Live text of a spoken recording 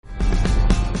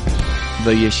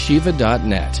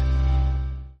theyeshiva.net.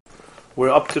 We're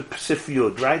up to Sif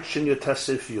Yud, right? Shin Yud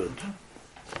Sif Yud.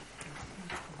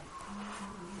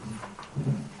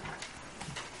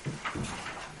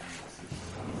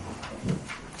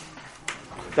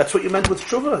 That's what you meant with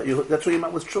tshuva. That's what you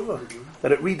meant with tshuva.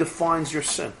 That it redefines your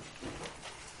sin.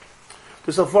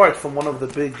 There's a vart from one of the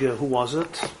big, who was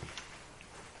it?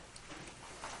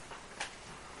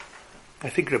 I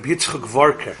think Rabbi Yitzchak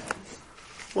Vorker,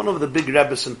 one of the big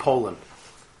rabbis in Poland.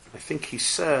 I think he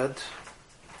said,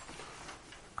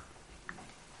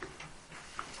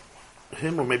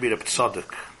 him or maybe Reb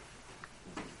Tzadok,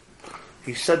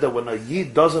 he said that when a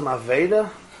Yid does an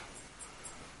Aveda,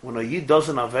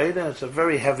 it's a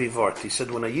very heavy vart. He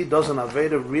said when a Yid does an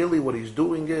Aveda, really what he's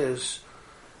doing is,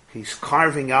 he's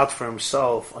carving out for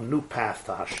himself a new path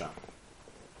to Hashem.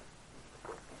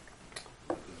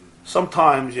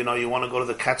 Sometimes, you want to go to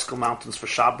the Catskill Mountains for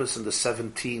Shabbos and the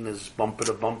 17 is bumper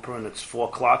to bumper and it's 4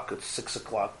 o'clock, it's 6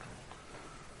 o'clock.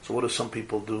 So what do some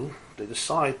people do? They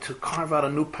decide to carve out a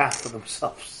new path for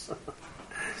themselves.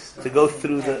 To go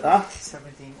through the...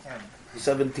 17M.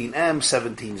 17M,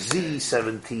 17Z,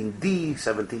 17D,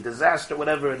 17 disaster,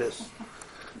 whatever it is.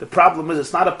 The problem is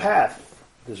it's not a path.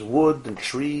 There's wood and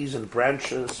trees and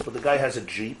branches, but the guy has a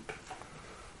Jeep.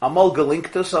 Amal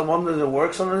galinkta, sometimes it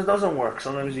works, sometimes it doesn't work.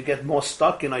 Sometimes you get more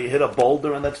stuck, you hit a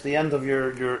boulder and that's the end of your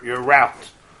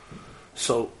route.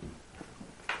 So,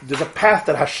 there's a path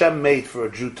that Hashem made for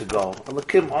a Jew to go.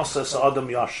 Alakim asas adam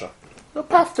yasha. There's a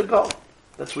path to go.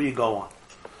 That's where you go on.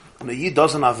 When the Yid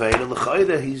doesn't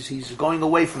aveda, he's going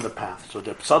away from the path. So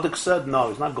the Tzaddik said, no,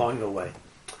 he's not going away.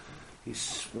 He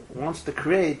wants to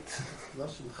create...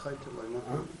 that's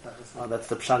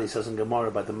the Pshat he says in Gemara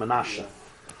by the Menashe.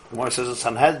 Gemara says in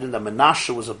Sanhedrin that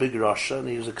Menashe was a big Rasha and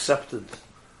he was accepted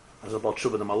as a Baal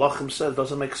Tshuva. The Malachim said, it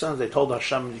doesn't make sense. They told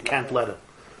Hashem, you can't let him.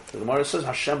 The Gemara says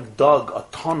Hashem dug a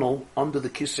tunnel under the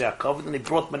Kisei HaKavod and he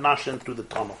brought Menashe in through the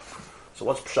tunnel. So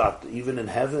what's Pshat? Even in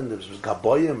heaven, there's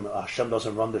Gaboyim, Hashem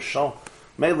doesn't run the show.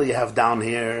 Mainly you have down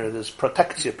here, there's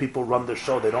protectia, people run the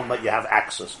show, they don't let you have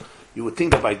access. You would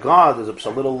think that by God there's a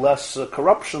little less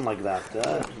corruption like that.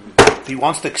 If he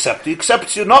wants to accept you, he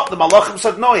accepts you not. The Malachim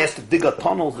said no, he has to dig a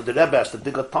tunnel, the Rebbe has to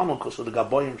dig a tunnel because the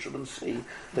Gaboyim shouldn't see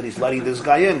that he's letting this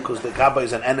guy in because the Gabbai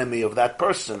is an enemy of that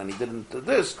person and he didn't do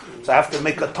this. So I have to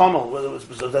make a tunnel.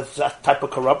 So that's that type of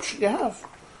corruption you have.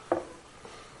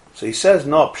 So he says,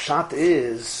 no, Pshat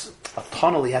is a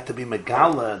tunnel. He had to be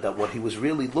Megala, that what he was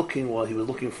really looking for, he was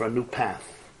looking for a new path,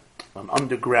 an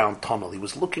underground tunnel. He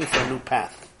was looking for a new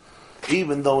path.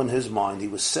 Even though in his mind he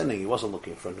was sinning, he wasn't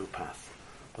looking for a new path.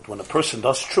 But when a person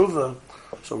does tshuva,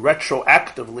 so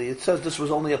retroactively, it says this was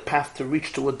only a path to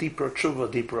reach to a deeper tshuva,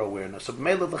 deeper awareness. So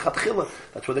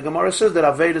that's where the Gemara says that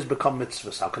Avedas become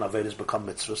mitzvahs. How can Avedas become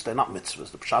mitzvahs? They're not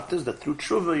mitzvahs. The pshat is that through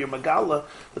tshuva, you're megala,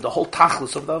 that the whole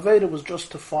tachlis of the Aveda was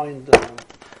just to find...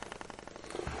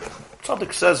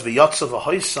 Tzaddik says, V'yatza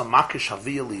v'hoysa makish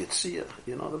haviyah liyitziyah.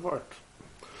 You know the word.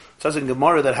 It says in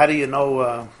Gemara that how do you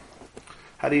know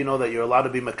that you're allowed to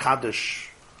be mekadosh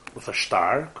with a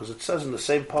star? Because it says in the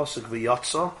same pasuk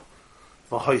v'yatza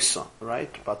v'hoysa,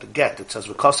 right? About the get, it says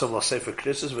v'kasav l'sefer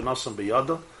krisis v'nosam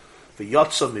b'yada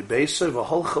v'yatza mibeisa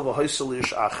v'holcha v'hoysa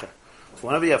liyish acher. So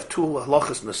whenever you have two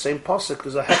halachas in the same pasuk,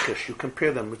 there's a hekesh. You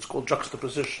compare them. It's called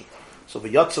juxtaposition. So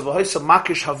v'yatza v'hoysa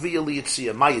makish haviyah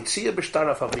liyitziyah. Ma yitziyah b'shtar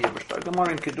af haviyah b'shtar.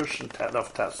 Gemara in Kedushin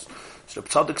Daf Tes. So the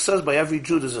Tzaddik says by every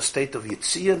Jew there's a state of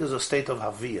yitziyah, there's a state of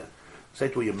haviyah.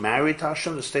 State where you're married to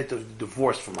Hashem, the state of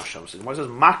divorce from Hashem. So the Gemara says,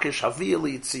 Makish Haviyah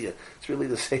Yitziyah. It's really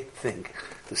the same thing.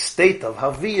 The state of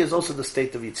Haviyah is also the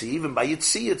state of Yitziyah. Even by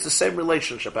Yitziyah, it's the same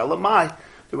relationship. Elamai,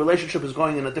 the relationship is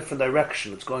going in a different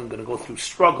direction. It's going to go through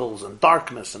struggles and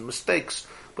darkness and mistakes.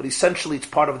 But essentially, it's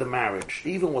part of the marriage.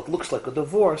 Even what looks like a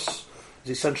divorce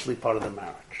is essentially part of the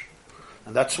marriage.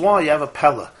 And that's why you have a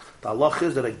Pella. The halach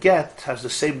is that a get has the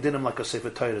same dinim like a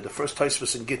Sefer Torah. The first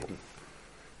Tosfos in Gittin.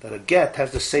 That a get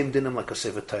has the same dinim like a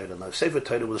Sefer Torah. Now, the Sefer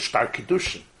Torah was a Shtar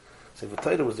Kiddushin. Sefer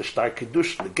Torah was the Shtar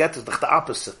Kiddushin. The get is the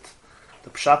opposite. The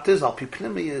pshat is, Al Pi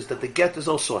Pnimi, is that the get is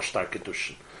also a Shtar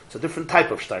Kiddushin. It's a different type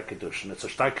of Shtar Kiddushin. It's a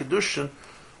Shtar Kiddushin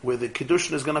where the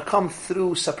Kiddushin is going to come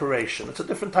through separation. It's a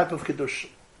different type of Kiddushin.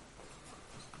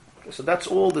 Okay, so that's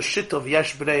all the shit of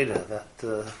Yesh Breira,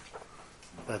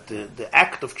 that the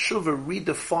act of tshuva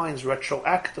redefines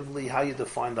retroactively how you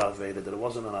define the Aveda, that it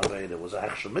wasn't an Aveda, it was a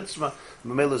Hechsher Mitzvah,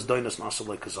 Memela's Doinus Nasa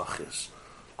like Kazachis.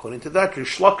 According to that,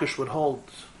 Rish Lakish would hold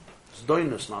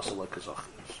Doinus Nasa like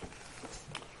Kazachis.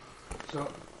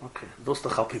 So, okay, those the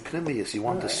Chalpi Pnimius, you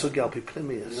want the Sugi Alpi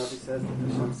Pnimius. You know, he says, the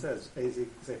Hashem says,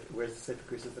 where's the Sefer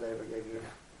Krisis that I ever gave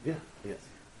you? Yeah.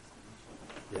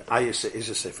 Ayah is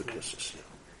a Sefer Krisis, yeah.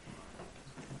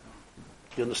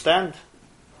 You understand?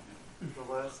 The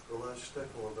last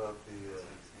shtickle about the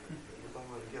you're talking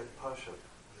about get pasha.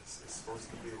 It's supposed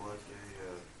to be like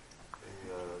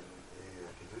a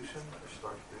kedushin, a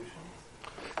shtar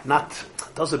kedushin. Not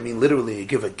doesn't mean literally you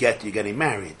give a get, you're getting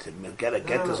married. Get a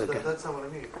get is a get. That's not what I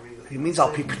mean. He means al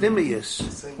pi pnimius.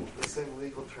 The same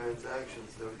legal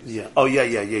transactions. Yeah. Oh yeah.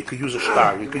 You could use a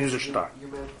star. You could use a star. You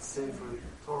meant Sefer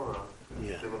Torah.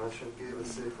 Yeah. That when Hashem gave a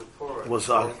Sefer Torah, It was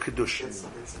kedushin. It's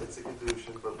a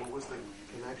kedushin, but what was the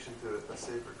connection to a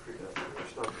Sefer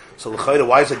Shtar? So l'chayda,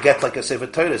 why is a get like a sefer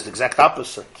Torah? It's the exact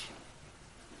opposite.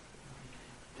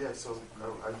 Yeah, so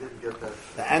I didn't get that.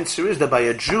 The answer is that by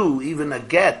a Jew, even a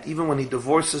get, even when he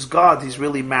divorces God, he's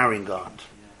really marrying God.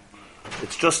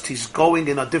 It's just he's going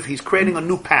in he's creating a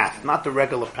new path, not the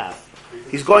regular path.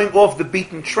 He's going off the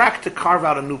beaten track to carve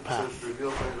out a new So path. it's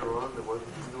revealed later on that what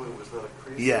he's doing was not a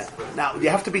crease. Yeah. Now you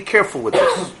have to be careful with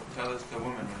this. Tell us the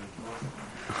woman.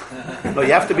 No,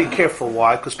 you have to be careful.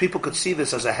 Why? Because people could see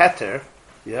this as a heter.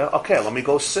 Yeah. Okay, let me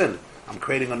go sin. I'm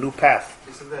creating a new path.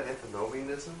 Isn't that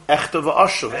antinomianism? Echte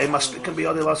v'ashuv. It can be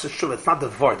other last shuv. It's not the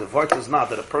vart. The vart is not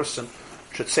that a person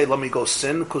should say, "Let me go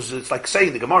sin," because it's like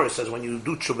saying the Gemara says when you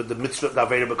do tshuva, the mitzvah, the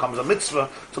avera becomes a mitzvah.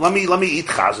 So let me eat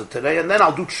chazah today, and then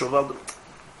I'll do tshuva.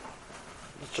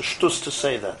 It's a shtus to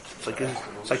say that.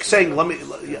 It's like saying, "Let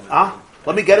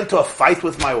me get into a fight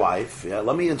with my wife. Yeah,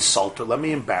 let me insult her. Let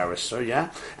me embarrass her. Yeah,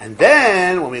 and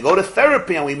then when we go to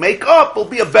therapy and we make up, it'll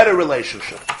be a better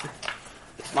relationship."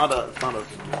 It's not a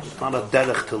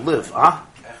derech to live,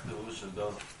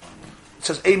 It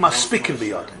says "Ema spikin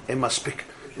biyad." Ema spikin,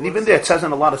 and even there it says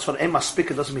in a lot of stuff, "Ema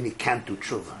spikin" doesn't mean he can't do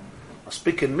tshuva.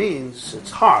 Spikin means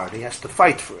it's hard; he has to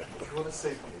fight for it. If you want to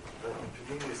say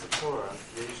Panini is a Torah,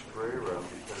 Yesh Breira,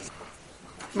 because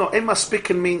No, Ema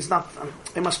spikin means not.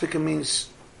 Ema spikin means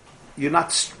you're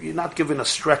not given a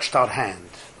stretched out hand.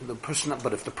 The person,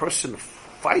 but if the person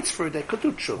fights for it, they could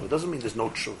do tshuva. It doesn't mean there's no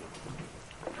tshuva.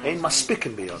 Ein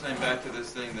maspikin biyad. Saying back to this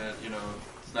thing that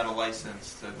it's not a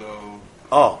license to go.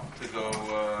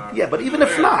 Yeah, but even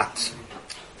if not,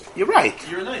 you're right.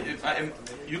 You're right.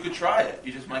 You could try it.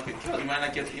 You just might get killed. You might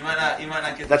not get. You might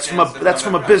not get. That's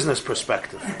from a business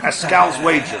perspective. Pascal's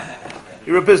wager.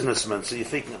 You're a businessman, so you're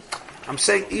thinking. I'm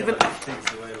saying even.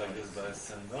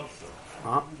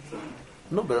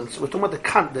 No, but we're talking about the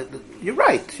con. You're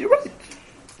right. You're right.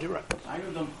 You're right. I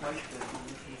don't quite.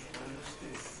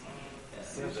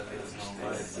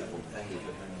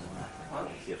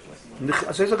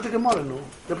 Say like the Gemara, no.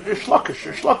 The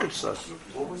Shlokish says.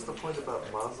 what was the point about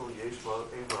Mazel Yesh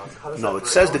Mazel? No, it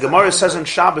says the Gemara says in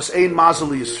Shabbos Ein Mazel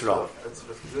Yisrael.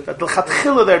 That the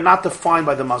Chatchila they're not defined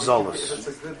by the Mazalas. If it's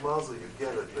a good Mazel, you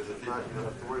get it, but if not, you don't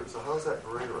have to worry. So how's that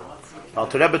Breira? Now,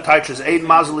 to Rebbe Teich's Ein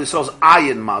Mazel Yisrael is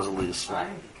Ayin Mazel Yisrael.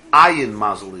 Ayin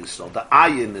Mazel Yisrael. The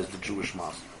Ayin is the Jewish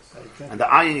Mazel. And the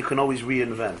Ayin you can always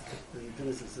reinvent.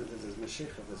 There's a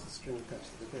Mashiach, there's a string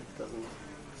attached to the bit. It doesn't.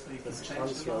 So you can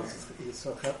change the law. It's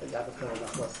a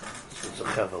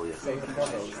chevel,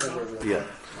 yeah.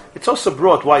 It's also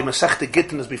brought why Masechta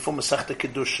Gittin is before Masechta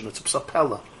Kiddushin. It's a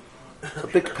psapella. It's a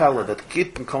big pella that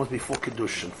Gittin comes before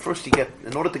Kiddushin. First,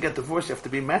 in order to get divorced, you have to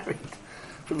be married.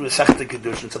 For Masechta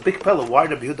Kiddushin, it's a big pella. Why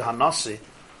Rabbi Yehuda Hanasi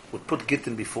would put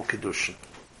Gittin before Kiddushin?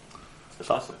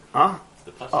 So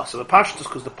the Pashtus,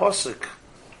 because the Pasuk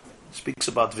speaks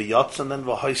about V'yatz and then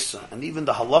V'hoisa. And even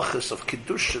the halachas of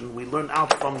Kiddushin, we learn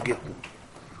out from Gittin.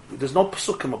 There's no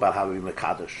Pasukim about how we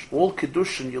Mekadosh. All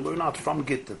Kiddushin, you learn out from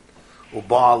Gittin.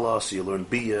 Ubala, so you learn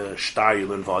Bia, Shtar, you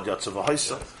learn V'yatz and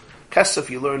V'hoisa. Kesef,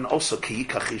 you learn also Ki,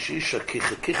 Kachishisha,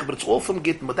 Kich, but it's all from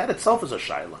Gittin. But that itself is a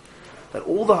Shaila. That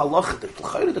all the halachas,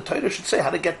 the Torah should say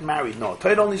how to get married. No, the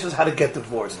Torah only says how to get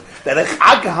divorced. That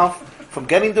Agav, from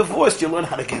getting divorced, you learn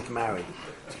how to get married.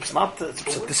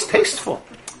 It's distasteful.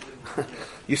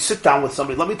 You sit down with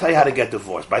somebody, let me tell you how to get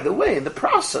divorced. By the way, in the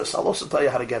process, I'll also tell you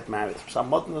how to get married.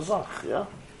 Yeah?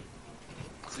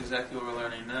 That's exactly what we're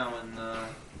learning now in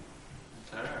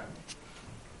Torah.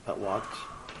 That what?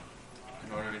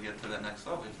 In order to get to that next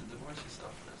level, you have to divorce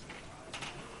yourself first.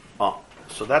 Oh,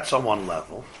 so that's on one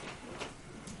level.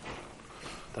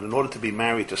 That in order to be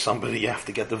married to somebody, you have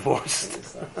to get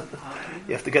divorced.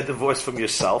 You have to get divorced from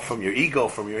yourself, from your ego,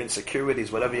 from your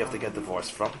insecurities, whatever you have to get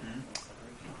divorced from.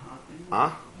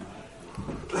 On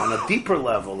a deeper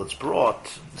level, it's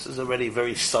brought, this is already a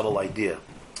very subtle idea,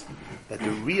 that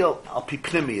the real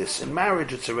alpipnimius, in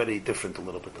marriage it's already different a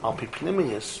little bit.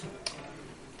 Alpipnimius,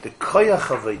 the koyach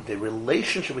of it, the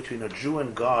relationship between a Jew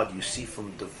and God, you see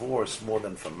from divorce more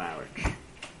than from marriage.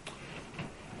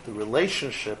 The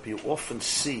relationship you often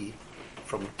see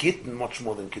from Gittin much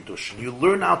more than Kiddushin. You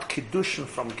learn out Kiddushin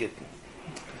from Gittin.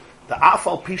 The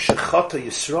afal pisha chata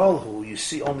Yisrael who you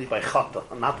see only by chata,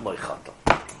 not loy chata.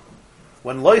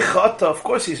 When loy chata, of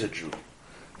course he's a Jew.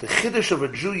 The chiddush of a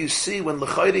Jew you see when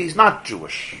l'chayre he's not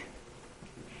Jewish.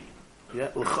 Yeah,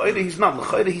 l'chayre he's not.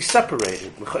 L'chayre he's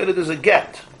separated. L'chayre there's a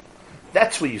get.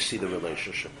 That's where you see the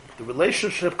relationship. The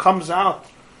relationship comes out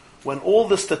when all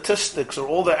the statistics or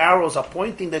all the arrows are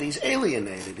pointing that he's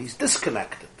alienated, he's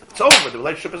disconnected. It's over, the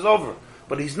relationship is over.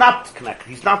 But he's not connected,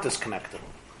 he's not disconnected.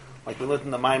 Like we learned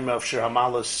in the Maimah of Shir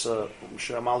Hamalis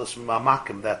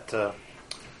Mamakim, that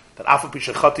Afa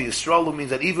Pisha Chata Yisrael means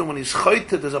that even when he's chayte,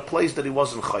 there's a place that he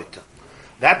wasn't chayte.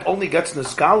 That only gets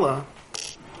Nizgala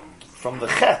from the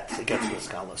chet, it gets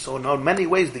Nizgala. So in many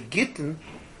ways, the Gittin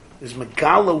is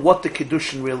Megala what the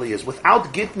Kiddushin really is.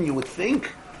 Without Gittin, you would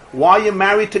think, why you're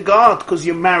married to God? Because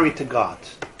you're married to God.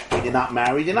 When you're not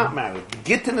married, you're not married.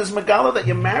 Gittin is Megala that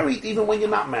you're married even when you're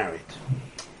not married.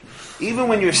 Even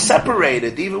when you're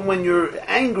separated, even when you're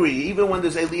angry, even when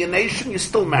there's alienation, you're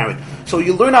still married. So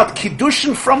you learn out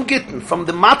Kiddushin from Gittin. From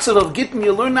the matzah of Gittin,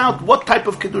 you learn out what type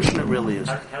of Kiddushin it really is.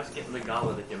 How's Gittin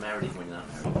Megala that you're married even when you're not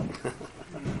married?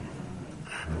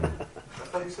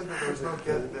 I thought you said that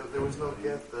there was no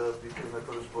get between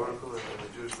HaKadosh Baruch Hu and the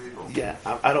Jewish people. Yeah,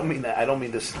 I don't mean that. I don't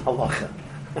mean this halacha.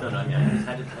 No, I mean,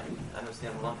 how do you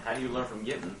understand, how do you learn from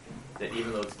Gittin that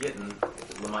even though it's Gittin,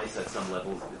 Lamais at some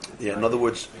levels... Yeah, in other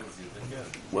words,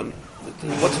 when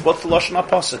what's the Lashon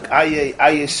HaPasuk?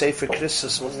 Aye Sefer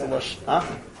Christus, what's the Lashon? Huh?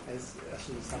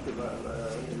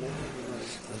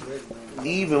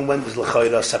 Even when there's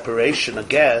l'chayra separation, a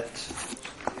get,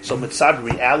 so mitzad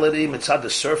reality, mitzad the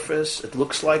surface, it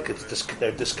looks like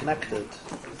they're disconnected.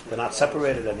 They're not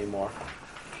separated anymore.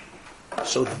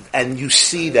 So, and you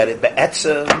see that in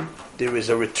Be'etzem, there is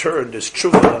a return, there's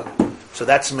tshuva. So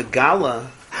that's Megala,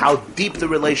 how deep the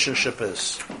relationship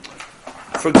is.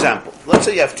 For example, let's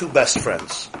say you have two best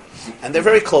friends, and they're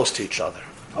very close to each other.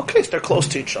 Okay, so they're close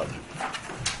to each other.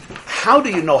 How do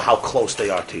you know how close they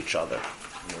are to each other?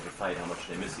 Fight, how much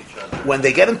they miss each other. When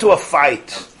they get into a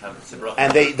fight,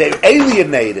 and they're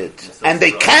alienated, and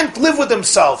they can't live with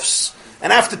themselves,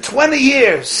 and after 20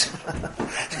 years,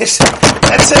 they say,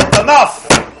 that's it, enough.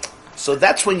 So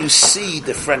that's when you see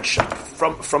the friendship.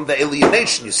 From the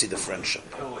alienation, you see the friendship.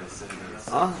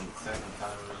 Huh?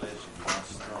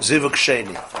 Zivuk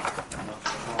Sheni.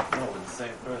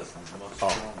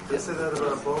 Oh. They say that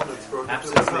about a bone that's broken.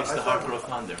 Absence makes the heart grow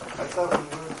fonder. I thought we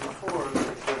learned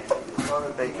before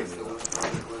that bacon. The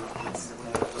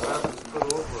map was put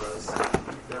over us.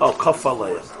 Oh,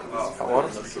 kafaleh.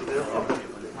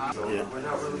 So we're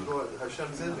not really going.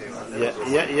 Hashem's in there.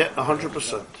 Yeah,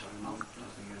 100%.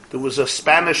 There was a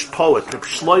Spanish poet, Reb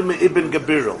Shloime ibn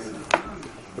Gebirol.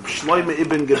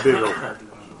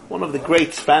 One of the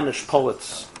great Spanish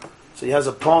poets. So he has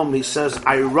a poem, he says,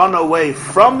 I run away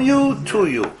from you to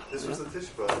you. This was the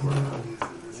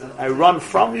Tishba. I run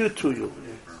from you to you.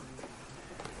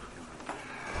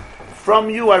 From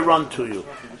you I run to you.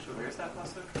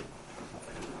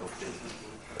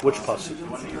 Which pasuk?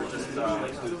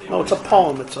 No, it's a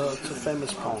poem. It's a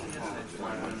famous poem.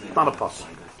 Not a pasuk.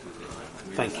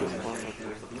 Thank you.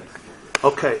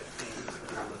 Okay.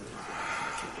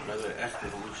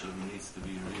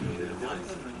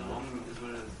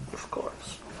 Of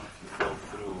course.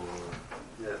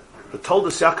 The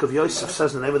Toldos Yaakov Yosef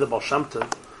says in the name of the Baal Shem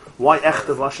Tov, why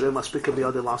echte vasher maspika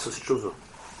biyadei lasas tshuva?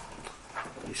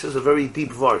 He says a very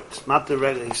deep word. Not the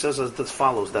regular. He says as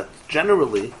follows: that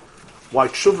generally, why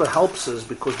tshuva helps is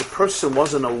because the person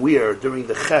wasn't aware during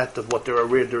the chet of what they're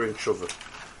aware during tshuva.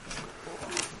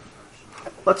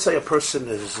 Let's say a person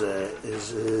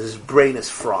his brain is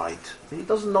fried. He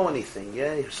doesn't know anything.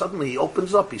 Yeah, suddenly he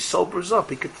opens up. He sobers up.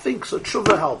 He could think. So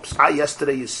tshuva helps.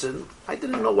 Yesterday you sinned. I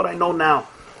didn't know what I know now.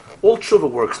 All tshuva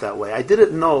works that way. I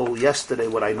didn't know yesterday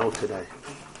what I know today.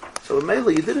 So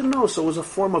mainly you didn't know. So it was a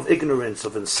form of ignorance,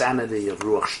 of insanity, of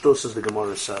ruach shtus, as the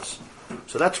Gemara says.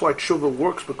 So that's why tshuva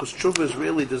works, because tshuva is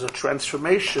really, there's a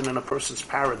transformation in a person's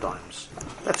paradigms.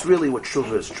 That's really what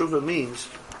tshuva is. Tshuva means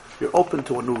you're open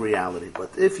to a new reality.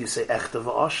 But if you say echte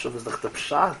v'ashav, is the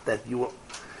pshat that you were,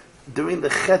 during the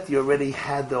chet you already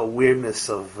had the awareness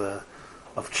of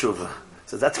tshuva.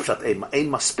 So that's pshat ein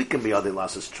maspikin biyadei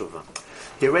lasas tshuva.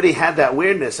 He already had that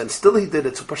awareness, and still he did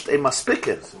it. So pshat ein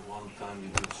maspikin. So one time you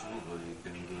do tshuva, you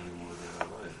can do more than a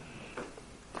way.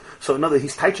 So another,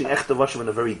 he's teaching echte v'ashav in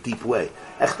a very deep way.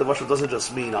 Echte v'ashav doesn't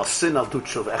just mean I'll sin, I'll do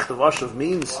tshuva. Echte v'ashav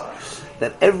means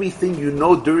that everything you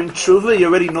know during tshuva, you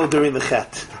already know during the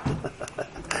chet.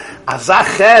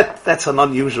 Azah chet, that's an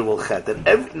unusual chet.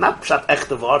 Not pshat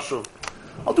echte v'ashav.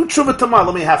 I'll do tshuva tomorrow,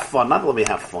 let me have fun. Not let me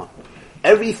have fun.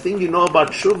 Everything you know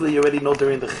about tshuva, you already know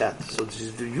during the chet. So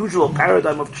the usual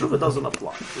paradigm of tshuva doesn't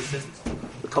apply.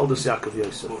 The Toldos Yaakov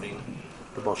Yosef, Quoting.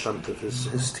 the Baal Shem Tov,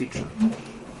 his teacher.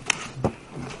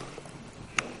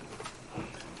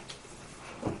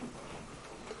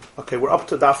 Okay, we're up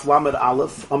to Daf Lamed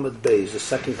Aleph, Amud Beis, the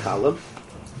second column.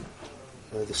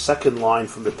 The second line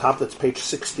from the top, that's page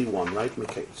 61, right?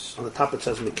 Miketz. On the top it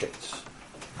says Miketz.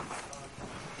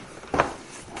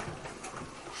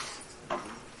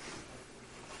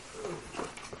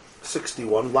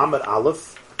 Lamed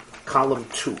Aleph, column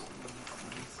 2.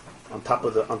 On top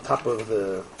of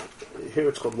the here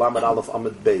it's called Lamed Aleph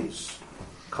Amud Beis,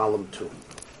 column 2.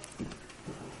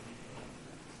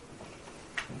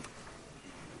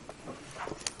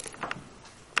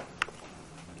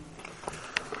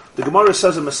 The Gemara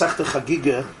says in Masechta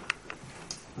Chagiga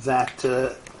that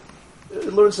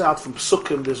it learns out from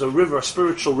Psukim. There's a river, a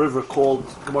spiritual river called.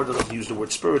 The Gemara doesn't use the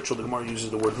word spiritual. The Gemara uses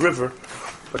the word river,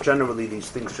 but generally these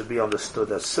things should be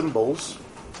understood as symbols.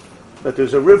 That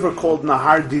there's a river called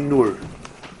Nahar Dinur.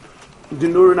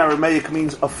 Dinur in Aramaic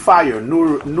means a fire.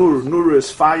 Nur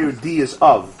is fire. Di is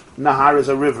of. Nahar is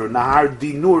a river. Nahar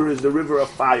Dinur is the river of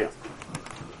fire.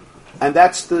 And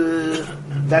that's the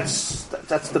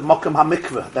Mokum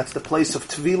HaMikveh. That's the place of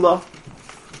Tvila.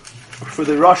 For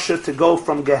the Rasha to go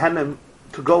from Gehenna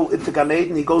to go into Gan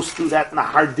Eden, he goes through that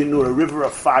Nahar Dinur, a river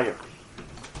of fire.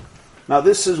 Now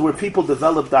this is where people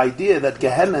developed the idea that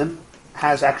Gehenna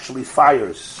has actually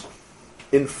fires.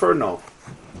 Inferno.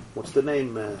 What's the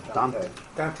name?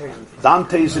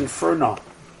 Dante's Inferno.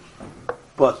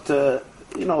 But,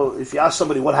 if you ask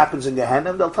somebody what happens in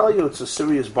Gehenna, they'll tell you it's a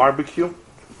serious barbecue.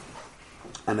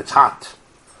 And it's hot.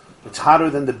 It's hotter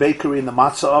than the bakery in the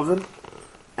matzah oven.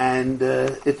 And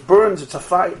it burns, it's a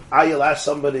fire. I'll ask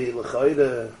somebody,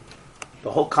 the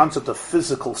whole concept of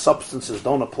physical substances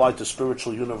don't apply to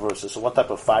spiritual universes. So what type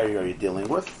of fire are you dealing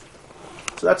with?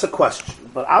 So that's a question.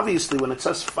 But obviously when it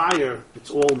says fire, it's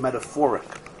all metaphoric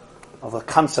of a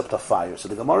concept of fire. So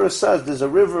the Gemara says there's a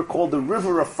river called the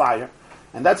River of Fire,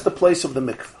 and that's the place of the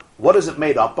mikveh. What is it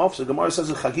made up of? So the Gemara says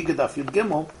in Chagiga Daf Yud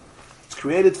Gimel, it's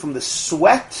created from the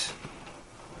sweat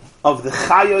of the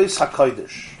Chayos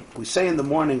HaKodesh. We say in the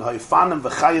morning, Haifanim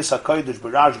v'Chayos HaKodesh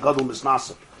b'Raj Gadol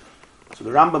Misnasa. So the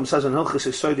Rambam says in Hilchos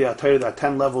Yesodei HaTorah there are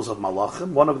 10 levels of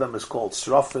Malachim. One of them is called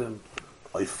Srafim,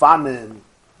 Haifanim.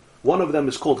 One of them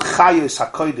is called Chayos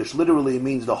HaKodesh. Literally it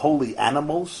means the holy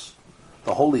animals,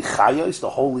 the holy Chayos, the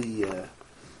holy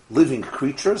living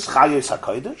creatures, Chayos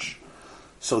HaKodesh.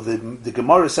 So the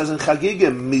Gemara says in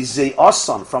Chagiga, Mizei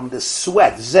Asan, from the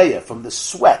sweat, Zeya, from the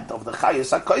sweat of the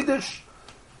Chayos HaKodesh,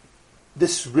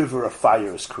 this river of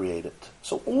fire is created.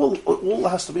 So all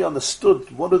has to be understood.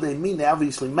 What do they mean? They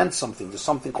obviously meant something. There's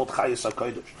something called Chayos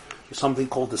HaKodesh. There's something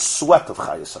called the sweat of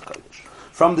Chayos HaKodesh.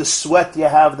 From the sweat you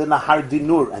have the Nahar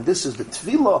Dinur, and this is the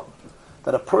Tvilah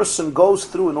that a person goes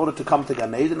through in order to come to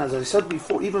Gan Eden. As I said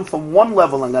before, even from one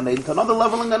level in Gan Eden to another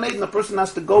level in Gan Eden, a person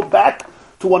has to go back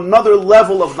to another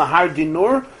level of Nahar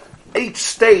Dinur. Each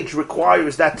stage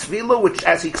requires that Tvilah, which,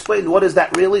 as he explained, what is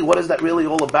that really? What is that really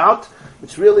all about?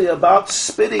 It's really about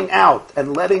spitting out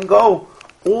and letting go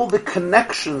all the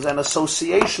connections and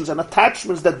associations and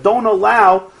attachments that don't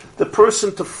allow the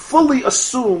person to fully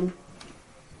assume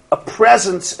a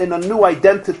presence in a new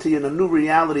identity, in a new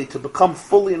reality, to become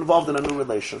fully involved in a new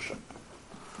relationship.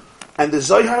 And the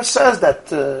Zohar says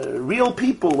that real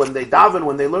people, when they daven,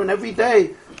 when they learn every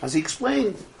day, as he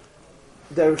explained,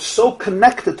 they're so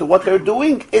connected to what they're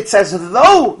doing, it's as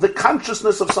though the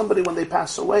consciousness of somebody when they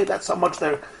pass away, that's how much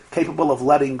they're capable of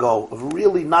letting go, of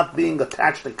really not being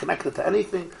attached and connected to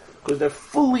anything, because they're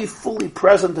fully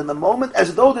present in the moment,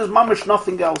 as though there's mamish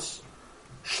nothing else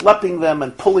schlepping them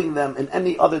and pulling them in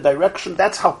any other direction.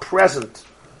 That's how present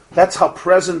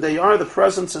they are. The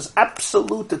presence is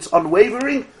absolute, it's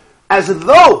unwavering, as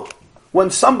though when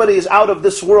somebody is out of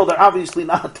this world, they're obviously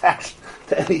not attached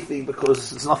to anything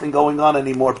because there's nothing going on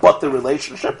anymore but the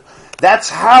relationship. That's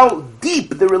how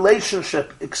deep the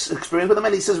relationship experience with them.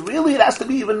 And he says, really, it has to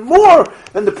be even more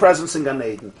than the presence in Gan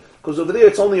Eden. Because over there,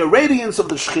 it's only a radiance of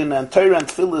the Shekhinah, and Torah and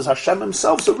Tefillah is Hashem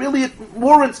himself. So really, it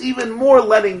warrants even more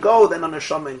letting go than on a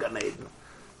Neshama in Gan Eden.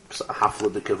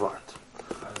 Hafla de Kevart.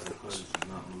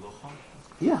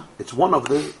 Yeah, it's one of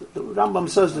the Rambam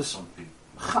says this.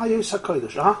 Chayos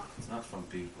HaKodesh, It's not from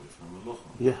people, it's from Melucha.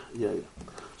 Yeah.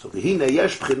 So v'hine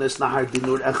yesh b'chines nahar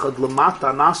dinur echad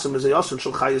lamata nasim is a yosin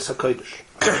shel Chayos HaKodesh.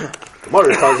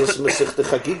 Gemara tells us in Masechta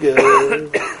Chagiga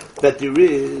that there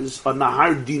is a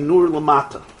nahar dinur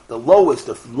lamata. The lowest,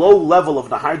 the low level of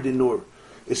nahar dinur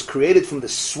is created from the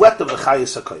sweat of the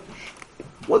Chayos HaKodesh.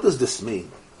 What does this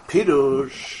mean?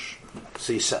 Pirush,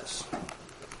 so he says,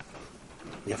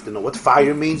 You have to know what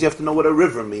fire means, you have to know what a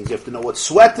river means, you have to know what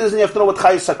sweat is, and you have to know what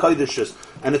Chayes HaKodesh is.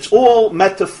 And it's all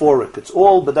metaphoric, it's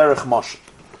all B'derech Moshe.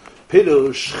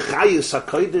 Pirush, Chayes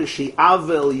HaKodesh, hi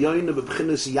avel yoyne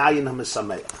b'b'chinas yayin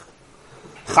ha-mesameach.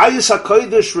 Chayes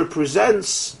HaKodesh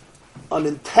represents an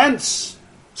intense,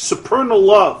 supernal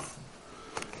love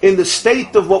in the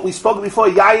state of what we spoke before,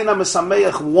 yayin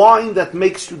ha-mesameach, wine that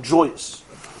makes you joyous.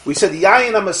 We said,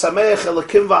 yayin ha-mesameach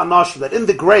elakim va'anashim, that in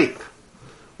the grape,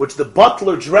 which the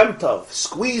butler dreamt of,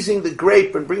 squeezing the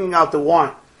grape and bringing out the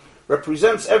wine,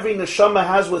 represents every neshama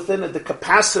has within it the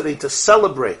capacity to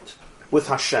celebrate with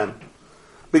Hashem,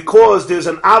 because there's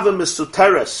an ava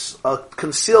misuteres, a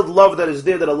concealed love that is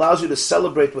there that allows you to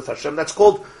celebrate with Hashem. That's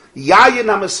called yayin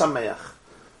ha-mesameach,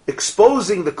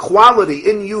 exposing the quality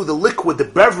in you, the liquid, the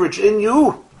beverage in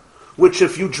you, which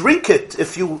if you drink it,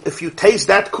 if you taste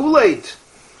that Kool-Aid,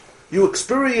 you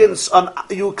experience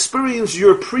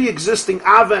your pre-existing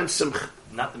ava and simcha.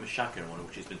 Not the Meshaker one,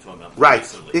 which he's been talking about. Right.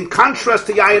 Recently. In contrast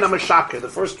to Yayin HaMeshaker, the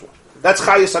first one. That's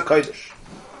Chayes HaKodesh.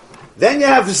 Then you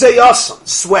have Zeyasan,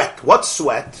 sweat. What's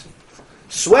sweat?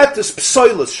 Sweat is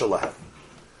psoilus shalahem.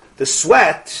 The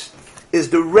sweat is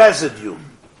the residue.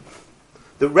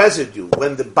 The residue.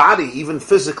 When the body, even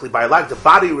physically, the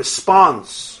body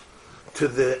responds to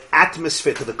the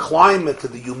atmosphere, to the climate, to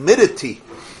the humidity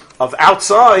of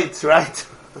outside, right?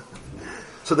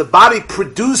 So the body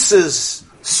produces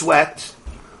sweat.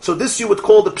 So this you would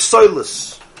call the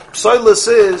psoilus. Psoilus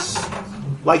is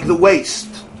like the waste.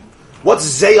 What's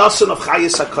zeyasan of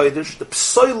Chayes HaKodesh? The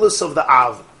psoilus of the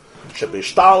Av.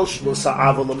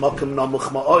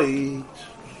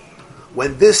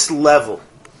 When this level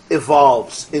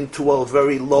evolves into a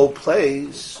very low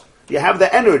place, you have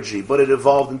the energy, but it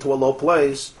evolved into a low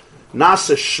place.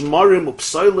 Nasa shmarim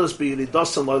upsoilus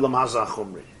b'yiridasan lo'lam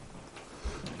hazachumri.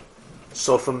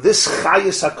 So from this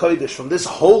Chayes HaKodesh, from this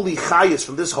holy Chayes,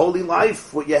 from this holy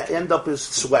life, what you end up is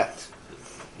sweat.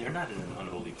 They're not in an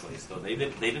unholy place, though. They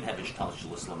didn't have Ishtal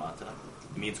Shalus Lamata.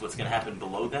 It means what's going to happen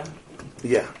below them?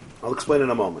 Yeah, I'll explain in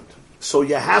a moment. So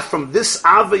you have from this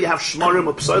Ava, you have Shmarim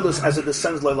Upsoilus as it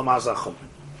descends Lo'lam HaZachum.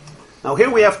 Now here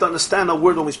we have to understand a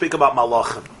word when we speak about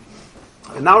Malachim.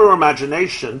 In our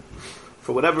imagination,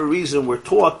 for whatever reason, we're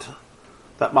taught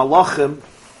that Malachim,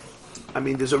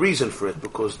 there's a reason for it,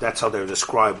 because that's how they're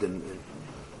described in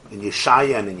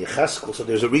Yeshaya and in Yecheskel, so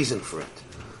there's a reason for it.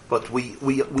 But we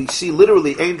see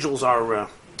literally angels are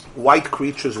white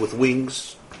creatures with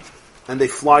wings, and they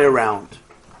fly around.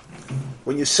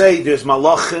 When you say there's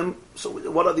Malachim, so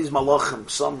what are these Malachim?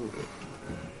 Some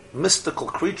mystical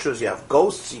creatures. You have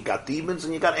ghosts, you got demons,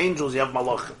 and you got angels, you have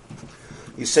Malachim.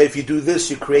 You say if you do this,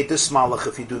 you create this Malach.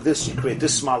 If you do this, you create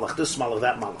this Malach,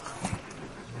 that Malach.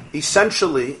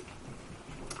 Essentially,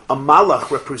 a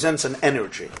Malach represents an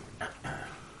energy.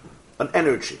 An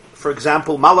energy. For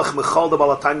example, Malach Michal, the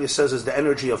Balatanya says, is the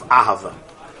energy of Ahava.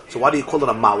 So why do you call it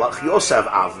a Malach? You also have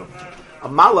Ahava. A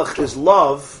Malach is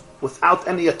love without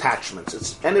any attachments.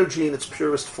 It's energy in its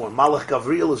purest form. Malach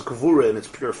Gavriel is Gvura in its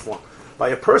pure form. By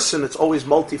a person, it's always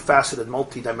multifaceted,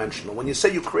 multidimensional. When you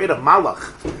say you create a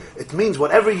Malach, it means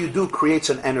whatever you do creates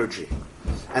an energy.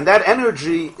 And that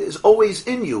energy is always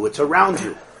in you. It's around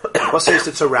you. What says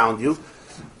it's around you?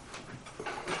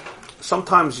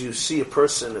 Sometimes you see a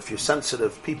person, if you're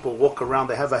sensitive, people walk around,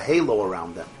 they have a halo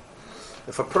around them.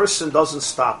 If a person doesn't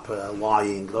stop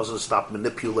lying, doesn't stop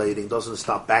manipulating, doesn't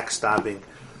stop backstabbing,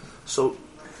 so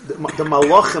the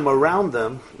malachim around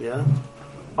them,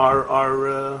 are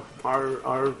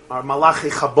malachi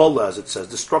chabola, as it says,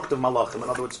 destructive malachim. In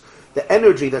other words, the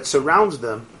energy that surrounds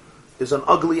them is an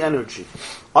ugly energy.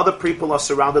 Other people are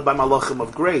surrounded by malachim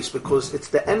of grace because it's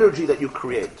the energy that you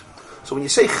create. So when you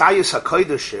say Chayes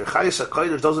HaKodesh here, Chayes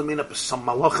HaKodesh doesn't mean some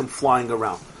malachim flying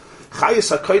around. Chayes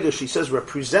HaKodesh, he says,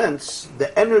 represents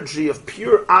the energy of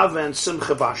pure Ava and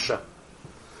Simcha Vasha.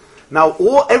 Now,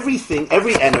 every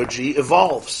energy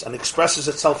evolves and expresses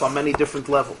itself on many different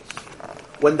levels.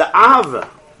 When the Ava,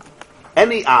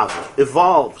 any Ava,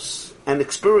 evolves and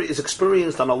is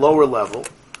experienced on a lower level,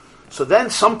 so then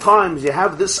sometimes you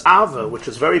have this Ava, which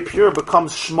is very pure,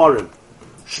 becomes Shmorim.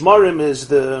 Shmorim is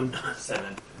the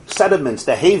sediments,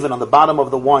 the haven on the bottom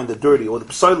of the wine, the dirty, or the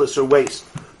psoilus or waste.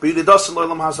 To give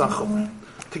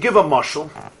a mashal,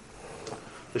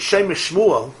 the Shemesh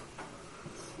Shmuel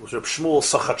was Reb Shmuel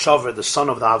Sachachover, the son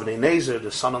of the Avnei Nezer,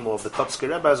 the son-in-law of the Kotzker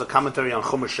Rebbe, has a commentary on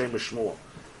Chumash Shemesh Shmuel.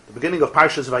 The beginning of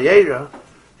Parshas Vayera,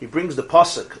 he brings the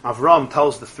pasuk. Avram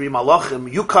tells the three malachim,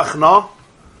 "Yukachna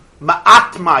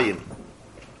ma'at mayim,"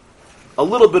 a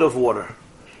little bit of water.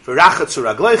 V'rachatzu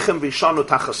ragleichem v'ishanu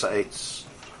tachas ha'etz.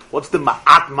 What's the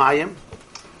ma'at mayim?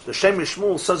 The Shemesh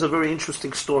Shmuel says a very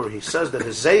interesting story. He says that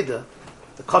his Zayda,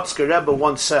 The Kotzker Rebbe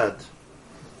once said,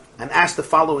 and asked the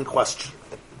following question.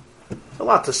 There's a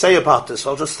lot to say about this.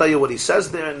 I'll just tell you what he says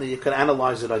there, and you can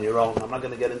analyze it on your own. I'm not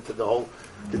going to get into the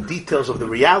details of the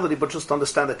reality, but just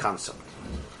understand the concept.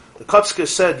 The Kotzker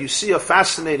said, you see a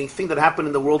fascinating thing that happened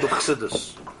in the world of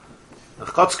Chassidus.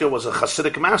 Kotzker was a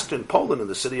Hasidic master in Poland, in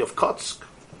the city of Kotsk.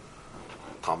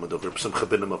 Talmud of Reb Simcha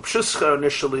ben Pshischa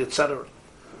initially, etc.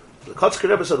 The Kotzker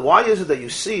Rebbe said, why is it that you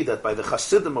see that by the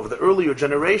Hasidim of the earlier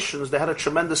generations, they had a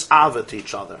tremendous ava to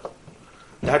each other?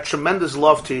 They had tremendous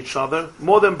love to each other,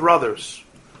 more than brothers.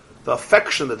 The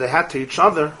affection that they had to each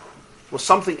other was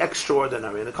something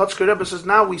extraordinary. And the Kotzker Rebbe says,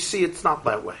 now we see it's not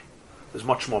that way. There's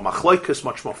much more machloikus,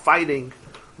 much more fighting,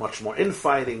 much more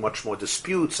infighting, much more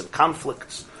disputes and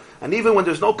conflicts. And even when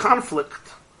there's no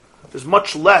conflict, there's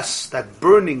much less that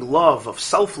burning love of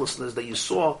selflessness that you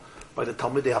saw by the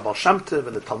Talmidei HaBaal Shem Tov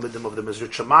and the Talmidim of the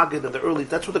Mezritcha Magid and the early.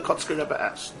 That's what the Kotzker Rebbe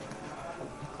asked.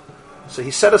 So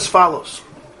he said as follows.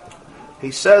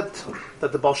 He said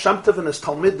that the Baal Shem Tov and his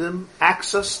Talmidim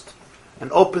accessed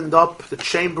and opened up the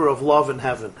chamber of love in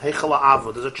heaven. Heichal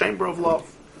Ha'ava. There's a chamber of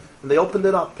love. And they opened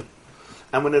it up.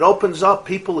 And when it opens up,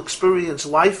 people experience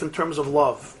life in terms of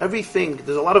love. Everything,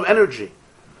 there's a lot of energy.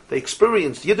 They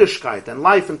experienced Yiddishkeit and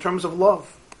life in terms of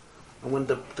love. And when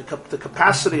the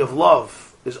capacity of love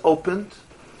is opened,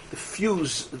 the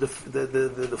faucet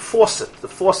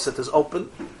is open.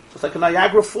 It's like a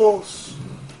Niagara Falls.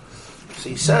 So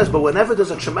he says, but whenever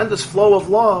there's a tremendous flow of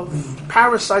love,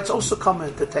 parasites also come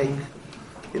in to take.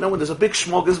 You know, when there's a big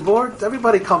smorgasbord,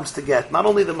 everybody comes to get. Not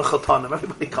only the mechatanim,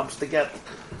 everybody comes to get.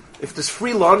 If there's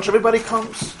free lunch, everybody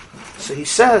comes. So he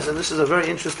says, and this is a very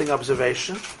interesting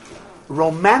observation,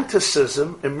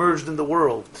 romanticism emerged in the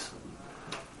world.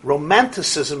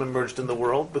 Romanticism emerged in the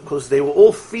world because they were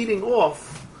all feeding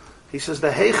off. He says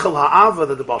the Heichel Ha'ava,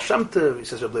 that the Baal Shem Tov, he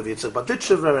says Reb Levi Yitzchak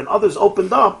Berditchever and others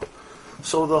opened up.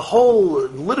 So the whole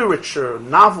literature,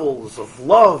 novels of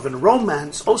love and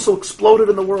romance also exploded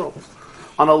in the world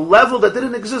on a level that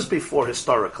didn't exist before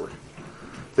historically.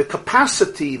 The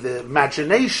capacity, the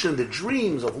imagination, the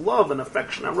dreams of love and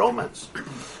affection and romance.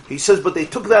 He says, but they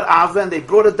took that Ava and they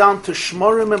brought it down to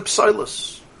Shmorim and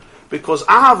Psilos. Because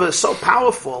Ava is so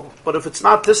powerful, but if it's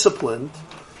not disciplined,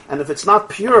 and if it's not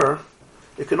pure,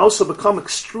 it can also become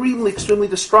extremely, extremely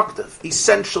destructive.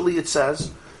 Essentially, it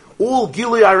says, all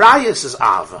Gilui Arayis is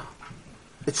Ava.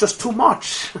 It's just too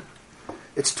much.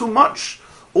 It's too much.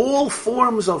 All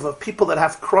forms of people that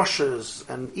have crushes,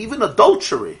 and even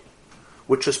adultery,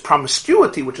 which is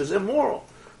promiscuity, which is immoral.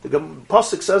 The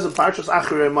Pasuk says in Parshas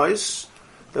Acharei Mos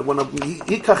that when a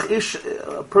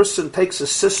person takes a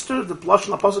sister, the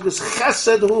Lashon Pasuk is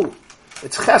chesed hu.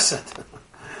 It's chesed.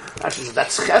 Actually,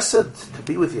 that's chesed, to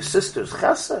be with your sister is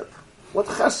chesed. What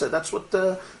chesed? That's what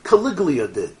Caligula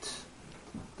did.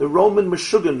 The Roman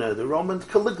Meshuggah, the Roman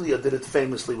Caligula did it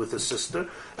famously with his sister.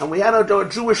 And we had our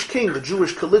Jewish king. The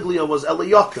Jewish Caligula was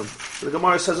Eliakim. The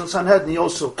Gemara says in Sanhedrin, he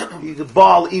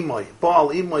Baal Imai. Baal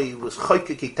Imai was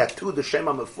Chaykik, he tattooed the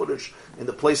Shema Mefurish in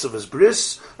the place of his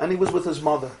bris, and he was with his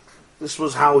mother. This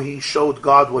was how he showed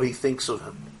God what he thinks of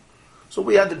him. So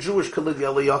we had the Jewish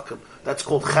Caligula Eliakim. That's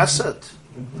called Chesed.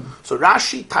 So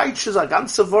Rashi teaches a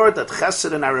ganze word that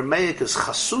Chesed in Aramaic is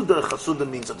Chasuda. Chasuda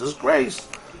means a disgrace.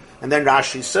 And then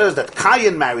Rashi says that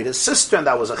Cain married his sister, and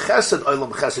that was a chesed,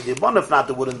 olam chesed yibon. If not,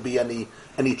 there wouldn't be any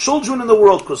children in the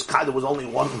world, because there was only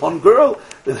one girl,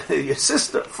 your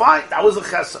sister. Fine, that was a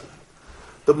chesed.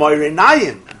 The Moirei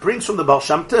Nayim brings from the Baal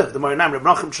Shem Tov. The Moirei Nayim, Reb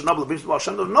Nachum Chernobyl brings from the Baal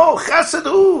Shem Tov. No, chesed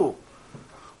hu.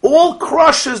 All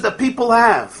crushes that people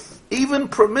have, even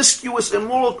promiscuous,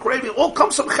 immoral craving, all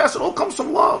comes from chesed, all comes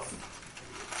from love.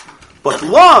 But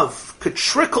love could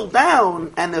trickle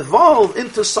down and evolve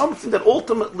into something that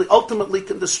ultimately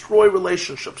can destroy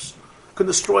relationships, can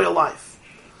destroy a life.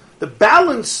 The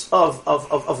balance of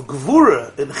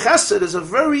gvura in chesed is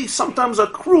sometimes a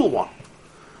cruel one.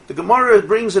 The Gemara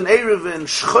brings an erev in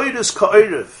shchoiris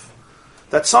ka'erev,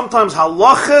 that sometimes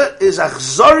halacha is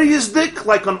achzariyizdik,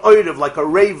 like an erev, like a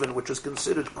raven, which is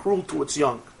considered cruel to its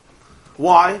young.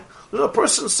 Why? A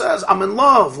person says, I'm in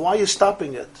love, why are you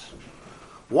stopping it?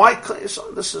 Why?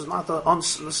 This is not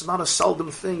a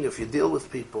seldom thing if you deal with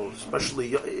people,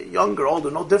 especially younger, older,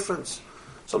 no difference.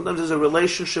 Sometimes there's a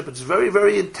relationship, it's very,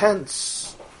 very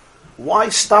intense. Why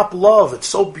stop love? It's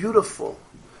so beautiful.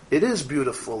 It is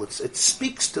beautiful. It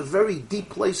speaks to very deep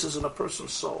places in a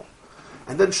person's soul.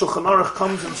 And then Shulchan Aruch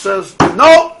comes and says,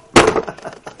 no!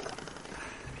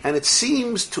 And it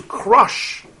seems to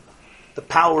crush the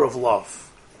power of love.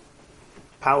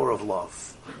 Power of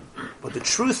love. But the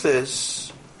truth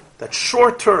is that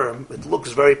short term, it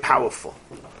looks very powerful.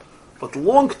 But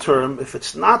long term, if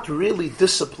it's not really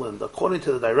disciplined according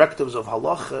to the directives of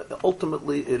halacha,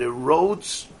 ultimately it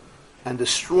erodes and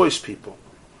destroys people.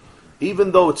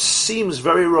 Even though it seems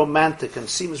very romantic and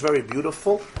seems very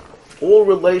beautiful, all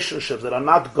relationships that are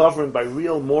not governed by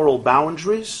real moral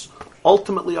boundaries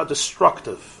ultimately are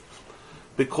destructive.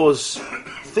 Because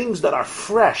things that are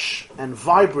fresh and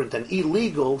vibrant and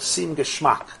illegal seem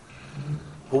geschmack.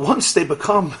 But once they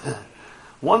become,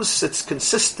 once it's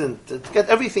consistent,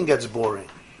 everything gets boring.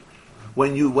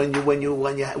 When you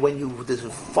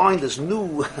find this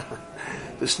new,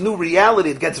 this new reality,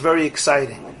 it gets very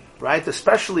exciting, right?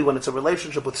 Especially when it's a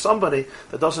relationship with somebody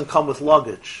that doesn't come with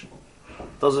luggage,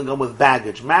 doesn't come with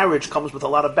baggage. Marriage comes with a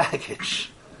lot of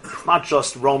baggage. It's not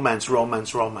just romance.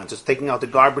 It's taking out the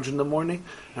garbage in the morning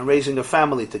and raising a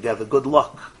family together. Good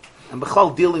luck. And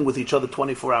b'chal dealing with each other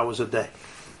 24 hours a day.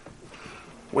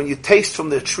 When you taste from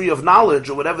the tree of knowledge,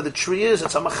 or whatever the tree is,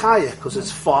 it's a machaya, because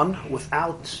it's fun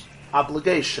without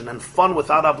obligation. And fun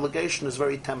without obligation is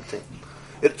very tempting.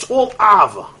 It's all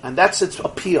ava, and that's its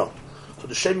appeal. So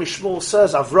the Shem Mishmul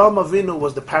says, Avram Avinu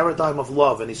was the paradigm of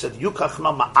love, and he said,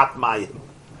 Yukachna ma'at mayim.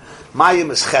 Mayim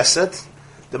is chesed.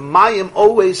 The mayim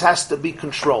always has to be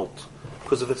controlled.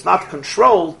 Because if it's not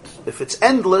controlled, if it's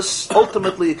endless,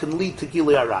 ultimately it can lead to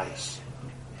Gilui Arayos.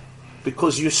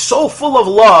 Because you're so full of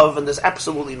love and there's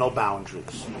absolutely no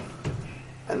boundaries.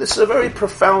 And this is a very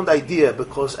profound idea,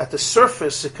 because at the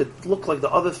surface it could look like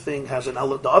the other thing has an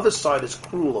element. The other side is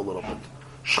cruel a little bit.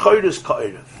 Shchoir is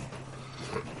ka'erev.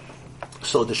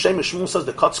 So the Shem Mishmul says,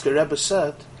 the Kotzker Rebbe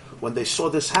said, when they saw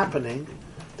this happening,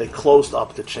 they closed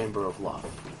up the chamber of love.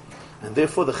 And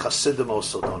therefore the Chassidim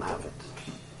also don't have it.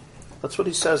 That's what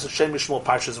he says, Shem Mishmul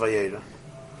Parshas Vayera.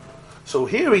 So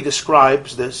here he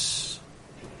describes this.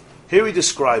 Here he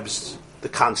describes the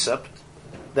concept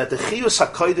that the Chiyus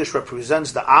HaKodesh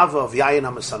represents the Ava of Yayin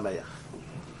HaMesameach.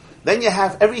 Then you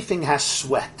have, everything has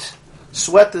sweat.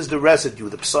 Sweat is the residue,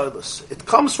 the psoilus. It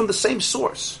comes from the same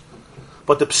source.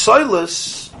 But the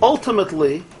psoilus,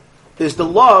 ultimately, is the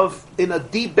love in a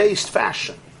debased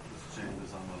fashion.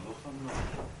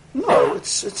 No,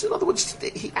 it's in other words,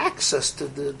 he accessed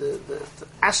the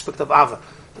aspect of Ava.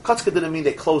 The Kotzker didn't mean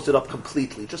they closed it up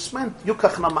completely. It just meant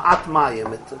Yukachna ma'at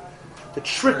mayim. The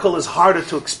trickle is harder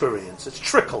to experience. It's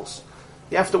trickles.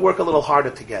 You have to work a little harder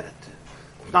to get it.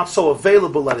 It's not so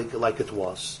available like it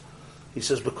was. He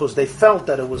says because they felt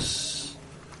that it was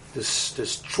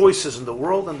there's choices in the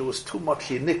world and there was too much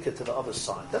yinika to the other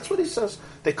side. That's what he says.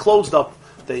 They closed up.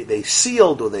 They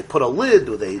sealed, or they put a lid,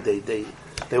 or they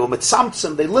were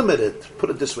mitzamtzim, they limited, put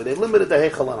it this way, they limited the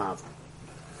Heichal and Av.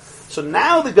 So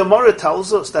now the Gemara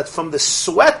tells us that from the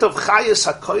sweat of Chayas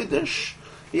HaKodesh,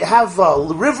 you have a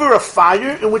river of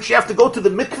fire in which you have to go to the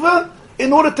mikveh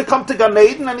in order to come to Gan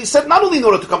Eden. And he said, not only in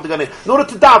order to come to Gan Eden, in order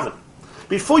to daven.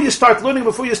 Before you start learning,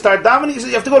 before you start davening, he said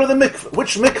you have to go to the mikveh.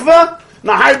 Which mikveh?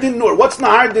 Nahar Din Nur. What's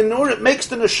Nahar Din Nur? It makes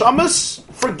the neshamas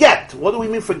forget. What do we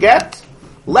mean forget?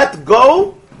 Let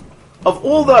go of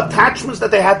all the attachments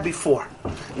that they had before.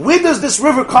 Where does this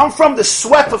river come from? The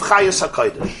sweat of Chayas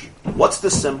HaKodesh. What's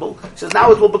the symbol? He says,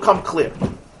 now it will become clear.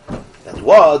 That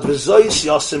what?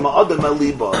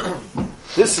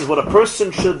 This is what a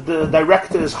person should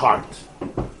direct to his heart.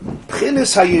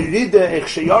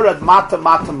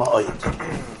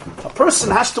 A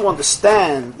person has to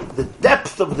understand the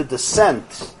depth of the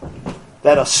descent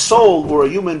that a soul or a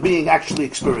human being actually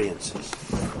experiences.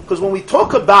 Because when we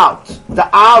talk about the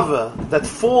Ava that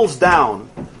falls down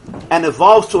and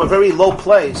evolves to a very low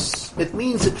place, it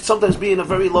means it sometimes be in a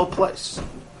very low place.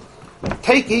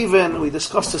 Take even, we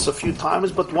discussed this a few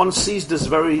times, but one sees this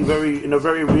in a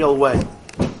very real way.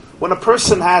 When a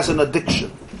person has an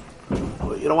addiction,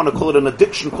 you don't want to call it an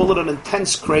addiction, call it an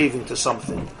intense craving to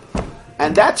something.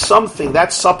 And that something,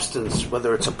 that substance,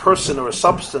 whether it's a person or a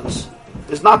substance,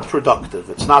 is not productive,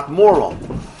 it's not moral,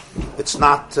 it's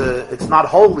not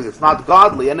holy, it's not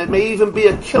godly, and it may even be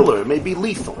a killer, it may be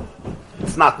lethal.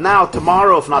 If not now,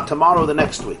 tomorrow, if not tomorrow, the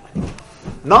next week.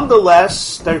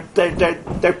 Nonetheless,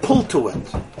 they're pulled to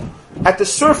it. At the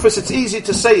surface, it's easy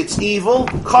to say it's evil,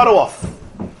 cut off.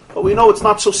 But we know it's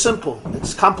not so simple.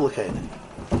 It's complicated.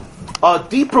 A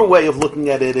deeper way of looking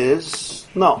at it is,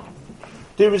 no.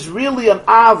 There is really an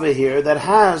Ava here that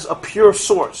has a pure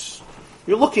source.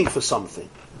 You're looking for something.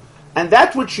 And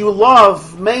that which you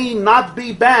love may not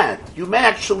be bad. You may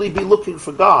actually be looking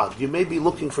for God. You may be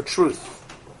looking for truth.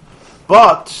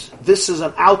 But this is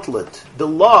an outlet. The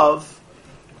love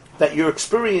that you're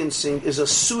experiencing is a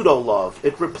pseudo-love.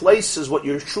 It replaces what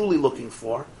you're truly looking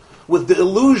for with the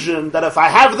illusion that if I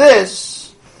have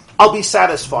this, I'll be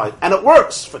satisfied. And it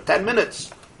works for 10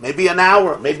 minutes, maybe an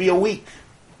hour, maybe a week.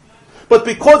 But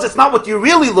because it's not what you're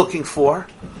really looking for,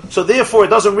 so therefore it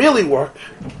doesn't really work,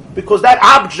 because that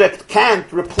object can't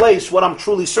replace what I'm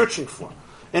truly searching for.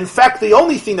 In fact, the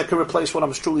only thing that can replace what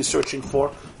I'm truly searching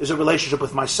for is a relationship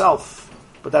with myself.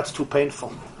 But that's too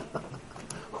painful.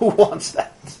 Who wants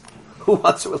that? Who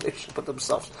wants a relationship with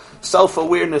themselves?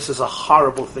 Self-awareness is a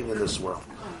horrible thing in this world.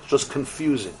 It's just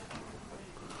confusing.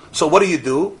 So what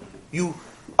do? You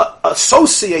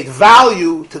associate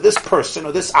value to this person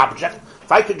or this object.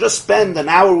 If I could just spend an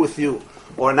hour with you,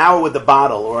 or an hour with the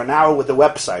bottle, or an hour with the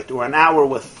website, or an hour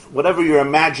with whatever your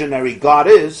imaginary God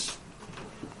is,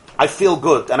 I feel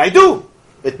good. And I do.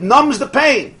 It numbs the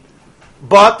pain.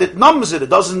 But it numbs it. It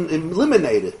doesn't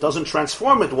eliminate it. It doesn't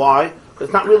transform it. Why? Because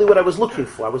it's not really what I was looking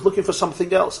for. I was looking for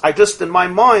something else. I just, in my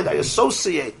mind, I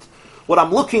associate what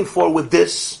I'm looking for with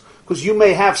this, because you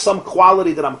may have some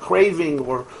quality that I'm craving,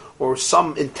 or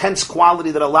some intense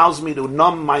quality that allows me to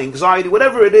numb my anxiety,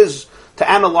 whatever it is, to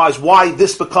analyze why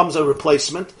this becomes a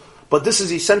replacement. But this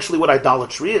is essentially what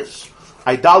idolatry is.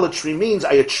 Idolatry means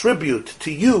I attribute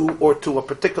to you or to a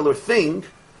particular thing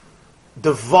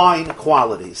divine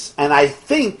qualities. And I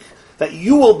think that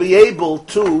you will be able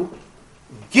to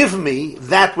give me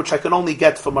that which I can only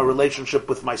get from a relationship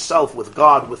with myself, with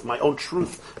God, with my own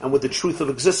truth, and with the truth of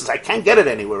existence. I can't get it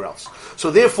anywhere else.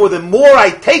 So therefore, the more I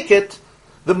take it,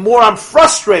 the more I'm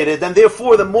frustrated, and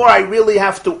therefore the more I really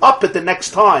have to up it the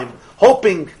next time,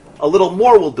 hoping a little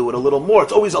more will do it, a little more.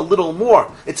 It's always a little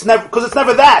more. It's never, because it's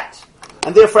never that.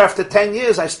 And therefore after 10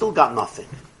 years, I still got nothing.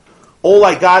 All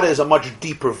I got is a much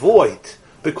deeper void.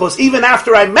 Because even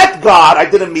after I met God, I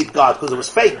didn't meet God because it was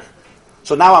fake.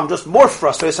 So now I'm just more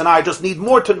frustrated, and I just need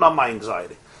more to numb my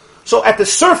anxiety. So at the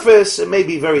surface, it may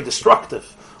be very destructive.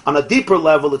 On a deeper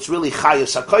level, it's really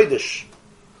Chayas HaKodesh.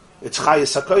 It's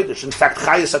Chayas HaKodesh. In fact,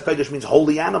 Chayas HaKodesh means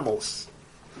holy animals.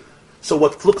 So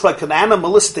what looks like an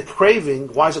animalistic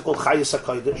craving, why is it called Chayas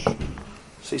HaKodesh?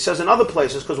 So he says in other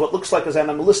places, because what looks like an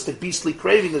animalistic, beastly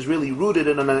craving is really rooted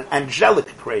in an angelic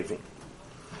craving.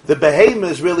 The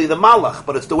behemoth is really the malach,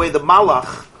 but it's the way the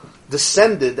malach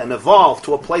descended and evolved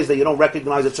to a place that you don't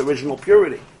recognize its original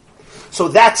purity. So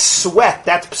that sweat,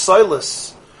 that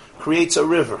psoilus, creates a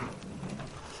river.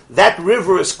 That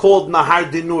river is called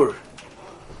Nahar Dinur.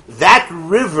 That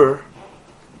river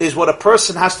is what a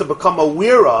person has to become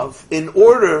aware of in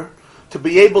order to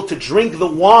be able to drink the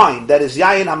wine that is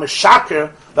Yayin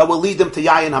HaMeshaker that will lead them to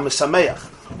Yayin HaMesameach.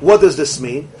 What does this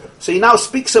mean? So he now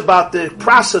speaks about the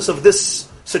process of this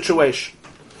situation.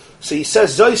 So he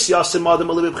says, if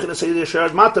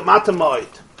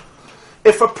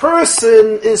a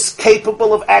person is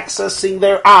capable of accessing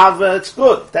their Ava, it's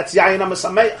good. That's Yayin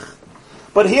HaMesameach.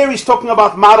 But here he's talking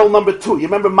about model number 2. You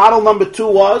remember model number 2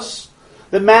 was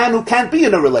the man who can't be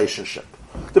in a relationship.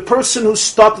 The person who's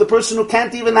stuck, the person who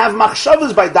can't even have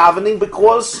machshavas by davening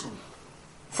because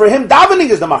for him davening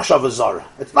is the machshava zara.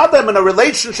 It's not that I'm in a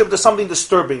relationship, there's something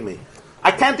disturbing me.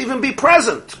 I can't even be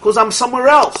present because I'm somewhere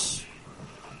else.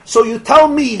 So you tell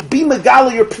me, be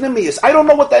megala your pnimius. I don't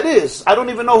know what that is. I don't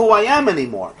even know who I am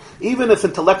anymore. Even if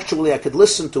intellectually I could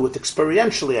listen to it,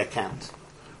 experientially I can't.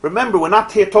 Remember, we're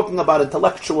not here talking about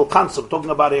intellectual concept, we're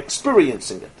talking about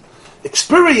experiencing it.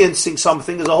 Experiencing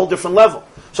something is a whole different level.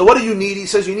 So what do you need? He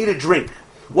says you need a drink.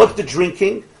 What's the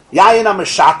drinking? Yayin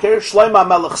HaMeshaker, Shlomo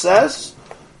HaMelech says,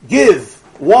 give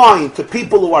wine to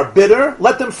people who are bitter,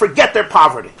 let them forget their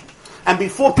poverty. And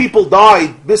before people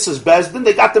died, Mrs. Besdin,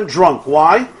 they got them drunk.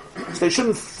 Why? So they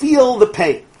shouldn't feel the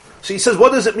pain. So he says,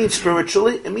 what does it mean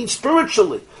spiritually? It means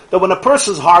spiritually that when a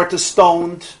person's heart is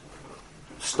stoned,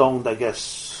 I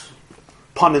guess,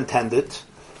 pun intended.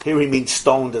 Here he means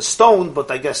stoned as stoned, but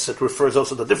I guess it refers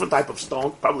also to a different type of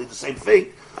stone, probably the same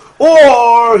thing.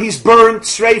 Or he's burnt,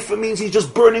 Sreifa means he's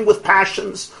just burning with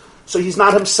passions, so he's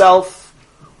not himself.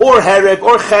 Or hereg,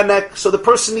 or chenek, so the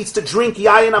person needs to drink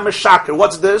Yayin HaMeshaker.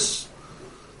 What's this?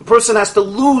 The person has to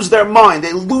lose their mind,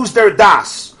 they lose their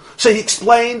das. So he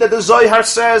explained that the Zohar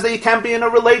says that you can't be in a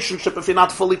relationship if you're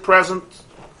not fully present.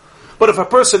 But if a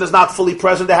person is not fully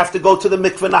present, they have to go to the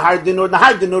mikveh Nahar Dinur.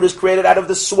 Nahar Dinur is created out of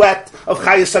the sweat of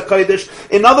Chayas HaKodesh.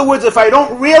 In other words, if I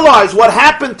don't realize what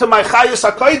happened to my Chayas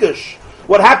HaKodesh,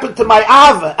 what happened to my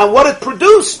Ava, and what it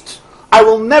produced, I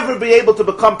will never be able to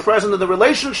become present in the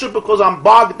relationship because I'm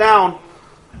bogged down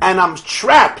and I'm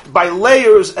trapped by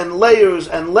layers and layers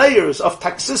and layers of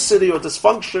toxicity or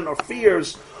dysfunction or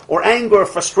fears or anger or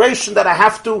frustration that I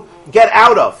have to get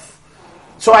out of.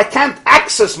 So I can't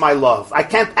access my love. I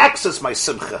can't access my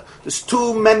simcha. There's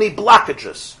too many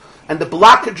blockages. And the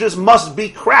blockages must be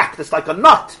cracked. It's like a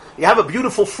nut. You have a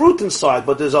beautiful fruit inside,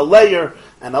 but there's a layer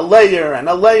and a layer and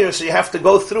a layer. So you have to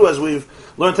go through, as we've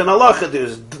learned in halacha.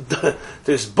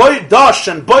 There's dash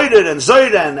and boider and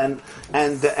zoyra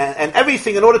and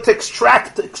everything in order to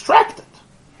extract it.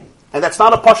 And that's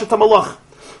not a pashat malach.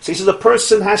 So he says a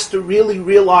person has to really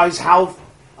realize how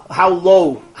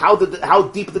low, how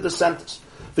deep the descent is.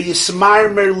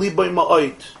 V'yismarmer liboy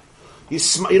ma'oid. You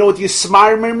know what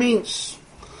yismarmer means?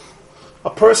 A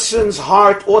person's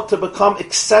heart ought to become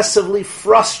excessively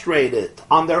frustrated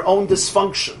on their own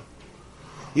dysfunction.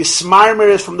 Yismarmer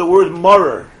is from the word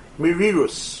morer,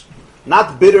 mirirus.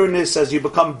 Not bitterness as you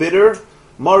become bitter.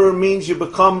 Morer means you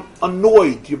become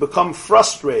annoyed, you become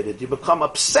frustrated, you become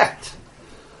upset.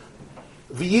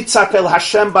 V'yitzak el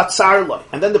Hashem batzarloi.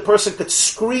 And then the person could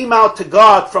scream out to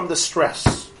God from the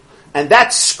stress. And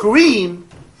that scream,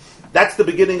 that's the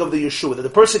beginning of the Yeshua. That the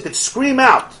person could scream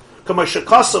out,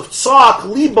 Kamashakasov tzoach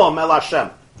libom el Hashem.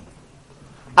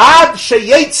 Ad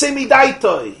sheyetze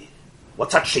midaitoi.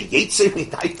 What's ad sheyetze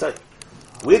midaitoi?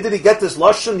 Where did he get this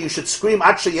lashon? You should scream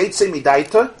ad sheyetze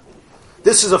midaitoi.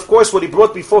 This is, of course, what he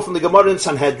brought before from the Gemara in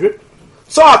Sanhedrin.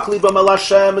 Tzoach libom el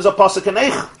Hashem is a pasuk in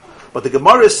Eicha. But the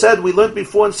Gemara said, we learned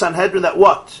before in Sanhedrin that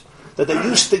what? That they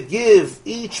used to give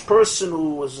each person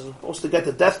who was supposed to get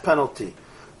the death penalty,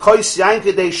 go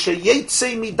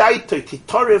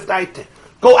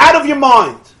out of your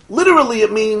mind. Literally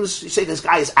it means, you say this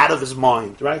guy is out of his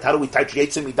mind, right? How do we touch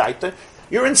yetze midaita?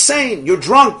 You're insane, you're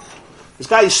drunk. This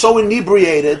guy is so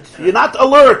inebriated, you're not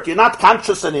alert, you're not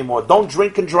conscious anymore. Don't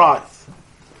drink and drive.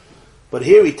 But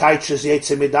here he touches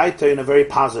yetze midaita in a very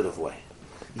positive way.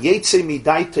 Yetze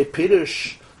midaita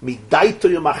pirush. You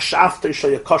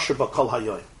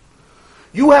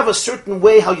have a certain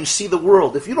way how you see the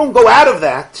world. If you don't go out of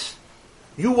that,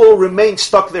 you will remain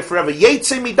stuck there forever.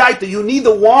 You need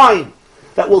the wine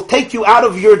that will take you out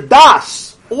of your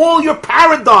das. All your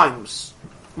paradigms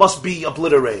must be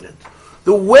obliterated.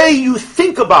 The way you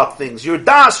think about things, your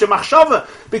das, your machshava,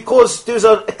 because there's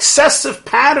an excessive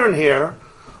pattern here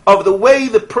of the way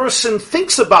the person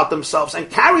thinks about themselves and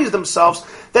carries themselves,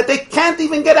 that they can't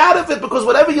even get out of it, because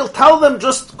whatever you'll tell them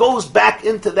just goes back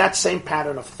into that same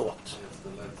pattern of thought.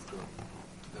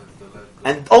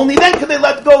 And only then can they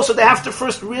let go, so they have to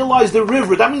first realize the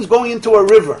river. That means going into a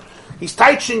river. He's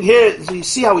teaching here, you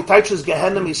see how he teaches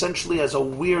Gehenna essentially as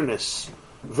awareness,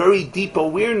 very deep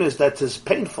awareness that is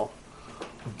painful.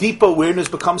 Deep awareness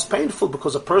becomes painful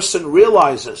because a person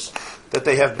realizes that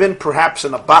they have been perhaps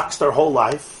in a box their whole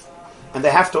life, and they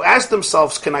have to ask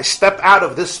themselves, can I step out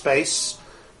of this space?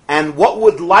 And what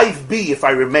would life be if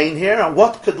I remain here? And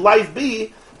what could life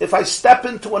be if I step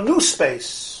into a new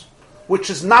space, which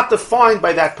is not defined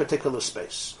by that particular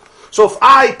space? So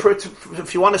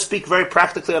if you want to speak very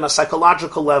practically on a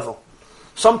psychological level,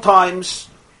 sometimes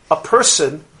a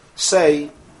person, say,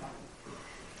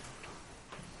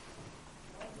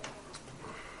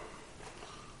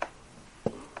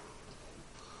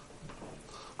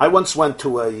 I once went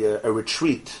to a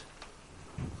retreat.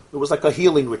 It was like a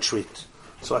healing retreat.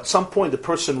 So at some point, the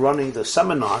person running the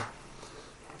seminar,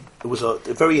 it was a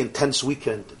very intense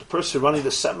weekend. The person running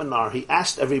the seminar, he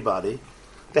asked everybody,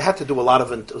 they had to do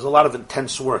it was a lot of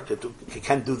intense work. You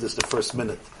can't do this the first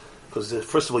minute, because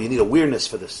first of all, you need awareness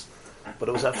for this.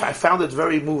 But I found it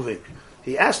very moving.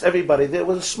 He asked everybody, there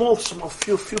was a small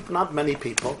few, not many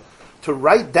people, to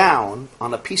write down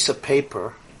on a piece of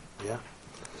paper,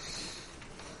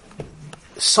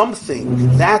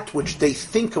 something, that which they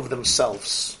think of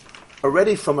themselves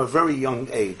already from a very young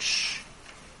age,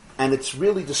 and it's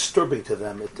really disturbing to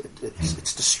them.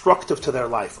 It's destructive to their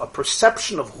life. A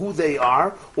perception of who they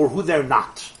are or who they're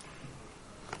not,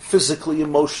 physically,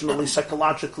 emotionally,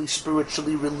 psychologically,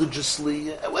 spiritually,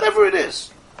 religiously, whatever it is.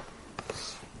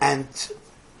 And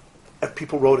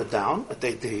people wrote it down.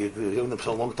 They given them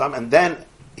for a long time, and then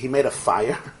he made a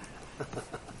fire.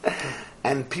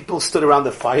 And people stood around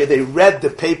the fire. They read the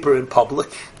paper in public.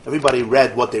 Everybody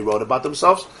read what they wrote about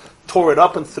themselves, tore it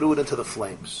up, and threw it into the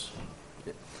flames.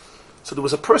 So there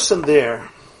was a person there,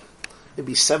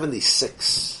 maybe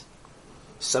 76,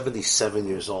 77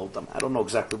 years old. I don't know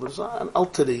exactly, but it was an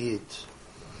Al-Tadiyid,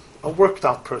 a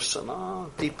worked-out person, a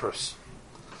deep person.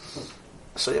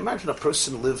 So you imagine a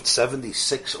person lived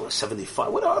 76 or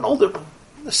 75, whatever, an older,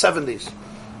 in the 70s,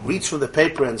 reads from the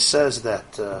paper and says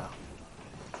that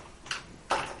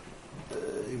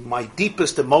my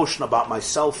deepest emotion about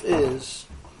myself is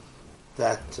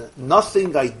that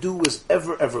nothing I do is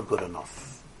ever good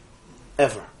enough.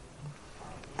 Ever.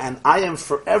 And I am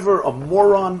forever a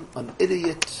moron, an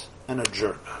idiot, and a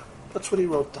jerk. That's what he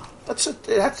wrote down. That's it.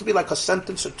 It had to be like a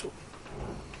sentence or two.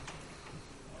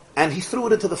 And he threw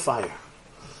it into the fire.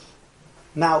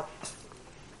 Now,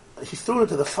 he threw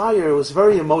into the fire. It was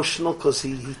very emotional because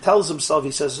he tells himself,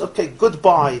 he says, okay,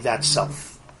 goodbye that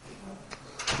self.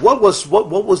 What was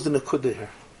the nekuda here?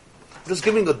 Just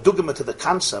giving a dugma to the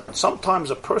concept.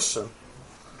 Sometimes a person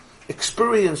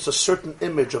experienced a certain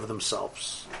image of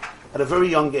themselves at a very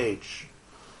young age.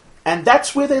 And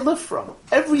that's where they live from.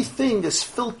 Everything is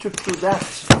filtered through that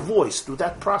voice, through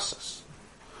that process.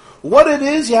 What it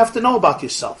is, you have to know about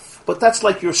yourself. But that's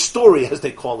like your story, as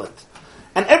they call it.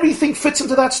 And everything fits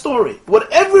into that story.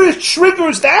 Whatever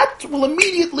triggers that will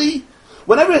immediately,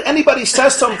 whenever anybody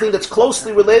says something that's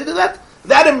closely related to that,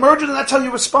 that emerges and that's how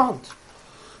you respond.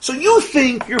 So you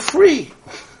think you're free.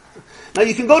 Now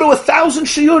you can go to 1,000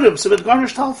 shiurim, Sibet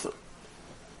Garnish Talfa.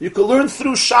 You can learn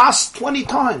through Shas 20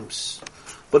 times.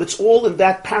 But it's all in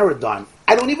that paradigm.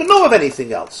 I don't even know of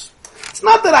anything else. It's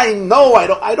not that I know,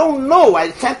 I don't know.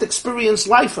 I can't experience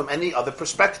life from any other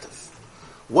perspective.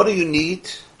 What do you need?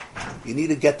 You need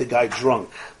to get the guy drunk.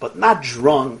 But not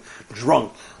drunk.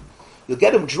 You'll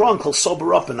get him drunk, he'll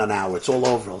sober up in an hour. It's all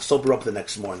over. He'll sober up the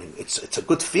next morning. It's a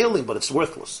good feeling, but it's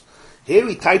worthless. Here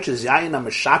he teaches Yayin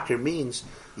HaMeshaker means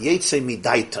Yetze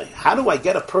Midaitai. How do I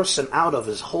get a person out of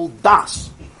his whole das,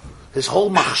 his whole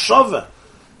machshava,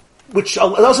 which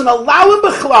doesn't allow him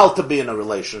b'chlal to be in a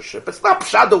relationship? It's not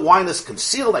pshad, the wine is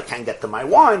concealed, I can't get to my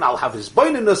wine, I'll have his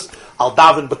boininess, I'll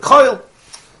daven b'koil.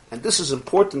 And this is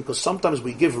important because sometimes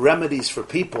we give remedies for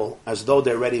people as though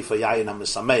they're ready for Yayin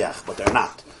HaMesameach, but they're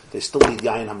not. They still need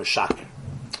Yayin HaMeshaker. You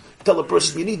tell a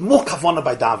person, you need more kavanah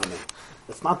by davening.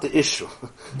 That's not the issue.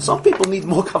 Some people need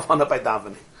more kavanah by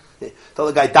davening. Tell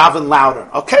the guy, daven louder.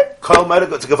 Okay, kol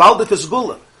mereg, it's a gevaldik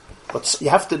zgula. But you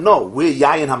have to know where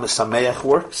Yayin HaMesameach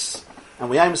works, and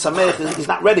where Yayin HaMesameach is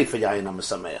not ready for Yayin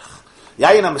HaMesameach.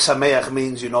 Yayin HaMesameach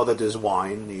means you know that there's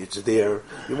wine, it's there,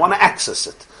 you want to access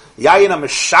it. Yayin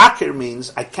HaMeshaker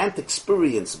means I can't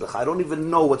experience it, I don't even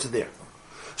know what's there.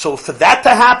 So for that to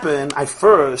happen, I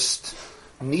first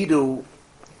need to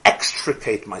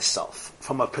extricate myself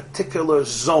from a particular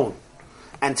zone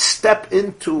and step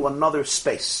into another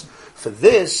space. For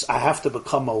this, I have to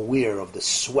become aware of the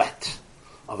sweat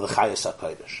of the Chayas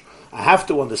HaKodesh. I have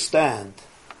to understand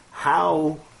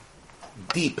how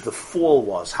deep the fall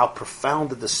was, how profound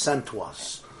the descent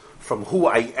was from who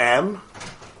I am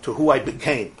to who I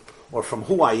became, or from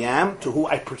who I am to who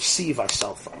I perceive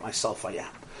myself I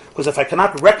am. Because if I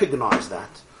cannot recognize that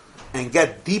and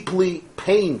get deeply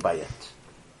pained by it,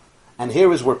 and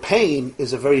here is where pain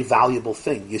is a very valuable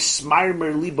thing.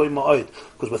 Yismarmer liboy ma'od,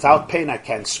 because without pain I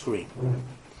can't scream.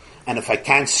 And if I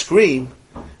can't scream,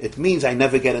 it means I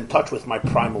never get in touch with my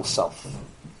primal self.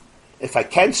 If I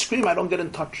can't scream, I don't get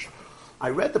in touch. I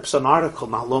read an article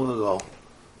not long ago.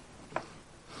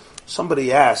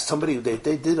 Somebody asked, they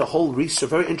did a whole research,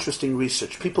 very interesting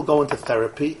research. People go into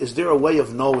therapy. Is there a way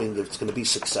of knowing that it's going to be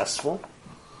successful?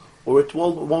 Or it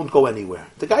won't go anywhere?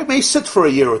 The guy may sit for a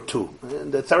year or two.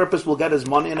 And the therapist will get his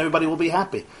money and everybody will be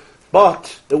happy.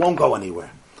 But it won't go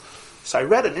anywhere. So I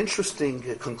read an interesting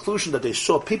conclusion that they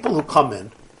saw. People who come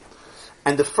in,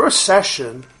 and the first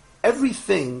session,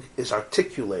 everything is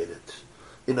articulated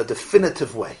in a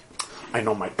definitive way. I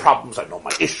know my problems, I know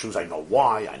my issues, I know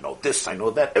why, I know this, I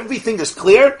know that. Everything is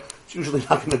clear, it's usually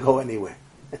not going to go anywhere.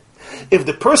 If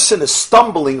the person is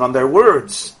stumbling on their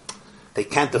words, they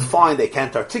can't define, they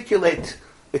can't articulate,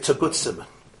 it's a good simon.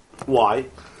 Why?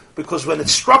 Because when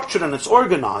it's structured and it's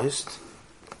organized,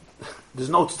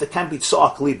 there can't be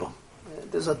tza'ak libam.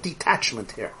 There's a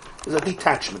detachment here. There's a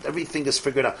detachment. Everything is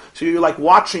figured out. So you're like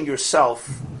watching yourself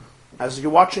as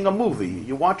you're watching a movie.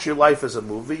 You watch your life as a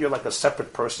movie. You're like a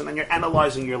separate person, and you're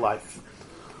analyzing your life.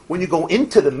 When you go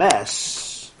into the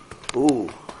mess,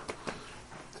 it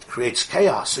creates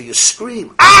chaos. So you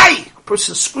scream. Aye! A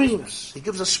person screams. He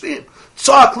gives a scream.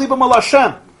 Tza'ak libam al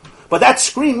Hashem. But that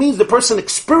scream means the person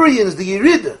experienced the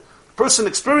Yeridah. The person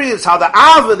experienced how the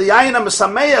Ava, the Yayin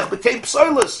HaMesameach, became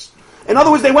psoilus. In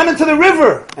other words, they went into the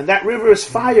river, and that river is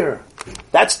fire.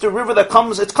 That's the river that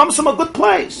comes from a good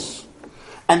place.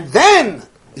 And then,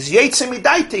 Yetze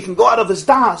Midaita, he can go out of his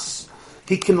das.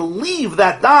 He can leave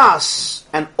that das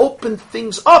and open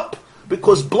things up.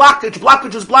 Because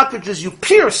blockages, you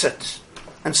pierce it.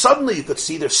 And suddenly you could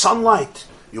see there's sunlight.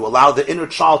 You allow the inner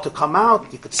child to come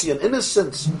out. You could see an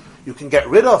innocence. You can get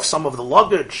rid of some of the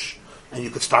luggage. And you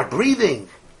could start breathing.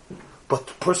 But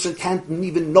the person can't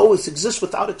even know it exists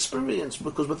without experience.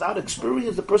 Because without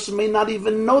experience, the person may not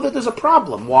even know that there's a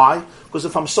problem. Why? Because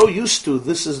if I'm so used to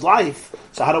this is life,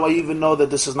 so how do I even know that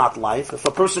this is not life? If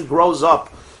a person grows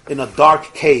up in a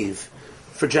dark cave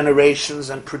for generations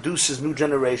and produces new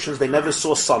generations, they never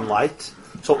saw sunlight.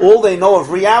 So all they know of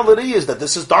reality is that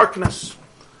this is darkness.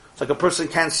 It's like a person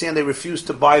can't see and they refuse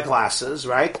to buy glasses,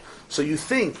 right? So you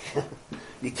think,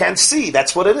 you can't see.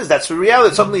 That's what it is. That's the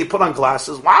reality. Suddenly you put on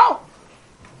glasses. Wow!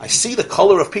 I see the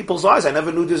color of people's eyes. I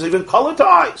never knew there's even color to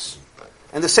eyes.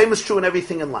 And the same is true in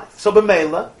everything in life. So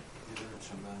b'meila.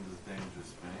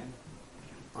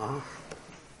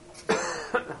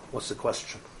 What's the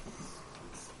question?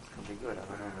 Can be good.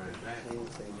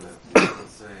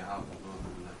 Let's say how to go to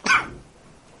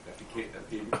the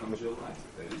That becomes your life.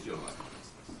 That is your life.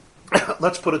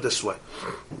 Let's put it this way.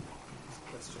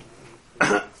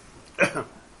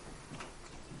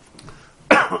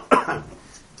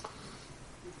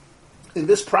 In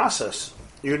this process,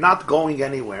 you're not going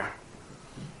anywhere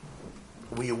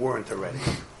where you weren't already.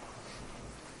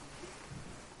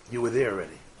 You were there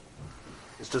already.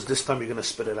 It's just this time you're going to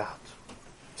spit it out.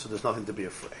 So there's nothing to be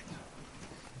afraid.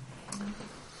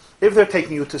 If they're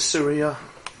taking you to Syria,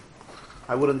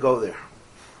 I wouldn't go there.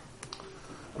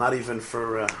 Not even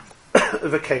for a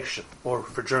vacation or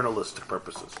for journalistic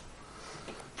purposes.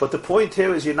 But the point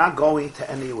here is you're not going to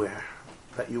anywhere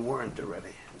that you weren't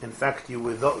already. In fact,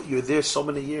 you're there so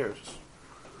many years.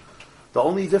 The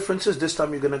only difference is this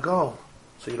time you're going to go,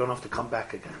 so you don't have to come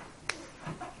back again.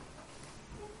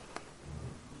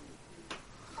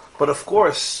 But of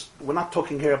course, we're not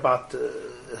talking here about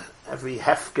every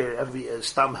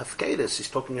stam hefkedis. He's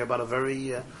talking here about a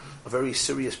very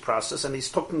serious process, and he's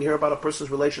talking here about a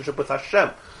person's relationship with Hashem.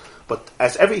 But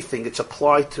as everything, it's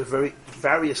applied to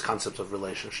various concepts of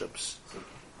relationships.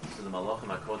 So the Malachim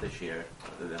HaKodesh here,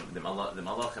 the Malachim, the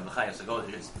Chayas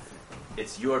HaKodesh,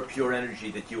 it's your pure energy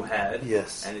that you had.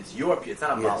 Yes. And it's not a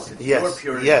Malach, it's yes. your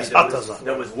pure energy. Yes.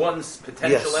 That was one's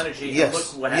potential energy, and look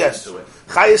what happened to it.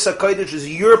 Chayas HaKodesh is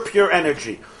your pure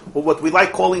energy. Or what we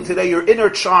like calling today your inner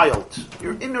child.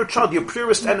 Your inner child, your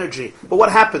purest energy. But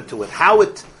what happened to it? How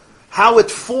it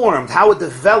formed, how it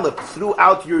developed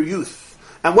throughout your youth.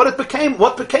 And what became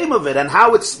of it, and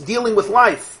how it's dealing with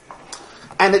life.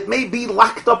 And it may be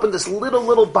locked up in this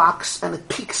little box, and it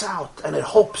peeks out, and it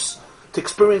hopes to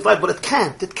experience life, but it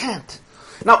can't.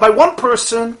 Now, by one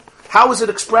person, how is it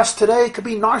expressed today? It could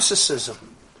be narcissism,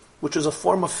 which is a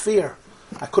form of fear.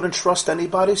 I couldn't trust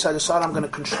anybody, so I decided I'm going to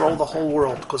control the whole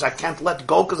world, because I can't let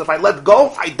go, because if I let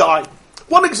go, I die.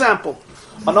 One example.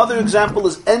 Another example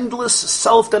is endless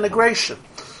self-denigration,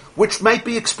 which might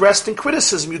be expressed in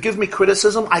criticism. You give me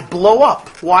criticism, I blow up.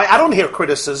 Why? I don't hear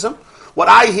criticism. What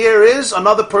I hear is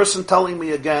another person telling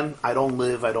me again, I don't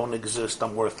live, I don't exist,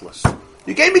 I'm worthless.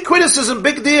 You gave me criticism,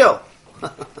 big deal.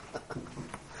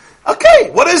 Okay,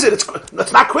 what is it? It's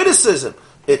not criticism.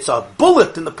 It's a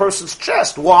bullet in the person's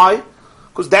chest. Why?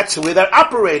 Because that's where they're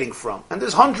operating from. And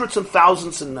there's hundreds of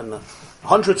thousands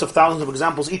of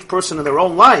examples, each person in their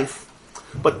own life.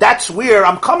 But that's where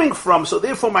I'm coming from. So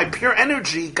therefore my pure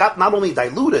energy got not only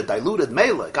diluted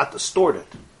mela, it got distorted.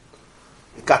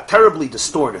 It got terribly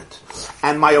distorted.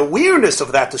 And my awareness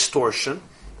of that distortion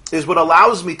is what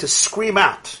allows me to scream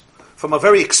out from a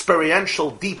very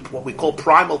experiential, deep, what we call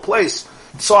primal place,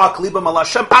 until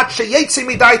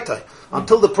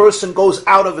the person goes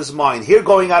out of his mind. Here,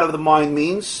 going out of the mind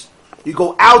means you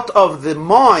go out of the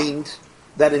mind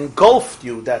that engulfed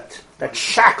you, that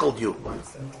shackled you.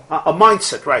 A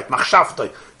mindset, right.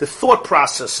 Machshavtoi. The thought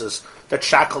processes that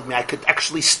shackled me. I could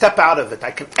actually step out of it.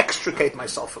 I can extricate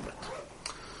myself from it.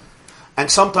 And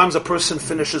sometimes a person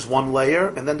finishes one layer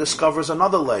and then discovers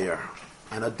another layer,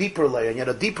 and a deeper layer, and yet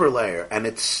a deeper layer. And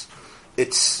it's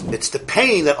the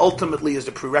pain that ultimately is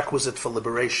the prerequisite for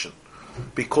liberation.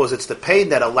 Because it's the pain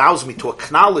that allows me to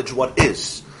acknowledge what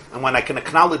is. And when I can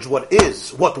acknowledge what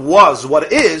is, what was,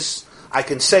 what is, I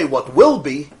can say what will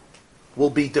be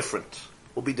different.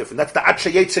 Will be different. That's the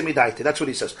Atshayetze Midaite. That's what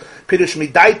he says. Pirush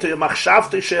Midaite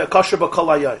Machshavtoi she'akasher b'kol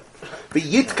hayom.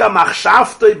 V'yitka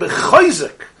Machshavtoi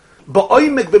b'choizek.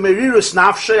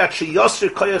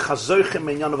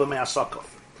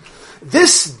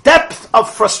 This depth of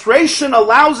frustration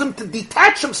allows him to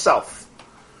detach himself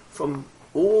from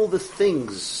all the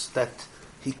things that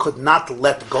he could not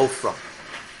let go from.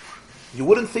 You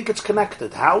wouldn't think it's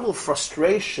connected. How will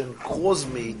frustration cause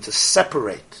me to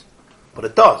separate? But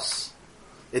it does.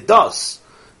 It does.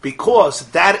 Because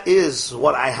that is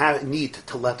what I need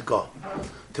to let go.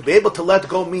 To be able to let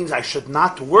go means I should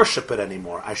not worship it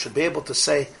anymore. I should be able to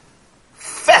say,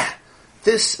 "Feh,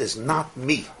 this is not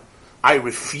me. I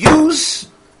refuse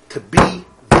to be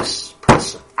this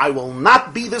person. I will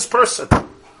not be this person."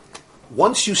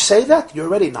 Once you say that, you're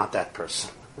already not that person.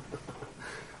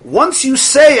 Once you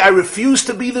say, "I refuse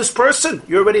to be this person,"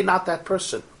 you're already not that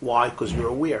person. Why? Because you're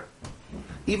aware.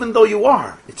 Even though you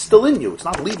are, it's still in you. It's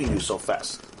not leaving you so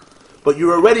fast. But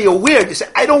you're already aware. You say,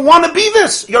 "I don't want to be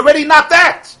this." You're already not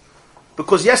that.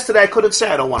 Because yesterday I couldn't say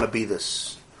I don't want to be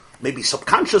this. Maybe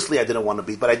subconsciously I didn't want to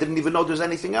be, but I didn't even know there's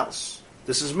anything else.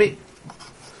 This is me.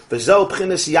 You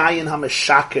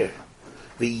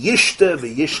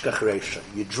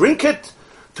drink it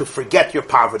to forget your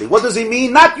poverty. What does he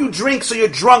mean? Not you drink so you're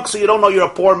drunk, so you don't know you're a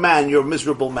poor man, you're a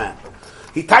miserable man.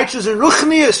 He teaches in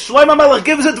Ruchnius, Shlomo Melech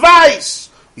gives advice.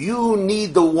 You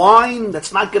need the wine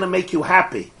that's not going to make you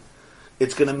happy.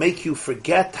 It's going to make you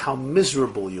forget how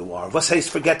miserable you are. What says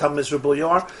forget how miserable you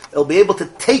are? It'll be able to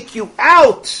take you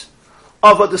out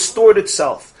of a distorted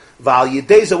self. Val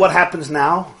Yedeza, what happens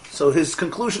now? So his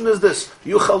conclusion is this: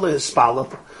 Yuchal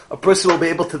lehispalel. A person will be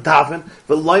able to daven.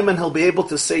 V'loiman, he'll be able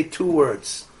to say two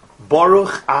words: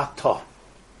 Baruch atah.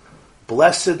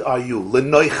 Blessed are you.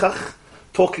 L'noichach,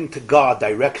 talking to God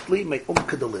directly.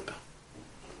 Me'umkedalib.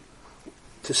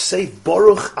 To say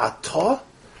Baruch atah,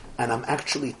 and I'm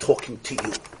actually talking to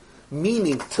you.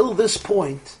 Meaning, till this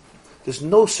point, there's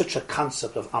no such a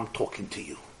concept of I'm talking to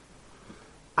you.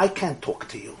 I can't talk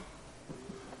to you.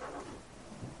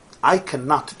 I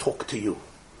cannot talk to you.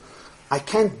 I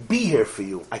can't be here for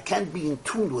you. I can't be in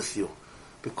tune with you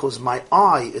because my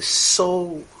eye is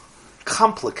so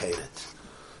complicated.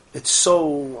 It's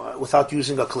so, without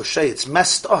using a cliche, it's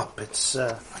messed up. It's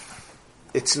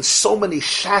in so many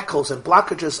shackles and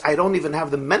blockages, I don't even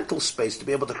have the mental space to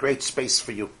be able to create space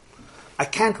for you. I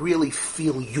can't really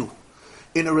feel you.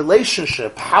 In a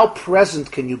relationship, how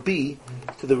present can you be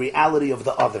to the reality of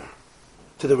the other?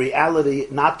 To the reality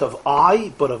not of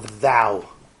I, but of thou.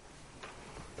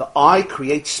 The I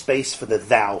creates space for the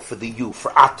thou, for the you,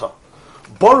 for atah.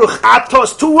 Baruch atah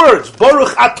is two words.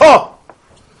 Baruch atah.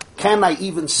 Can I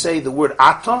even say the word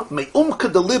atah?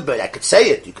 Me'umkedalibe. I could say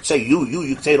it. You could say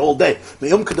you could say it all day.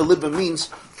 Me'umkedalibe means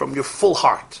from your full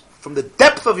heart, from the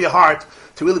depth of your heart,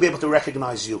 to really be able to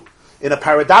recognize you. In a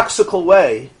paradoxical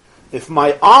way, if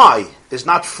my I is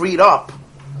not freed up,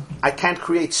 I can't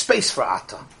create space for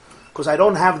atah. Because I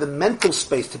don't have the mental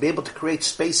space to be able to create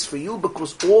space for you,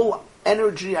 because all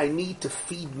energy I need to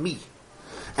feed me.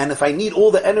 And if I need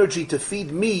all the energy to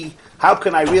feed me, how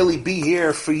can I really be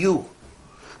here for you?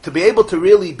 To be able to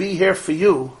really be here for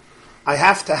you, I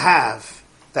have to have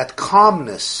that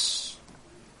calmness,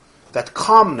 that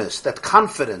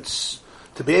confidence,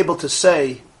 to be able to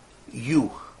say,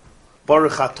 you.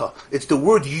 Baruch atah. It's the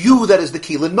word you that is the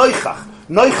key. L'noichach.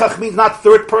 Noichach means not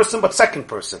third person, but second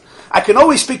person. I can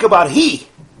always speak about he.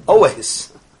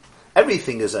 Always.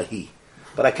 Everything is a he.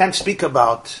 But I can't speak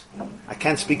about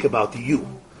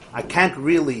you. I can't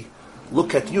really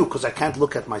look at you because I can't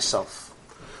look at myself.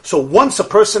 So once a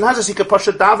person has this, he could push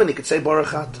it down and he could say Baruch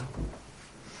atah.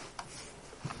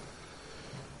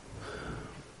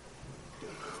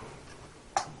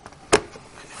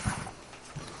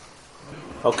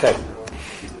 Okay.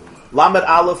 Lamed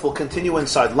Aleph will continue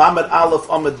inside. Lamed Aleph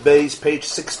Amud Beis, page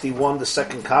 61, the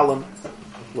second column.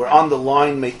 We're on the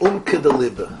line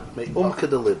Me'umkedalibe,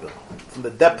 from the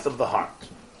depth of the heart.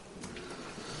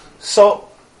 So,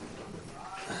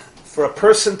 for a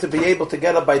person to be able to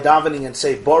get up by davening and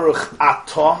say Baruch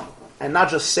atah, and not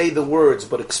just say the words,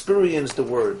 but experience the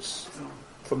words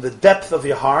from the depth of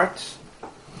your heart,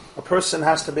 a person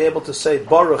has to be able to say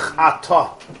Baruch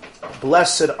atah,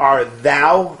 blessed are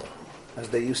thou, as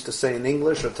they used to say in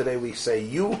English, or today we say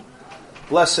you.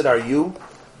 Blessed are you.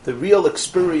 The real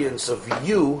experience of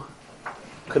you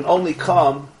can only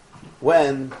come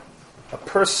when a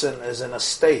person is in a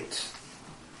state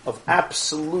of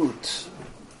absolute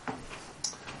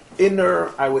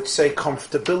inner, I would say,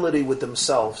 comfortability with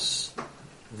themselves.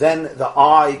 Then the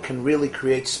I can really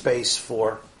create space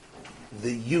for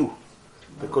the you.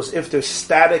 Because if there's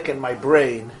static in my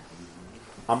brain,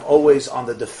 I'm always on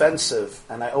the defensive,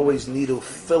 and I always need to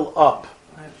fill up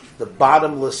the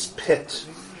bottomless pit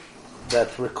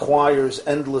that requires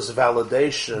endless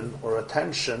validation or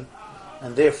attention,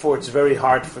 and therefore it's very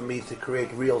hard for me to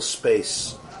create real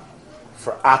space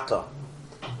for atah.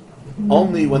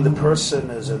 Only when the person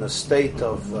is in a state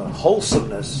of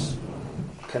wholesomeness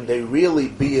can they really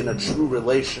be in a true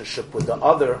relationship with the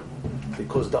other,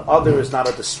 because the other is not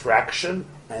a distraction,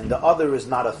 and the other is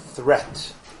not a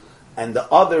threat. And the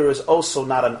other is also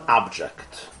not an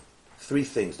object. Three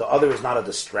things. The other is not a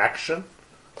distraction.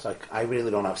 It's like, I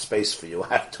really don't have space for you. I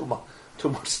have too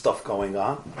much stuff going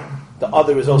on. The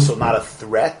other is also not a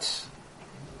threat,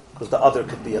 because the other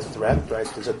could be a threat, right?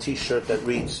 There's a t-shirt that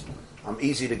reads, I'm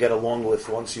easy to get along with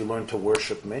once you learn to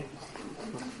worship me.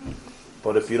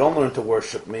 But if you don't learn to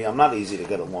worship me, I'm not easy to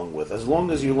get along with. As long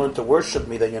as you learn to worship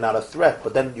me, then you're not a threat.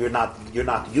 But then you're not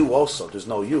you also. There's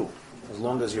no you. As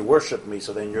long as you worship me,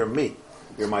 so then you're me.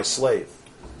 You're my slave.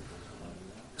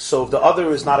 So if the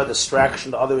other is not a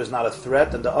distraction, the other is not a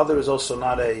threat, and the other is also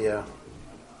not a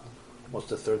What's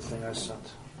the third thing I said?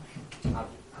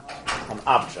 An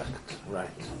object, right.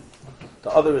 The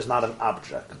other is not an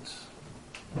object.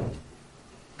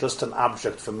 Just an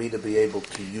object for me to be able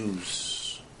to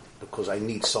use because I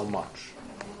need so much.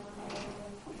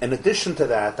 In addition to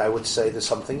that, I would say there's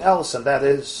something else, and that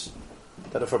is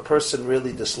that if a person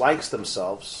really dislikes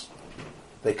themselves,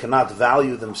 they cannot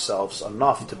value themselves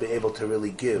enough to be able to really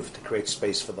give, to create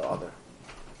space for the other.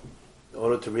 In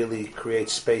order to really create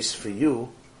space for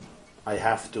you, I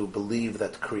have to believe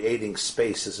that creating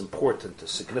space is important,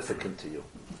 is significant to you.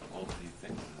 All three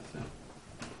things are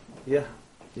the same.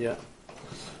 Yeah.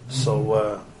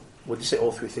 So, would you say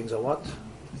all three things are what?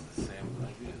 It's the same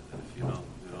idea. That if you don't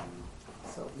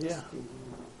So, Yeah.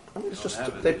 I mean, it's Don't just, have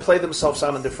it, they yeah. play themselves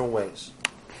out in different ways.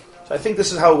 So I think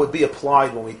this is how it would be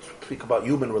applied when we speak about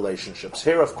human relationships.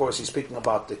 Here, of course, he's speaking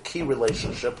about the key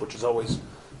relationship, which is always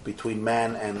between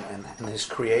man and his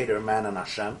creator, man and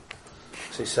Hashem.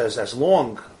 So he says, as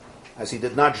long as he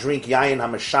did not drink yayin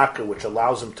hameshaka, which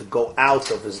allows him to go out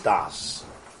of his das.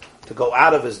 To go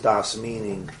out of his das,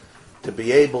 meaning to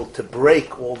be able to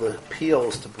break all the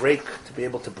peels, to be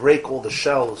able to break all the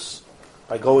shells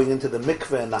by going into the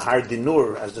mikveh and the har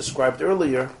dinur, as described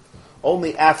earlier.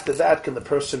 Only after that can the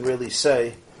person really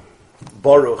say,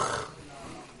 Baruch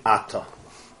Ata.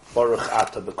 Baruch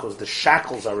Ata, because the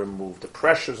shackles are removed, the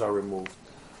pressures are removed,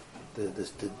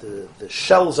 the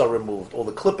shells are removed, all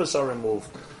the klippas are removed,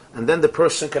 and then the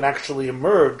person can actually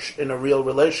emerge in a real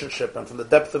relationship, and from the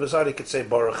depth of his heart he could say,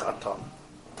 Baruch Ata.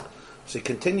 So he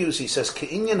continues, he says,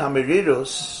 Ke'inyan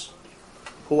hamirirus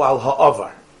hu al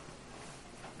ha'avar.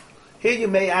 Here you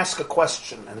may ask a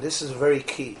question, and this is very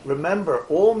key. Remember,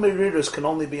 all mirirus can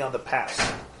only be on the past.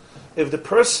 If the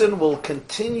person will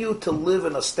continue to live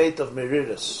in a state of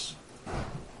mirirus,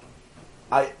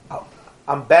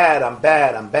 I'm bad,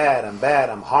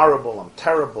 I'm horrible, I'm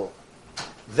terrible,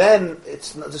 then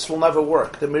this will never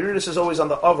work. The mirirus is always on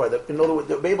the other. In order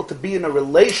to be able to be in a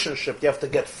relationship, you have to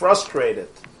get frustrated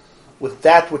with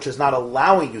that which is not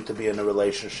allowing you to be in a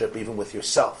relationship, even with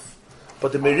yourself.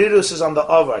 But the mirirus is on the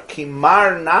other.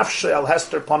 Kimar nafshe al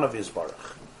hester panav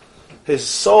yizbarach. His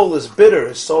soul is bitter.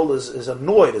 His soul is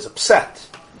annoyed, is upset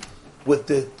with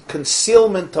the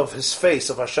concealment of his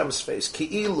face, of Hashem's face.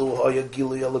 Ki'ilu haya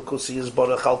gilu yalakusi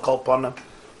yizbarach al kol panav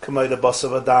k'mayda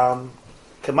basav adam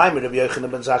k'mayim Rabbi Yochanan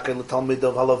ben Zakkai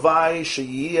l'talmidav halavai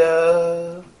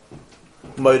sheyiyah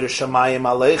mayda shamayim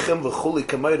aleichem v'chuli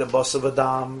k'mayda basav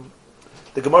adam.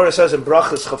 The Gemara says in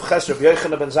Brachas Chav Ches, Rabbi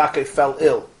Yochanan ben Zakkai fell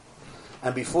ill.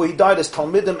 And before he died, his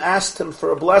Talmidim asked him for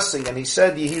a blessing, and he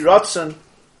said, Yehi Ratzon,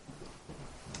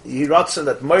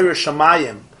 that Meir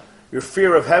Shamayim, your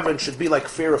fear of heaven should be like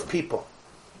fear of people.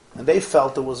 And they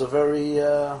felt it was a very,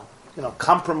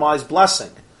 compromised blessing.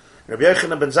 Rabbi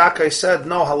Yochanan ben Zakkai said,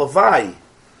 no, halavai,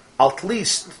 at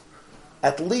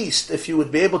least if you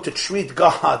would be able to treat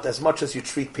God as much as you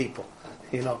treat people,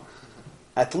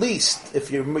 at least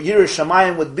if your Yirah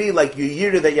Shamayim would be like your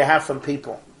Yirah that you have from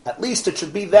people. At least it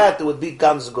should be that, it would be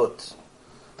ganz gut.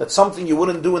 That's something you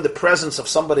wouldn't do in the presence of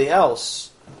somebody else,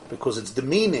 because it's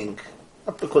demeaning,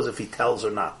 not because if he tells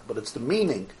or not, but it's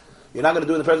demeaning. You're not going to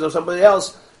do it in the presence of somebody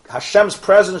else. Hashem's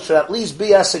presence should at least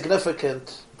be as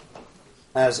significant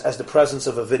as the presence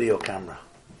of a video camera,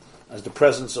 as the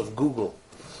presence of Google,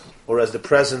 or as the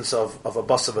presence of a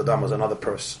Basav Adam, as another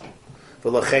person. So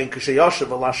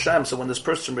when this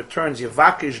person returns,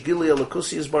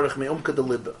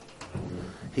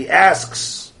 he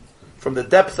asks from the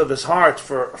depth of his heart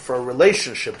for a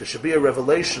relationship. There should be a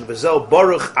revelation. V'zel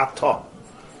baruch atah.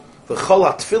 V'chol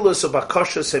ha'tfilas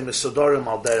ha'bakashas ha'misodorim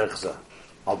al derech zeh,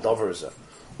 al davar zeh.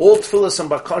 All tfilas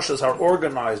and bakashas are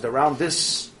organized around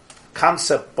this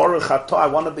concept, baruch atah. I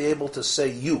want to be able to say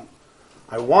you.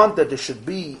 I want that there should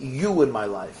be you in my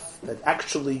life. That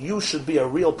actually you should be a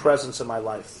real presence in my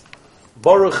life.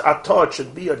 Baruch atah, it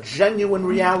should be a genuine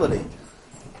reality.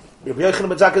 Rabbi Yochanan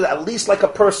ben Zakkai, at least like a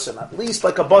person, at least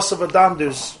like a Basav Adam,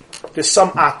 there's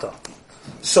some ata.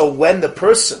 So when the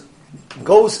person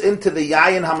goes into the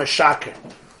Yayin HaMeshakeh,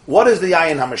 what is the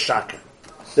Yayin HaMeshakeh?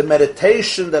 The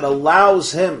meditation that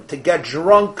allows him to get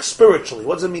drunk spiritually.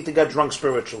 What does it mean to get drunk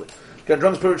spiritually? Get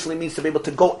drunk spiritually means to be able to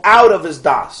go out of his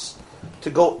das, to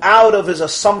go out of his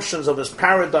assumptions, of his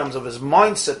paradigms, of his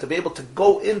mindset, to be able to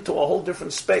go into a whole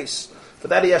different space. For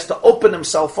that he has to open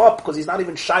himself up, because he's not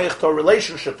even shaykh to a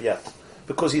relationship yet.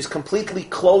 Because he's completely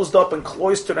closed up and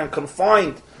cloistered and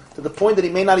confined to the point that he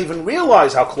may not even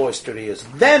realize how cloistered he is.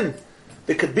 Then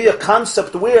there could be a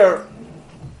concept where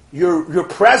your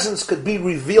presence could be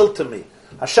revealed to me.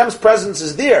 Hashem's presence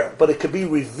is there, but it could be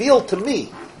revealed to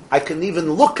me. I can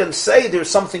even look and say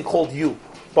there's something called you.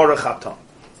 Baruch Atah.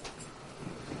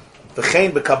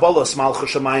 V'chein b'kabolos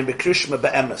malchus shamayim b'krishma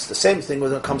be'emes. The same thing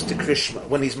when it comes to Krishma.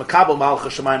 When he's makabel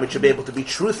malchus shamayim, it should be able to be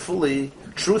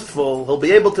truthful, he'll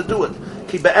be able to do it.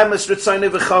 Ki be'emes ritzayne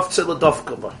v'chavtze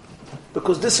l'dovkava.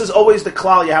 Because this is always the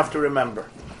klal you have to remember.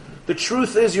 The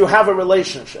truth is you have a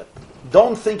relationship.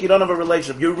 Don't think you don't have a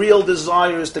relationship. Your real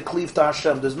desire is to cleave to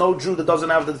Hashem. There's no Jew that doesn't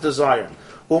have the desire.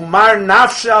 Umar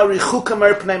nafsha richuka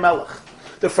mer pnei melech.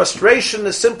 The frustration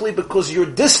is simply because you're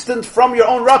distant from your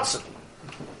own ratzon.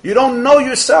 You don't know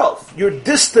yourself. You're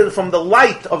distant from the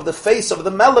light of the face of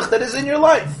the melech that is in your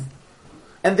life.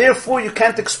 And therefore you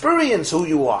can't experience who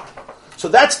you are. So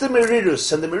that's the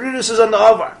merirus. And the merirus is on the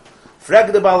avar.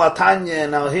 Frag the Balatanya,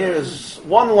 now here's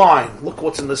one line. Look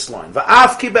what's in this line.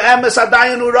 Va'afki be'emes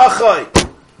adayin urachoi.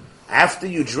 After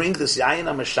you drink this yayin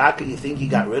amashaka, you think you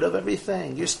got rid of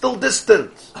everything. You're still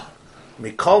distant.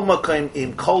 Mikol makayim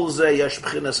im kol ze yesh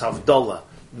b'chinas havdola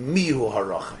mihu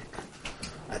harachik.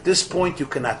 At this point, you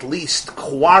can at least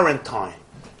quarantine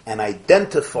and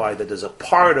identify that there's a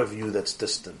part of you that's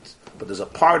distant, but there's a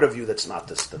part of you that's not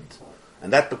distant.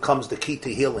 And that becomes the key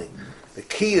to healing. The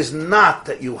key is not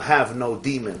that you have no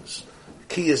demons. The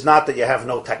key is not that you have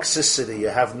no toxicity, you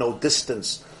have no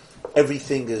distance.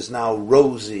 Everything is now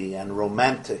rosy and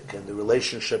romantic and the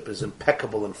relationship is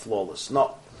impeccable and flawless.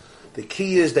 No. The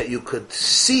key is that you could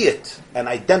see it and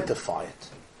identify it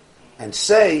and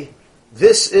say,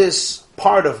 this is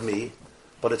part of me,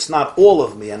 but it's not all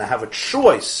of me, and I have a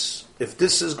choice if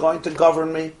this is going to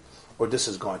govern me or this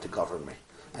is going to govern me.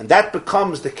 And that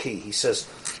becomes the key. He says,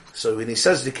 so when he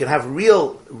says you can have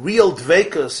real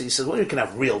dvekas, he says, well, you can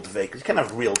have real dvekas. You can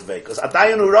have real dvekas.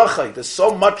 Adayin urachai. There's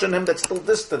so much in him that's still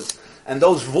distant. And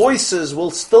those voices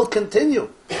will still continue.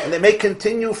 And they may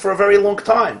continue for a very long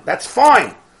time. That's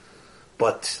fine.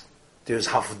 But there's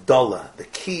havdalah. The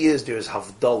key is there's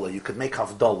havdalah. You could make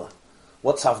havdalah.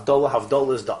 What's havdalah?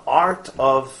 Havdalah is the art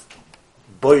of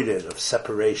boired, of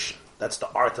separation. That's the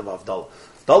art of havdalah.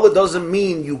 Havdalah doesn't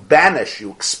mean you banish,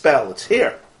 you expel. It's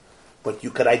here. But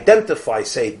you could identify,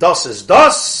 say, das is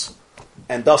das,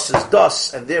 and das is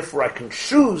das, and therefore I can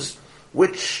choose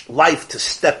which life to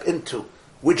step into,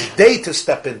 which day to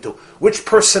step into, which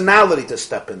personality to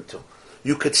step into.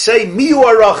 You could say, miu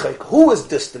arachik, who is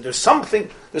distant? There's somebody,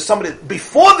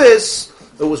 before this,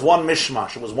 there was one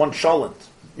mishmash, it was one shalent.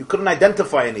 You couldn't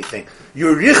identify anything.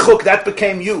 Your richuk, that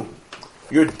became you.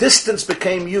 Your distance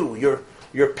became you.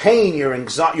 Your pain, your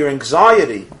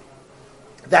anxiety,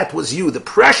 that was you. The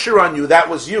pressure on you, that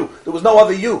was you. There was no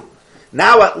other you.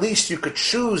 Now at least you could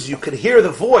choose, you could hear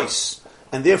the voice,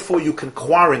 and therefore you can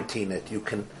quarantine it, you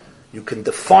can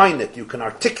define it, you can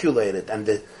articulate it. And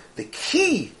the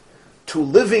key to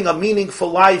living a meaningful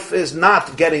life is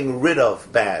not getting rid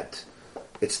of bad.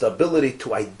 It's the ability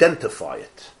to identify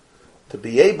it. To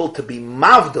be able to be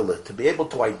mavdil, to be able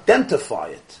to identify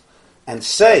it and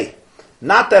say,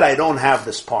 not that I don't have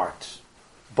this part,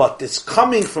 but it's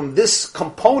coming from this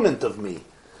component of me,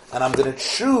 and I'm going to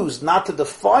choose not to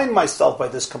define myself by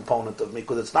this component of me,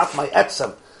 because it's not my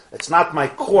etzem, it's not my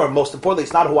core, most importantly,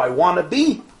 it's not who I want to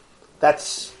be.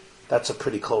 That's a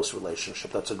pretty close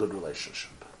relationship, that's a good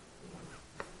relationship.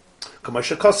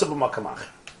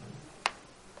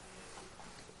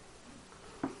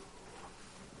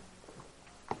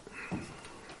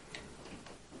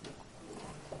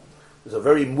 There's a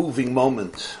very moving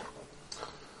moment.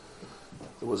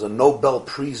 There was a Nobel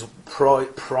Prize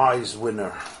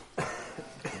winner,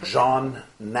 John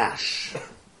Nash.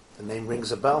 The name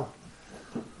rings a bell.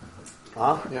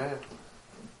 Huh? Yeah.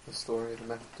 The story of the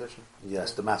mathematician.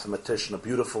 Yes, the mathematician, a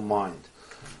beautiful mind.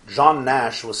 John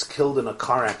Nash was killed in a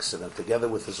car accident together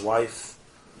with his wife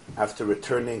after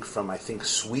returning from, I think,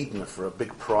 Sweden for a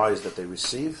big prize that they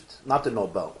received. Not the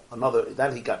Nobel, another,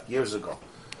 that he got years ago.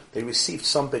 They received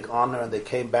some big honor and they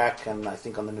came back, and I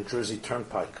think on the New Jersey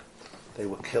Turnpike they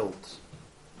were killed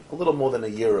a little more than a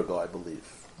year ago, I believe.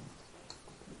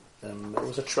 It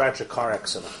was a tragic car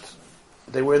accident.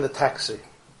 They were in the taxi.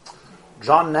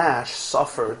 John Nash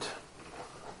suffered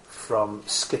from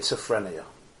schizophrenia.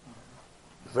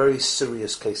 Very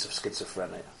serious case of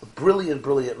schizophrenia. A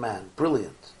brilliant man,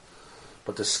 brilliant.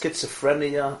 But the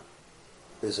schizophrenia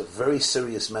is a very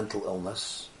serious mental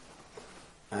illness.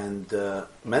 And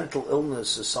mental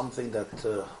illness is something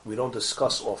that we don't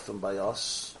discuss often by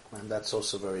us, and that's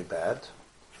also very bad,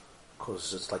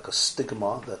 because it's like a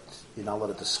stigma that you're not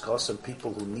allowed to discuss, and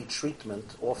people who need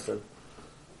treatment often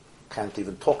can't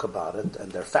even talk about it,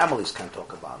 and their families can't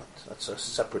talk about it. That's a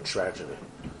separate tragedy.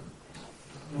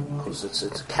 Because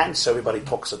it's cancer everybody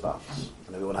talks about,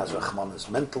 and everyone has rachmanis.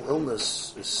 Mental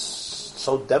illness is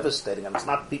so devastating, and it's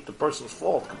not the person's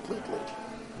fault completely.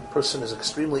 The person is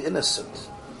extremely innocent.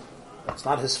 It's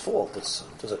not his fault.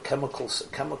 There's a chemical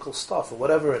stuff or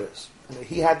whatever it is. And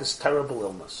he had this terrible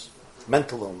illness,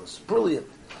 mental illness, brilliant.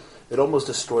 It almost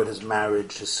destroyed his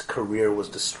marriage. His career was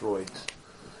destroyed.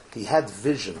 He had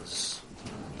visions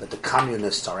that the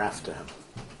communists are after him.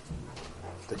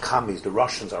 The commies, the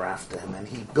Russians are after him. And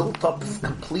he built up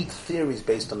complete theories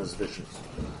based on his visions.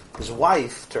 His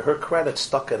wife, to her credit,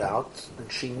 stuck it out, and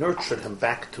she nurtured him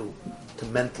back to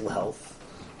mental health.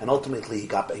 And ultimately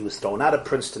he was thrown out of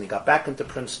Princeton, he got back into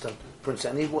Princeton,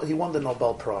 and he won the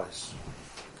Nobel Prize.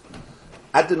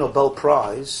 At the Nobel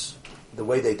Prize, the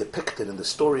way they depict it in the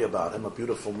story about him, A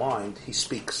Beautiful Mind, he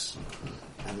speaks.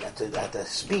 And at the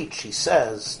speech, he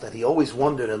says that he always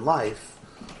wondered in life,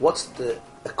 what's the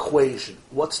equation?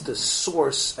 What's the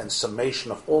source and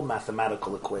summation of all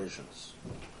mathematical equations?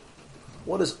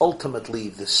 What is ultimately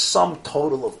the sum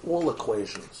total of all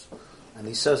equations? And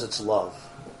he says it's love.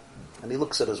 And he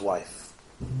looks at his wife.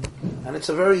 And it's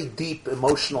a very deep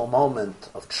emotional moment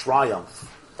of triumph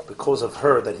because of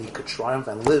her, that he could triumph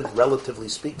and live, relatively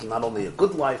speaking, not only a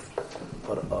good life,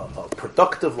 but a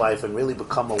productive life, and really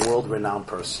become a world-renowned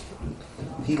person.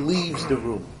 He leaves the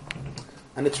room.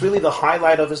 And it's really the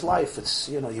highlight of his life. It's,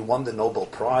 you won the Nobel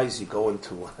Prize, you go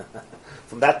into,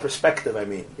 from that perspective,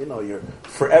 you're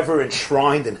forever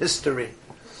enshrined in history.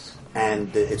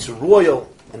 And it's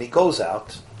royal, and he goes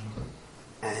out,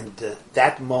 and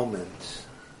that moment,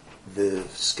 the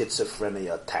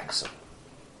schizophrenia attacks him.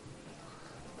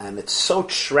 And it's so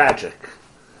tragic,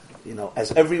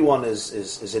 as everyone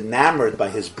is enamored by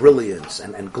his brilliance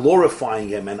and glorifying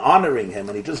him and honoring him,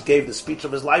 and he just gave the speech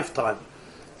of his lifetime,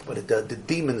 but the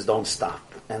demons don't stop.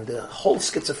 And the whole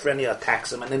schizophrenia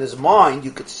attacks him, and in his mind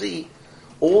you could see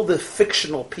all the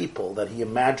fictional people that he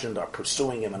imagined are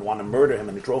pursuing him and want to murder him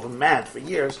and he drove him mad for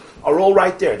years are all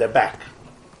right there, they're back.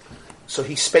 So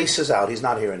he spaces out, he's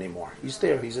not here anymore. He's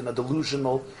there, he's in a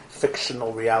delusional,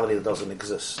 fictional reality that doesn't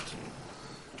exist.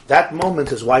 That moment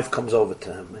his wife comes over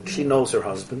to him, and she knows her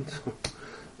husband,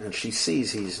 and she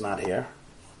sees he's not here.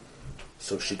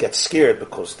 So she gets scared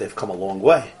because they've come a long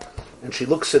way. And she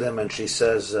looks at him and she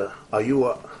says,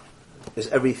 is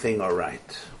everything all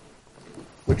right?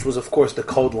 Which was, of course, the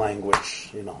code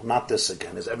language, not this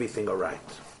again, is everything all right?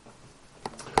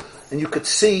 And you could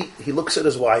see, he looks at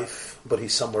his wife, but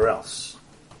he's somewhere else.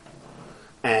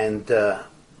 And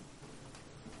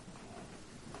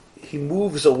he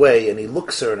moves away and he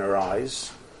looks her in her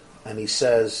eyes and he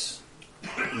says,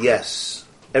 yes,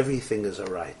 everything is all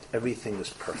right. Everything is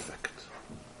perfect.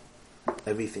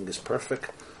 Everything is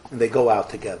perfect. And they go out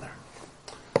together.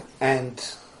 And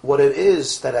what it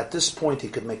is that at this point he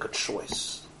could make a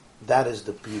choice. That is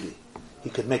the beauty. He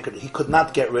could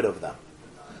not get rid of them.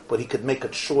 But he could make a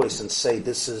choice and say,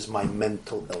 this is my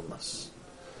mental illness.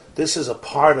 This is a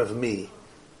part of me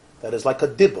that is like a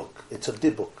dibuk. It's a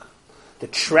dibuk. The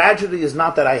tragedy is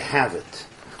not that I have it.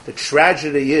 The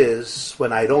tragedy is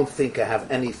when I don't think I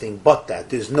have anything but that.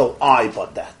 There's no I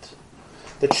but that.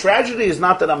 The tragedy is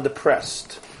not that I'm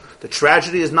depressed. The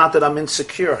tragedy is not that I'm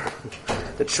insecure.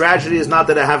 The tragedy is not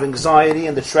that I have anxiety,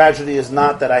 and the tragedy is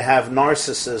not that I have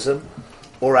narcissism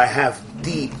or I have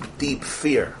deep, deep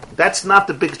fear. That's not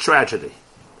the big tragedy.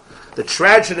 The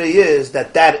tragedy is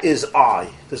that is I.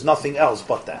 There's nothing else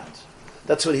but that.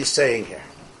 That's what he's saying here.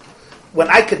 When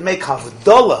I can make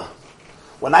havdalah,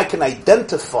 when I can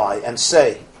identify and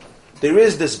say, there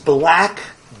is this black,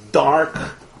 dark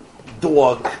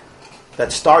dog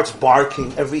that starts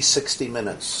barking every 60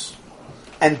 minutes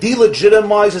and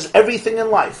delegitimizes everything in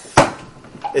life.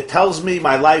 It tells me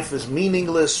my life is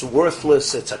meaningless,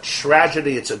 worthless, it's a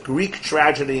tragedy, it's a Greek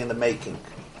tragedy in the making.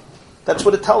 That's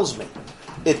what it tells me.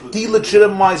 It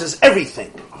delegitimizes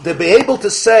everything. To be able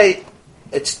to say,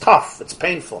 it's tough, it's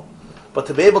painful, but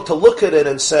to be able to look at it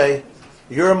and say,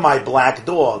 you're my black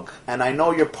dog, and I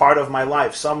know you're part of my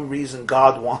life. Some reason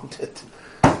God wanted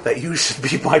that you should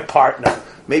be my partner.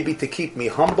 Maybe to keep me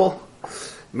humble,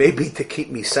 maybe to keep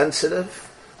me sensitive,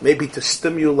 maybe to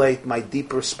stimulate my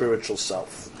deeper spiritual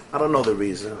self. I don't know the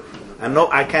reason.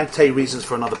 I can't tell you reasons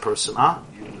for another person.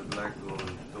 Even the black dog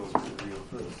is a real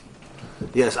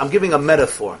person. Yes, I'm giving a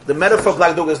metaphor. The metaphor of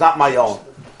black dog is not my own.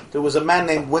 There was a man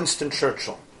named Winston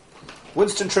Churchill.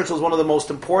 Winston Churchill is one of the most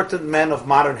important men of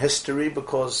modern history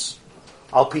because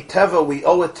al pi teva, we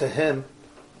owe it to him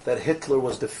that Hitler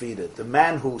was defeated. The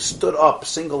man who stood up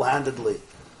single-handedly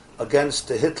against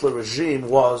the Hitler regime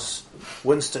was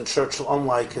Winston Churchill,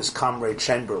 unlike his comrade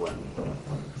Chamberlain.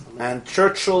 And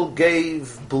Churchill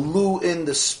blew in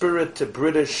the spirit to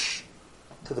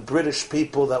the British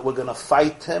people that we're going to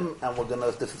fight him and we're going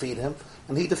to defeat him.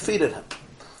 And he defeated him.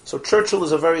 So Churchill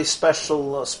is a very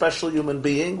special human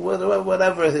being,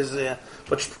 whatever his.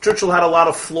 But Churchill had a lot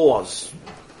of flaws.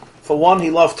 For one, he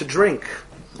loved to drink.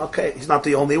 Okay, he's not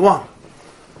the only one.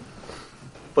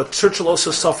 But Churchill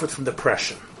also suffered from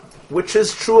depression, which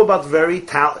is true about very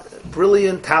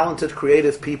brilliant, talented,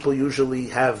 creative people. Usually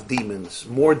have demons,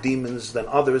 more demons than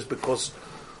others, because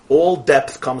all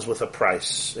depth comes with a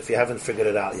price. If you haven't figured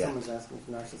it out yet. Someone's asking if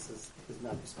narcissist is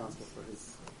not responsible for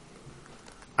his.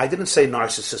 I didn't say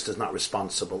narcissist is not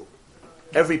responsible.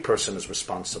 Every person is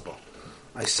responsible.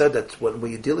 I said that when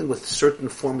we're dealing with certain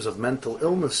forms of mental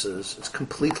illnesses, it's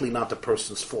completely not the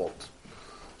person's fault.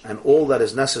 And all that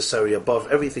is necessary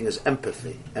above everything is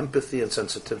empathy. Empathy and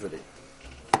sensitivity.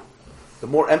 The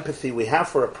more empathy we have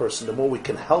for a person, the more we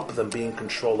can help them be in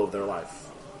control of their life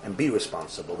and be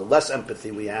responsible. The less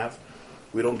empathy we have,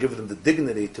 we don't give them the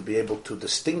dignity to be able to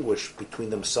distinguish between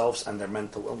themselves and their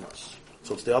mental illness.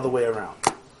 So it's the other way around.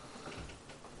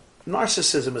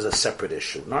 Narcissism is a separate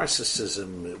issue.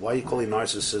 Narcissism, why are you calling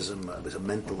narcissism is a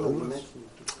mental illness?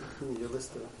 Your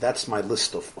list of That's my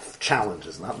list of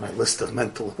challenges, not my list of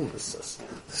mental illnesses.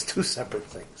 It's two separate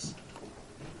things.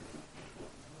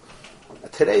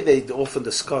 Today they often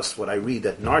discuss what I read,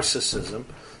 that narcissism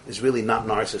is really not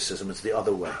narcissism, it's the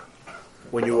other way.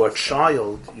 When you were a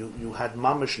child, you had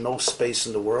mamish no space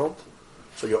in the world,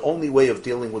 so your only way of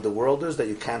dealing with the world is that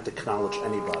you can't acknowledge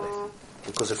anybody.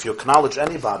 Because if you acknowledge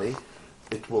anybody,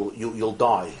 you'll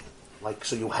die.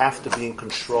 So you have to be in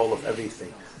control of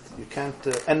everything. You can't.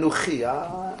 Enuchi,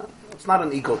 it's not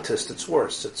an egotist. It's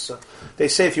worse. They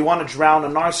say if you want to drown a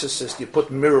narcissist, you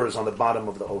put mirrors on the bottom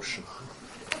of the ocean.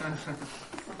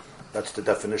 That's the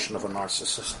definition of a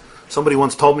narcissist. Somebody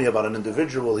once told me about an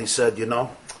individual. He said,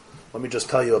 let me just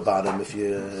tell you about him.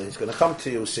 He's going to come to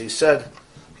you. So he said,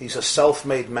 he's a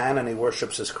self-made man and he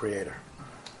worships his creator.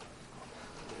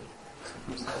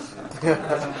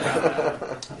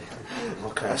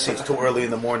 Okay, I see it's too early in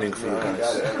the morning for you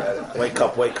guys.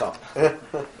 Wake up.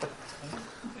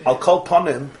 I'll call upon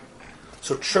him.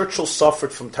 So Churchill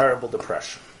suffered from terrible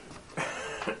depression,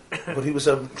 but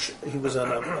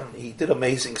he did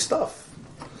amazing stuff.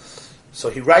 So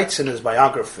he writes in his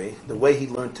biography, the way he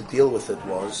learned to deal with it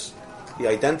was, he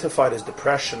identified his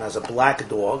depression as a black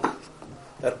dog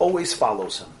that always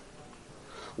follows him.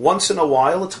 Once in a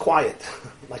while it's quiet,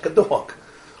 like a dog.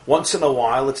 Once in a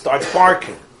while it starts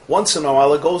barking. Once in a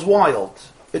while it goes wild.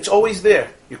 It's always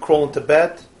there. You crawl into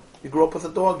bed, you grow up with a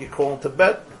dog, you crawl into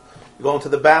bed, you go into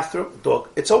the bathroom, dog.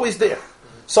 It's always there.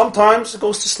 Sometimes it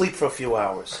goes to sleep for a few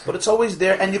hours, but it's always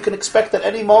there, and you can expect at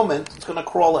any moment it's going to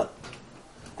crawl in.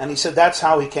 And he said that's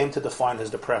how he came to define his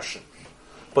depression.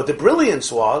 But the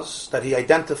brilliance was that he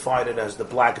identified it as the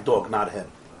black dog, not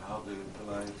him. How do you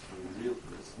apply it to a real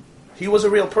person? He was a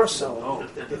real person. So,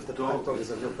 if the black dog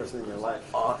is a real person in your life.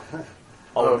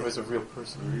 If it's a real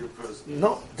person. A real person.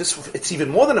 No, it's even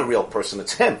more than a real person.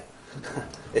 It's him.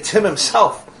 It's him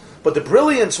himself. But the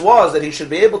brilliance was that he should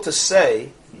be able to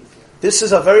say, this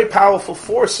is a very powerful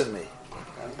force in me,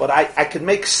 but I can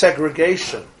make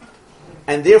segregation,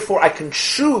 and therefore I can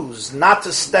choose not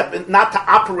to step in, not to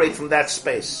operate from that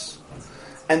space.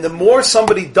 And the more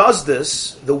somebody does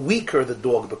this, the weaker the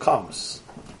dog becomes.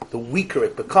 The weaker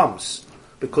it becomes,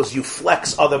 because you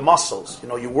flex other muscles.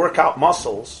 You work out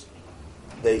muscles,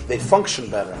 they function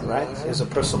better, right? He's a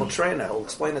personal trainer, he'll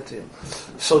explain it to you.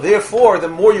 So therefore, the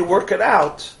more you work it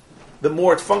out, the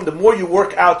more you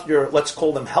work out your, let's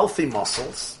call them healthy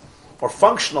muscles, or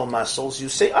functional muscles, you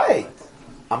say, hey,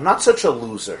 I'm not such a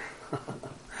loser.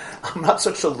 I'm not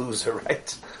such a loser,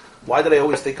 right? Why did I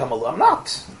always think I'm a loser?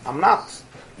 I'm not.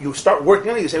 You start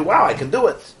working on it, you say, wow, I can do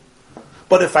it.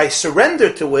 But if I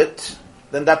surrender to it,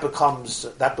 then that becomes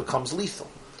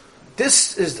lethal.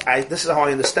 This is how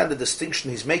I understand the distinction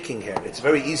he's making here. It's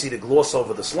very easy to gloss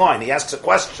over this line. He asks a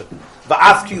question.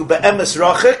 Va'afki hu be'emes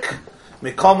rachik,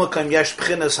 mikamukam yesh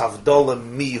b'chinas havdalah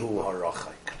mihu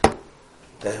harachik.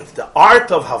 The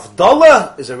art of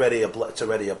havdalah is already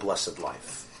a blessed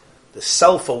life. The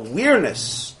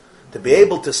self-awareness to be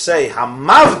able to say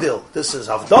hamavdil, this is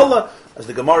havdalah, as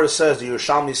the Gemara says, the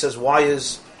Yerushalmi says, why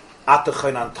is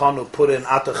Atachayin Antanu put in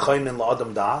Atachayin in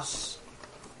La'adam Das?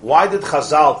 Why did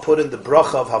Chazal put in the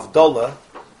bracha of Havdalah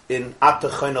in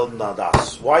Atachayin al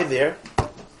Das? Why there?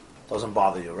 Doesn't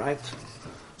bother you, right?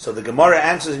 So the Gemara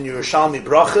answers in Yerushalmi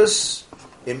brachas,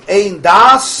 Im Ein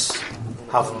Das,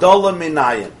 Havdalah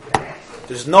Minayin.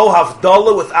 There's no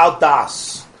Havdalah without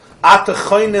Das.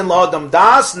 Atachayin in La'adam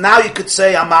Das, now you could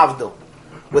say I'm Havdal.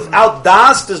 Without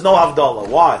Das, there's no Havdalah.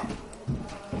 Why?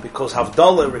 Because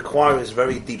Havdalah requires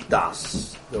very deep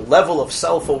das. The level of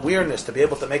self-awareness to be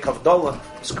able to make Havdalah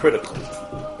is critical.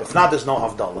 If not, there's no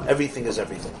Havdalah. Everything is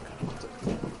everything.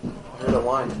 the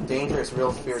line. Danger is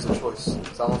real, fear is a choice. So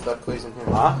I don't know if that plays in here.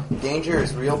 Huh? Danger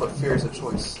is real, but fear is a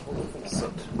choice.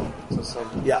 So same.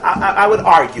 Yeah, I would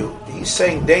argue. He's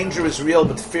saying danger is real,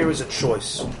 but fear is a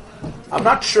choice. I'm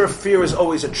not sure fear is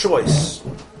always a choice.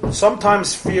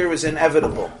 Sometimes fear is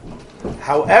inevitable.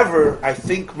 However, I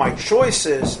think my choice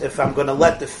is if I'm going to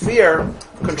let the fear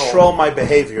control my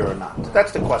behavior or not.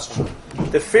 That's the question.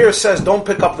 The fear says don't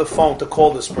pick up the phone to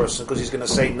call this person because he's going to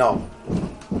say no.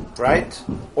 Right?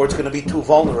 Or it's going to be too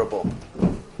vulnerable.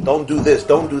 Don't do this,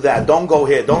 don't do that, don't go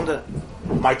here,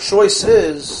 My choice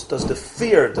is, does the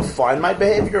fear define my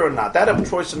behavior or not? That a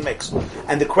choice it makes.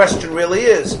 And the question really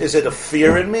is it a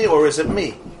fear in me or is it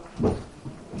me?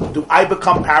 Do I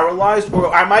become paralyzed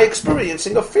or am I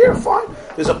experiencing a fear? Fine.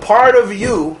 There's a part of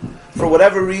you, for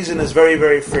whatever reason, is very,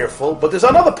 very fearful, but there's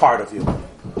another part of you.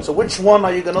 So which one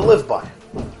are you going to live by?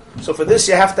 So for this,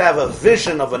 you have to have a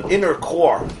vision of an inner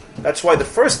core. That's why the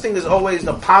first thing is always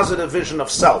the positive vision of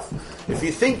self. If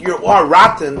you think you are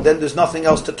rotten, then there's nothing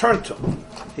else to turn to.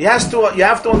 You have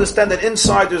to understand that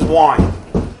inside there's wine.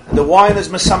 And the wine is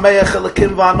mesameach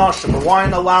elikim va'anoshim. The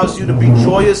wine allows you to be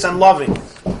joyous and loving.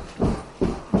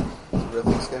 Real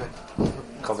Thanksgiving.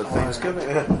 Covered Thanksgiving.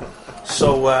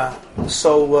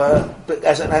 But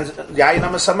as yayin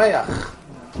mesameach.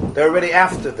 They're already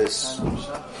after this.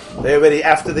 They're already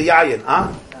after the yayin,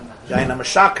 huh? Yayin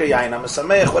HaMashaka, Yayin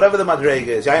HaMasamech, whatever the madrega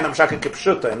is. Yayin HaMashaka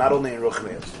Kipshuta, and not only in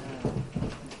Ruchnias.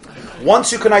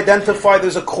 Once you can identify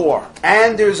there's a core,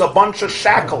 and there's a bunch of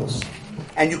shackles,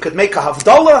 and you could make a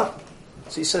Havdalah,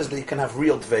 so he says that you can have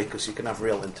real dveikus, you can have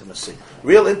real intimacy.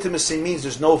 Real intimacy means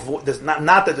there's no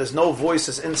not that there's no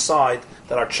voices inside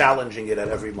that are challenging it at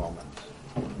every moment.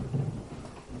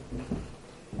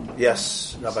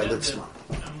 Yes, Rabbi Litzman.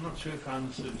 I'm not sure if I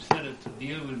understood. You said that to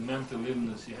deal with mental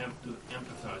illness, you have to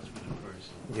empathize with the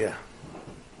person. Yeah.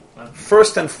 But,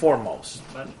 first and foremost.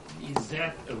 But is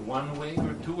that a one-way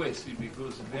or two-way street?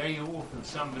 Because very often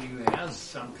somebody who has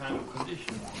some kind of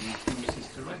condition refuses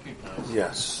to recognize it.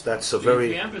 Yes, that's a so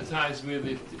very... if you empathize with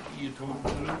it, you talk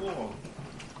to the wall.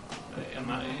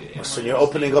 So you're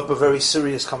opening up a very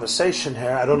serious conversation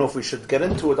here. I don't know if we should get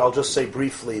into it. I'll just say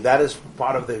briefly, that is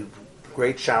part of the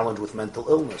great challenge with mental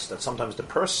illness, that sometimes the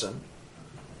person,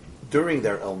 during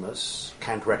their illness,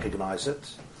 can't recognize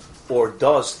it, or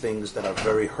does things that are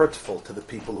very hurtful to the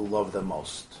people who love them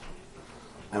most.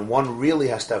 And one really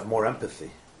has to have more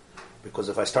empathy, because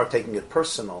if I start taking it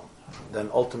personal, then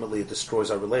ultimately it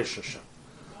destroys our relationship.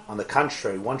 On the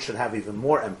contrary, one should have even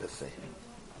more empathy.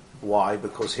 Why?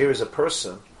 Because here is a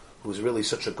person who's really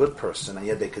such a good person, and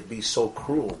yet they could be so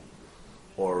cruel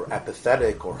or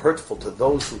apathetic or hurtful to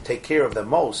those who take care of them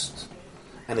most,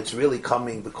 and it's really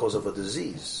coming because of a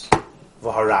disease.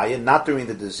 V'haraya, not during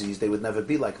the disease, they would never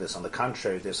be like this. On the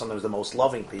contrary, they're sometimes the most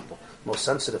loving people, most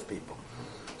sensitive people.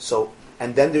 So,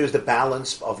 and then there's the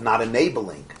balance of not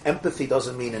enabling. Empathy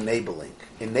doesn't mean enabling.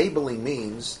 Enabling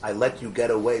means I let you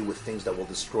get away with things that will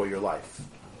destroy your life.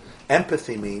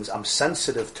 Empathy means I'm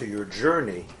sensitive to your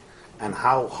journey and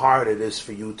how hard it is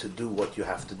for you to do what you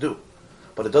have to do.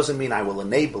 But it doesn't mean I will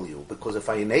enable you, because if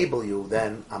I enable you,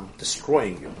 then I'm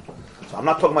destroying you. So I'm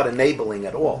not talking about enabling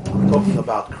at all. I'm talking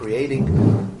about creating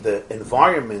the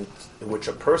environment in which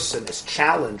a person is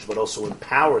challenged, but also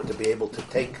empowered to be able to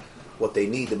take what they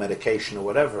need, the medication or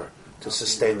whatever, to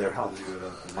sustain their health.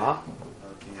 Huh?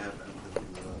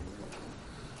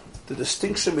 The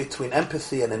distinction between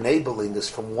empathy and enabling is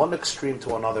from one extreme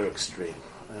to another extreme.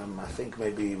 I think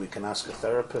maybe we can ask a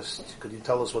therapist. Could you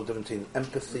tell us what the difference between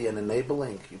empathy and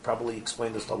enabling? You probably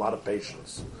explained this to a lot of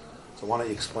patients. So why don't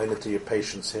you explain it to your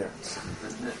patients here?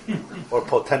 Or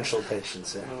potential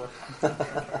patients here.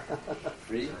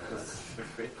 Free? For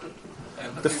free?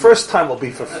 The first time will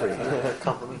be for free.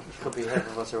 Could be half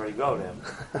of us already go then.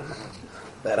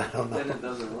 That I don't know. Then it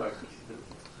doesn't work.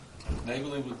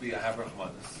 Enabling would be a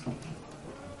Havrachmanis.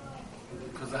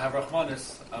 Because I have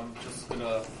Rahmanis, I'm just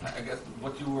gonna, I guess,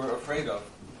 what you were afraid of,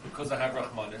 because I have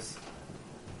Rahmanis,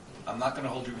 I'm not gonna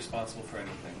hold you responsible for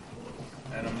anything.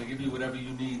 And I'm gonna give you whatever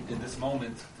you need in this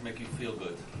moment to make you feel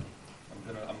good.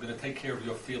 I'm gonna take care of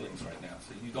your feelings right now.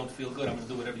 So you don't feel good, I'm gonna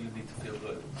do whatever you need to feel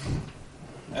good.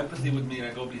 Empathy would mean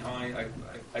I go behind,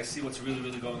 I see what's really,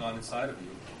 really going on inside of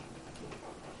you.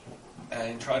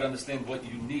 And try to understand what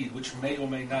you need, which may or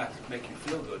may not make you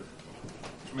feel good.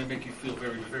 May make you feel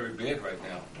very, very bad right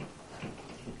now,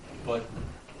 but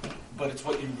it's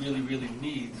what you really, really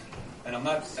need. And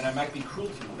I might be cruel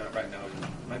to you right now.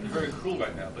 I might be very cruel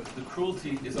right now, but the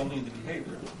cruelty is only in the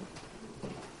behavior,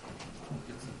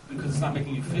 because it's not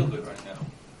making you feel good right now.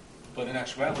 But in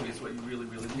actuality, it's what you really,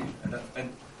 really need.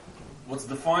 And what's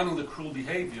defining the cruel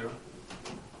behavior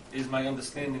is my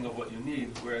understanding of what you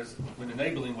need, whereas when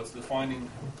enabling, what's defining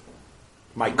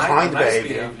My kind nice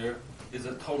behavior. is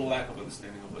a total lack of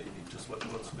understanding of what you need, just what's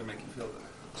going to make you feel good.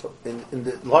 So in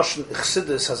the Lashon,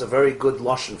 Chassidus has a very good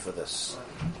Lashon for this.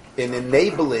 In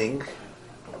enabling,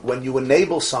 when you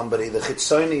enable somebody, the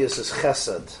chitzonius is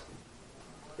chesed.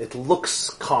 It looks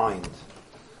kind.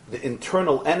 The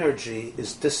internal energy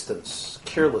is distance,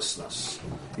 carelessness.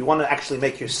 You want to actually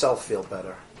make yourself feel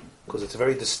better, because it's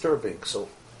very disturbing. So,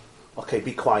 okay,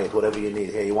 be quiet, whatever you need.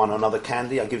 Here, you want another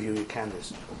candy? I'll give you your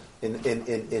candies.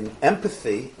 In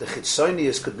empathy, the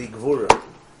chitzonius could be gvura.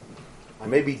 I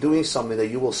may be doing something that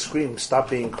you will scream, stop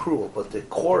being cruel, but the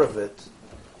core of it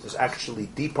is actually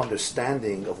deep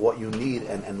understanding of what you need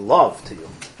and love to you.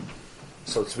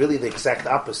 So it's really the exact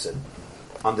opposite.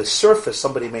 On the surface,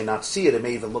 somebody may not see it, it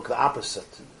may even look the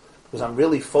opposite. Because I'm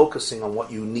really focusing on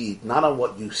what you need, not on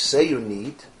what you say you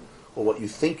need, or what you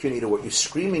think you need, or what you're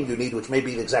screaming you need, which may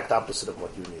be the exact opposite of what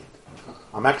you need.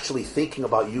 I'm actually thinking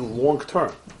about you long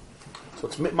term. So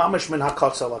it's mamash min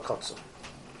hakatza la katza.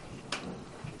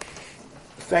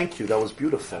 Thank you. That was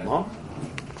beautiful, no?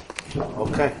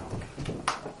 Okay.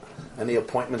 Any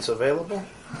appointments available?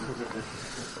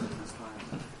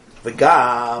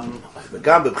 V'gam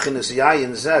b'bchinas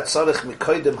yayin zeh tzarich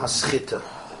mikoydem haschita.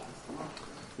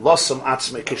 Losam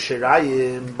atzme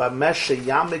k'shirayim b'meshe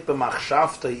yamik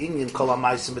b'machshavta yinyin kol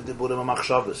ha'maisim b'diburim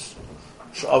ha'machshavas.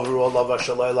 She'avru olav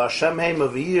ha'shaloi la'Hashem heim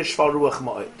v'yir shvar ruach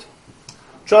ma'od.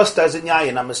 Just as in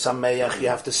Yayin HaMesameach, you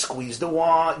have to squeeze the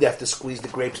wine, you have to squeeze the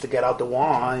grapes to get out the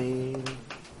wine.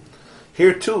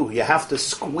 Here too, you have to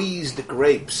squeeze the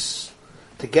grapes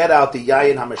to get out the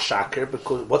Yayin HaMeshaker,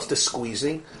 because what's the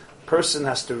squeezing? Person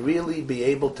has to really be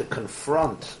able to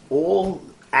confront all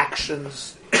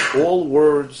actions, all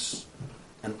words,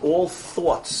 and all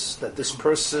thoughts that this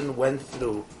person went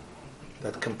through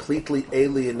that completely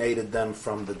alienated them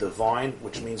from the divine,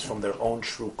 which means from their own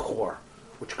true core,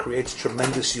 which creates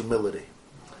tremendous humility.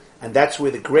 And that's where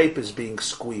the grape is being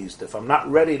squeezed. If I'm not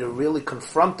ready to really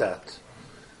confront that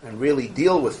and really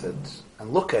deal with it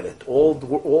and look at it,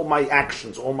 all my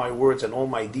actions, all my words, and all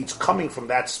my deeds coming from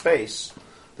that space,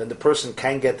 then the person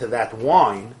can get to that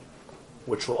wine,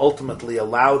 which will ultimately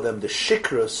allow them, the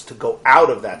shikras, to go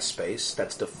out of that space.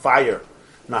 That's the fire,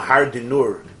 Nahar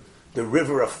Dinur, the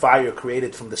river of fire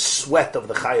created from the sweat of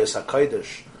the Chayas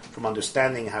HaKodesh, from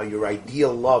understanding how your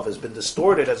ideal love has been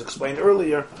distorted, as explained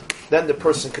earlier, then the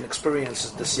person can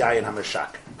experience this Yayin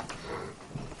HaMeshak.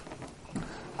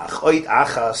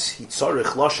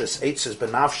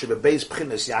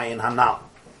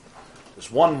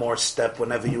 There's one more step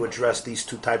whenever you address these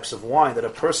two types of wine, that a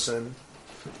person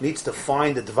needs to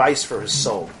find advice for his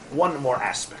soul. One more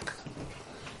aspect.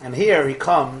 And here he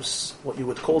comes, what you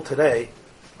would call today,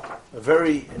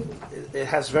 it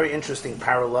has very interesting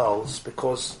parallels,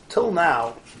 because till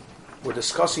now we're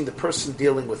discussing the person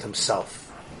dealing with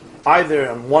himself. Either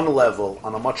on one level,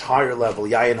 on a much higher level,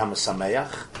 Yayin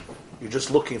HaMesameach, you're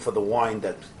just looking for the wine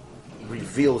that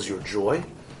reveals your joy.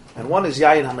 And one is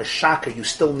Yayin HaMeshaka, you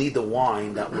still need the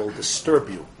wine that will disturb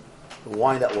you, the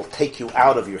wine that will take you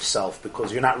out of yourself,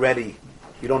 because you're not ready,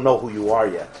 you don't know who you are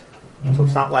yet. So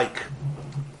it's not like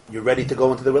you're ready to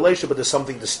go into the relationship, but there's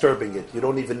something disturbing it. You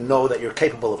don't even know that you're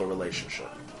capable of a relationship.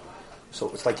 So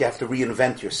it's like you have to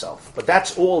reinvent yourself. But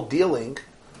that's all dealing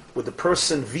with the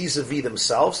person vis-a-vis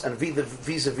themselves and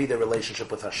vis-a-vis their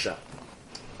relationship with Hashem.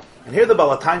 And here the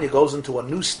Baal HaTanya goes into a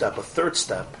new step, a third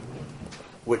step,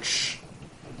 which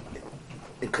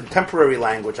in contemporary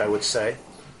language I would say,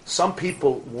 some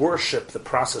people worship the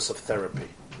process of therapy.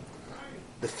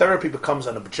 The therapy becomes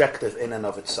an objective in and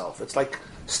of itself. It's like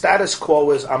status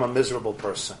quo is, I'm a miserable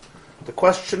person. The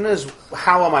question is,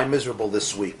 how am I miserable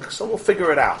this week? So we'll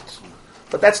figure it out.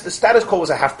 But that's the status quo is,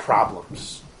 I have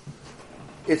problems.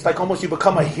 It's like almost you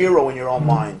become a hero in your own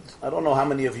mind. I don't know how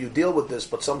many of you deal with this,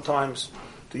 but sometimes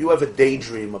do you ever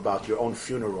daydream about your own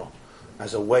funeral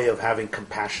as a way of having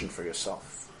compassion for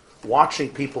yourself? Watching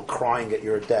people crying at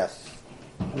your death.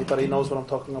 Anybody knows what I'm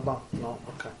talking about? No?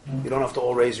 Okay. You don't have to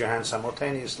all raise your hands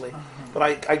simultaneously.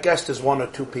 But I guess there's one or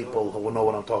two people who will know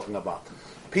what I'm talking about.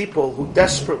 People who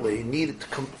desperately need to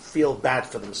feel bad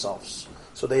for themselves.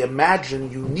 So they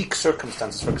imagine unique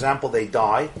circumstances. For example, they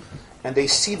die, and they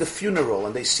see the funeral,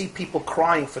 and they see people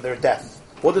crying for their death.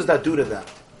 What does that do to them?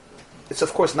 It's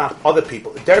of course not other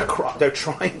people. They're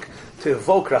trying to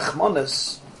evoke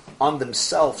Rachmanis on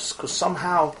themselves, because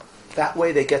somehow that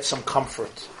way they get some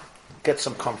comfort.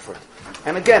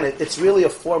 And again, it's really a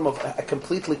form of, I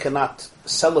completely cannot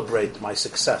celebrate my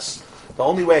success. The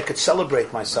only way I could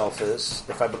celebrate myself is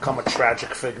if I become a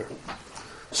tragic figure.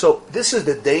 So this is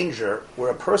the danger where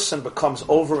a person becomes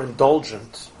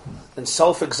overindulgent in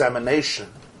self-examination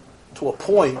to a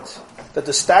point that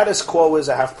the status quo is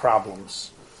I have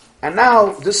problems. And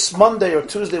now, this Monday or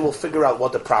Tuesday, we'll figure out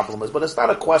what the problem is. But it's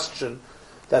not a question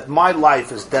that my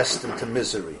life is destined to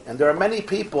misery. And there are many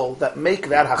people that make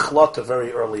that hachlata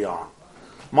very early on.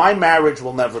 My marriage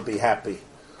will never be happy.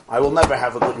 I will never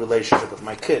have a good relationship with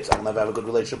my kids. I will never have a good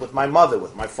relationship with my mother,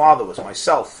 with my father, with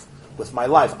myself, with my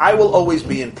life. I will always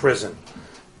be in prison.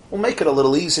 We'll make it a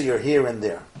little easier here and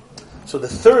there. So the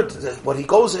third, what he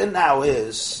goes in now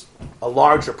is a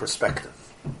larger perspective.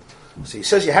 So he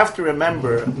says you have to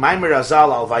remember, Maimer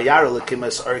Azal al Vayar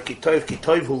Lekimes Ar Kitov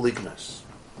Kitov Hu Lignas.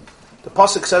 The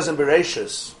pasuk says in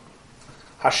Bereshis,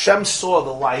 Hashem saw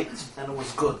the light and it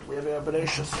was good. We have here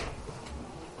Bereshis.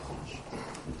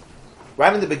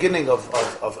 Right in the beginning of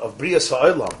Brias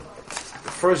Ha'olam,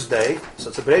 the first day, so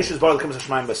it's a Bereshis Bar Lekimes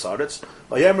Hashmayim Besaretz,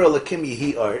 Vayomer Lekim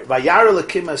Yehi Ar, Vayar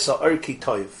Lekimes Ar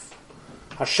Kitov.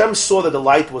 Hashem saw that the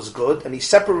light was good and he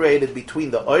separated between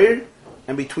the Ar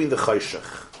and between the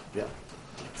Choshech. Yeah.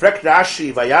 Frek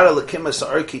Rashi, Vayara Lekimas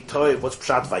Arki Toiv, what's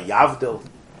Pshat Vayavdil?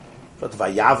 What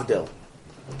Vayavdil?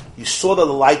 You saw that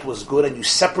the light was good and you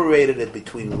separated it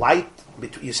between light,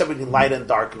 you separated light and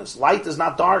darkness. Light is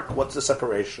not dark, what's the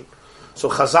separation? So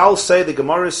Chazal say, the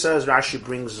Gemara says, Rashi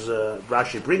brings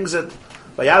it,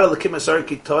 Vayara Lekimas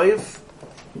Arki Toiv,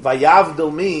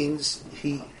 Vayavdil means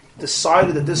he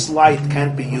decided that this light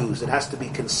can't be used, it has to be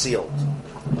concealed.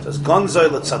 It says,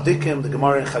 Gonzai l'tzadikim, the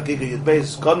Gemara in Chagiga Yud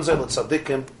Beis, Gonzai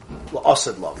l'tzadikim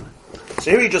l'asad love.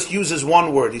 So here he just uses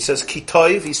one word. He says,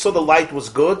 Kitoiv, he saw the light was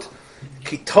good.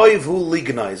 Kitoiv hu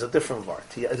ligna is a different word.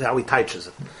 That's how he teaches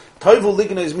it. Toiv hu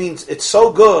ligna means it's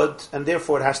so good, and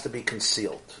therefore it has to be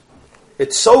concealed.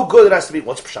 It's so good it has to be,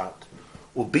 what's pshat?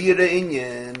 Ubiyah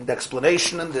inyan, the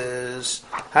explanation in this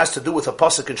has to do with a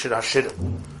pasuk in Shir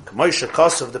HaShirim. K'moishe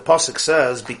Kasav, the pasuk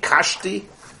says, Bikashti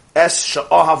es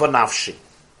sha'ohava nafshi.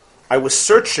 I was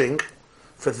searching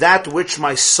for that which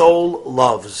my soul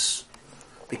loves.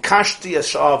 Bikashti es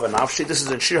sha'ohava nafshi. This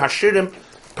is in Shir HaShirim,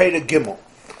 Perek Gimel.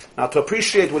 Now, to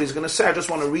appreciate what he's going to say, I just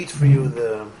want to read for you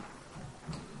the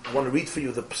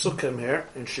psukim here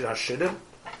in Shir HaShirim,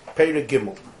 Perek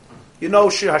Gimel. You know,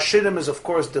 Shir HaShirim is, of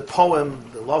course, the poem,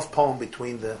 the love poem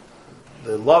between the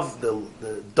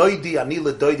doidi,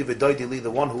 anila doidi v'doidi li,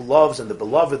 the one who loves, and the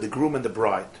beloved, the groom and the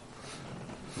bride.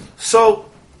 So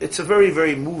it's a very,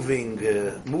 very moving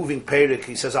perek.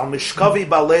 He says, "Al mishkavi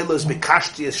baleilas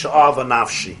bikashti es sha'ava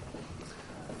nafshi."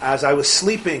 As I was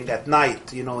sleeping at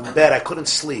night, in bed, I couldn't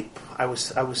sleep. I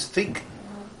was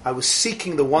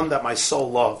seeking the one that my soul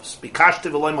loves.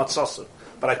 Bikashti v'loy matzasav,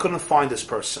 but I couldn't find this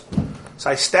person. So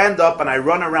I stand up and I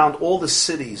run around all the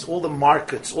cities, all the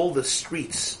markets, all the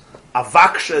streets.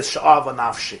 Avaksha es sha'ava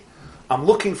nafshi. I'm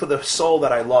looking for the soul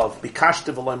that I love.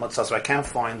 Bikashti v'loy matzasav. I can't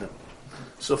find him.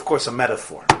 So, of course, a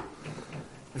metaphor.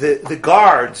 The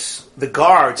guards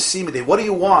see me. What do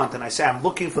you want? And I say, I'm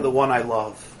looking for the one I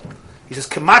love. He says,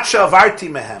 Kemacha avarti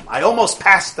mehem. I almost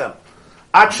passed them.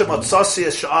 Acha matzasi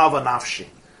es sha'ava nafshi.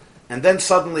 And then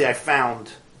suddenly I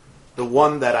found the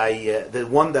one that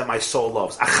my soul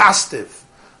loves. Achastiv.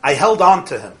 I held on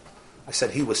to him. I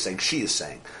said he was saying, she is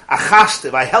saying.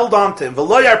 Achastiv. I held on to him.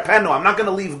 V'lo yarpenu. I'm not going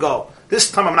to leave go.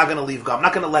 This time I'm not going to leave go. I'm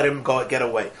not going to let him go get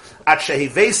away.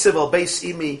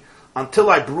 Until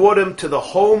I brought him to the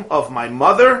home of my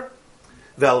mother,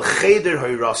 vel cheder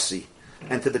hoirasi,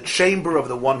 and to the chamber of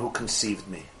the one who conceived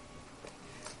me.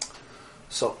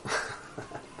 So,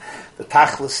 the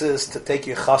tachlis is to take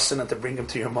your chassan and to bring him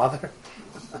to your mother,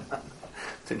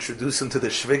 to introduce him to the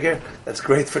shviger. That's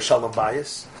great for shalom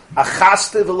bayis.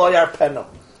 Achaste v'lo yarpenu.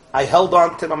 I held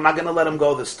on to him. I'm not going to let him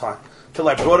go this time. Till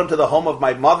I brought him to the home of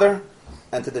my mother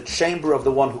and to the chamber of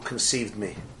the one who conceived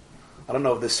me. I don't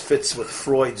know if this fits with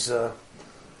Freud's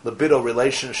libido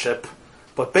relationship,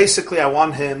 but basically I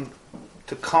want him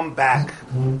to come back,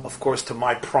 of course, to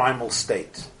my primal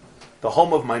state. The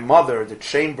home of my mother, the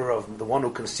chamber of the one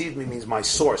who conceived me, means my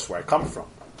source, where I come from.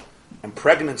 And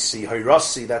pregnancy,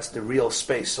 hairasi, that's the real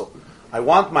space. So I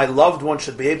want my loved one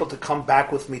should be able to come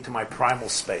back with me to my primal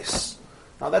space.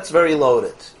 Now that's very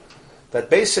loaded. But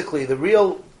basically, the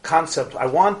real concept, I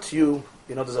want you,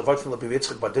 there's a word from Rabbi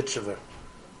Yitzchak Berditchever.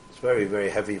 It's very, very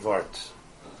heavy vart.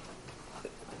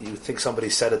 You think somebody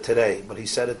said it today, but he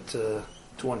said it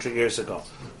 200 years ago.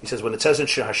 He says, when it says in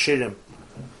Shir HaShirim,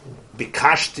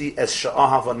 Bikashti es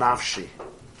sha'ahava nafshi,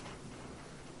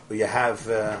 you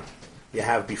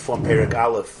have before Perek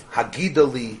Aleph,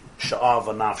 Hagidali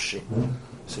sha'ahava nafshi.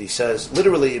 So he says,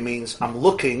 literally it means, I'm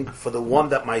looking for the one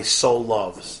that my soul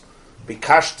loves.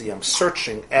 Bikashti, I'm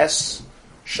searching, es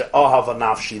she'ahava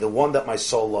nafshi, the one that my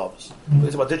soul loves.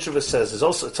 What Ditzhava says it's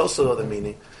also another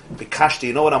meaning. Bikashti,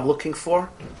 you know what I'm looking for?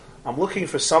 I'm looking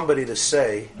for somebody to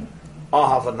say,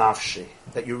 ahava nafshi,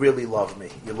 that you really love me,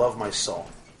 you love my soul.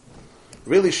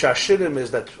 Really, shashidim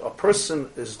is that a person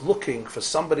is looking for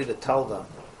somebody to tell them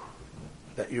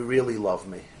that you really love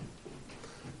me.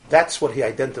 That's what he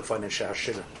identified in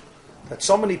shashidim. That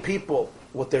so many people,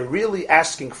 what they're really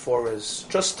asking for is,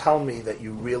 just tell me that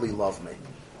you really love me.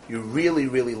 You really,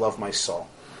 really love my soul.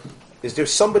 Is there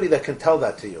somebody that can tell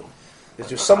that to you? Is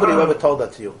there somebody who ever told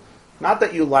that to you? Not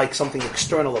that you like something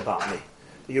external about me.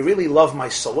 You really love my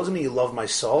soul. Doesn't mean you love my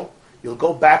soul. You'll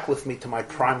go back with me to my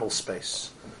primal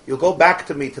space. You'll go back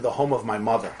to me to the home of my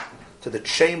mother, to the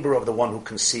chamber of the one who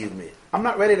conceived me. I'm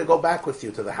not ready to go back with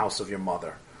you to the house of your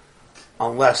mother,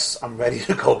 unless I'm ready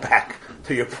to go back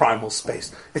to your primal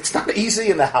space. It's not easy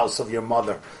in the house of your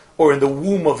mother, or in the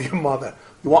womb of your mother.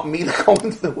 You want me to go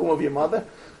into the womb of your mother?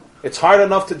 It's hard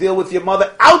enough to deal with your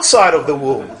mother outside of the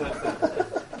womb.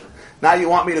 Now you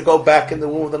want me to go back in the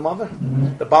womb of the mother?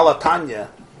 The Balatanya,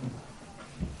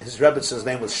 his Rebbetzin's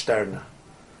name was Sterna.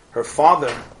 Her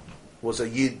father was a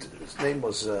Yid. His name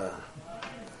was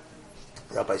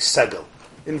Rabbi Segel.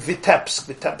 In Vitebsk.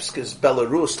 Vitebsk is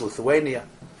Belarus, Lithuania.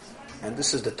 And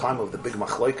this is the time of the big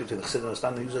machloiket to the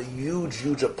Chassidus. He was a huge,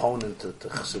 huge opponent to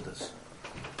Chassidus.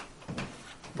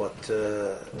 But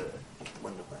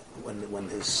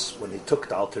when he took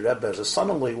the Alter Rebbe as a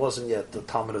son-in-law, he wasn't yet the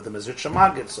Talmud of the Mezritcher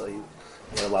Maggid, so he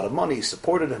had a lot of money. He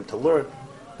supported him to learn.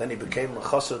 Then he became a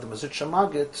chassid of the Mezritcher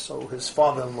Maggid, so his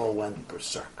father-in-law went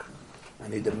berserk.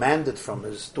 And he demanded from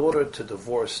his daughter to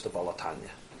divorce the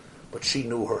Balatanya. But she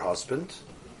knew her husband,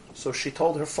 so she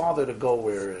told her father to go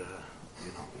where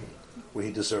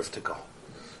he deserved to go.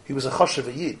 He was a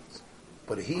chashiv Yid,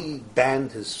 but he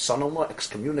banned his son-in-law,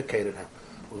 excommunicated him.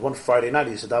 It was one Friday night,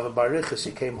 he said, David Barichas,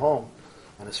 he came home,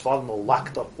 and his father-in-law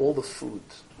locked up all the food.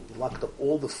 He locked up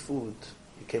all the food.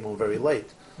 He came home very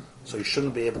late. So he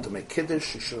shouldn't be able to make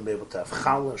kiddush, he shouldn't be able to have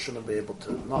challah, shouldn't be able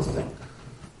to nothing.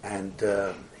 And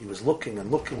he was looking and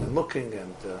looking and looking,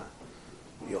 and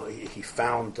he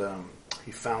found there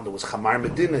was chamar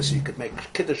medina, so you could make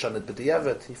kiddush on it,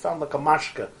 b'di'evet. He found like a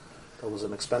mashka. That was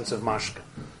an expensive mashka.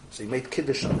 So he made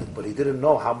kiddush on it, but he didn't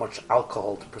know how much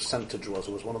alcohol the percentage was.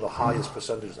 It was one of the highest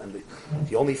percentages, and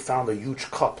he only found a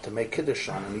huge cup to make kiddush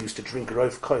on, and he used to drink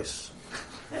roif kos.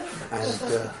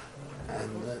 And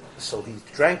so he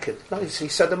drank it. No, he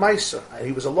said the Maisa, and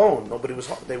he was alone. Nobody was.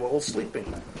 They were all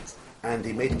sleeping, and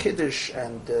he made kiddush,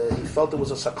 and he felt there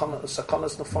was a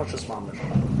sakanas nefashos mamish.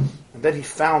 And then he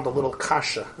found a little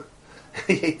kasha.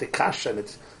 He ate the kasha,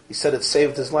 and he said it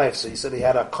saved his life. So he said he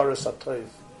had a karas atoiv.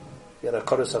 He had a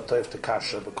karas atoiv to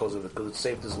kasha because of it, because it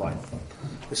saved his life.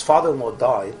 His father-in-law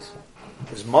died.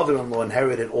 His mother-in-law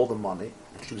inherited all the money.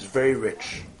 She was very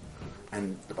rich,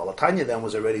 and the Balatanya then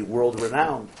was already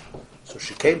world-renowned. So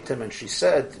she came to him and she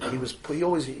said he was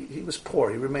poor.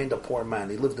 He remained a poor man.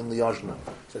 He lived in Liozna.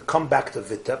 She said, "Come back to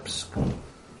Vitebsk,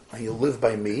 and you'll live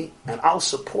by me, and I'll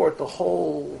support the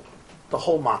whole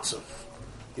matzav.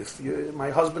 If my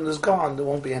husband is gone, there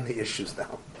won't be any issues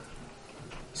now."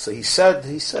 So he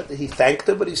he thanked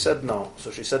her, but he said no.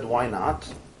 So she said, "Why not?"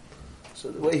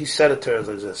 So the way he said it to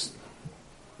her is this.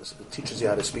 It teaches you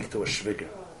how to speak to a shviger.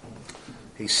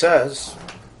 He says,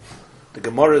 the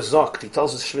Gemara Zokt, he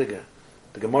tells his shviger,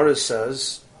 the Gemara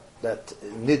says that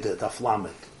Nida, Daf Lamed,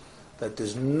 that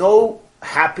there's no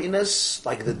happiness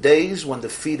like the days when the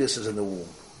fetus is in the womb.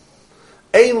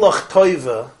 Ein lach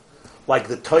toiva, like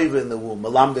the toiva in the womb.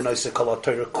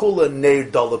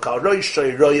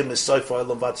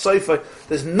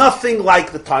 There's nothing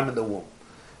like the time in the womb.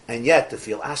 And yet, if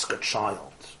you'll ask a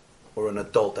child or an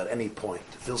adult at any point,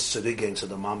 feels sirigin to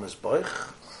the mama's boich,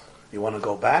 you want to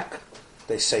go back?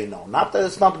 They say no. Not that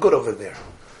it's not good over there,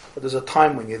 but there's a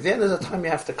time when you're there, there's a time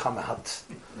you have to come out.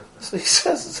 So he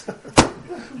says,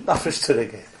 Nafish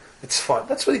sirigin. It's fine.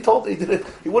 That's what he told me. He did it.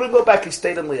 He wouldn't go back, he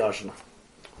stayed in Liozna.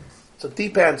 It's a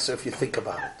deep answer if you think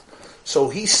about it. So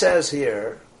he says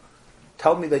here,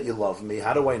 tell me that you love me.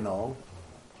 How do I know?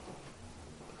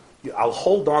 I'll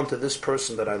hold on to this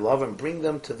person that I love and bring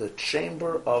them to the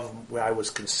chamber of where I was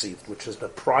conceived, which is the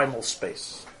primal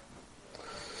space.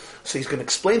 So he's going to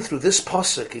explain through this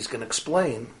pasuk, he's going to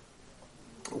explain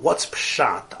what's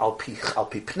pshat al pi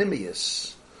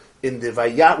pnimius. In the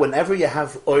vayat, whenever you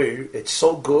have oir, it's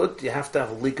so good, you have to have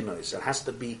lignois. It has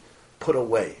to be put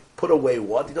away. Put away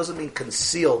what? It doesn't mean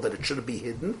concealed, that it shouldn't be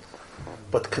hidden,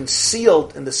 but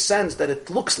concealed in the sense that it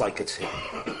looks like it's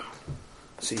hidden.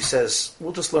 So he says,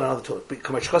 we'll just learn another tool.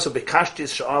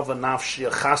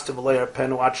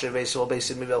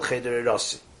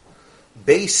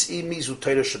 Beis imi zu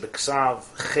Torah shebeksav,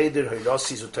 cheder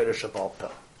hirasi zu Torah shebal peh.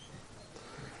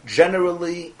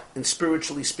 Generally, and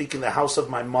spiritually speaking, the house of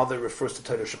my mother refers to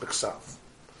Torah shebeksav.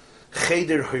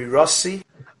 Cheder hirasi,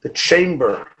 the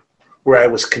chamber where I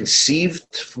was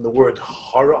conceived, from the word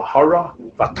hara,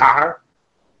 vatar,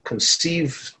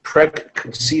 conceived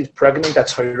pregnant,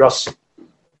 that's hirasi.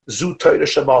 Zu Torah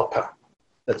shebal peh.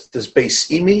 That's this Beis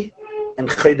imi and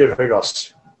cheder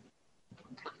hirasi.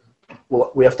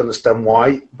 Well, we have to understand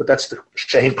why, but that's the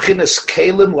shehem b'chinas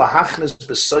kelim lahachnes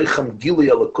b'soichem gili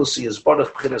alakusi is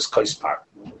barach b'chinas kais par.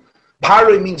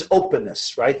 Para means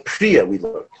openness, right? Priya, we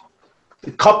learned.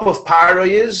 The cup of para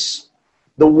is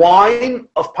the wine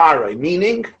of para,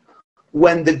 meaning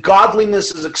when the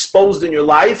godliness is exposed in your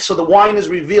life, so the wine is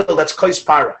revealed, that's kais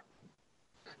para.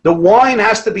 The wine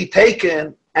has to be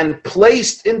taken and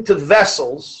placed into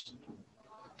vessels.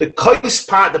 The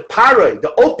para,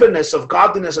 the openness of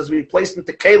godliness has been placed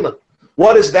into Kalim.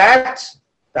 What is that?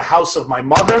 The house of my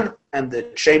mother and the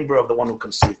chamber of the one who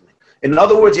conceived me. In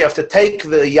other words, you have to take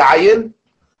the yayin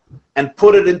and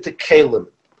put it into Kalim.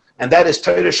 And that is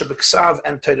Torah Shebeksav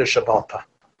and Torah Shebal Peh.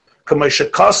 K'may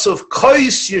shekasuv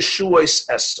kois Yeshuos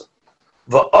esa.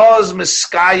 Va'oz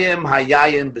miskayim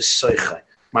hayayin b'soichai.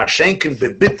 Marshenkin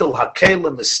bebitel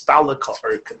hakelim mistalik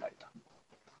ha'erkanai.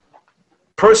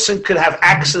 Person could have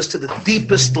access to the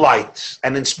deepest light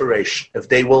and inspiration. If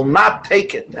they will not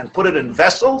take it and put it in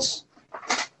vessels,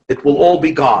 it will all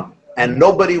be gone. And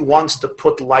nobody wants to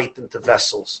put light into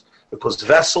vessels because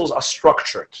vessels are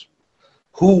structured.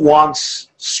 Who wants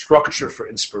structure for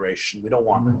inspiration? We don't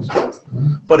want it.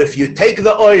 But if you take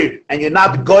the oil and you're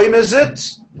not goymes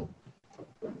it,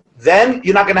 then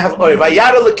you're not going to have oil.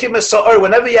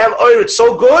 Whenever you have oil, it's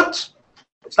so good,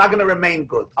 it's not going to remain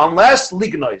good. Unless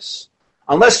lignois.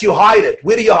 Unless you hide it.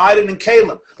 Where do you hide it? In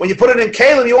Kalim. When you put it in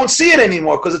Kalim, you won't see it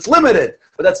anymore because it's limited.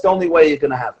 But that's the only way you're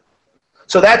going to have it.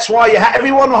 So that's why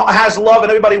everyone has love and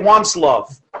everybody wants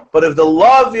love. But if the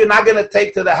love you're not going to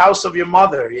take to the house of your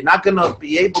mother, you're not going to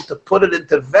be able to put it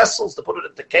into vessels, to put it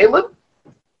into Kalim,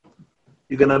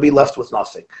 you're going to be left with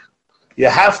nothing. You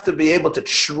have to be able to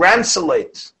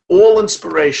translate all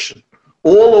inspiration,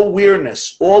 all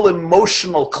awareness, all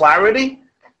emotional clarity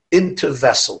into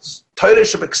vessels. Torah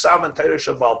Shebeksav and Torah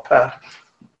Shebal Peh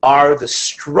are the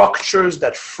structures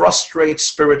that frustrate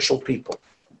spiritual people.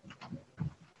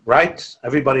 Right?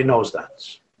 Everybody knows that.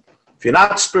 If you're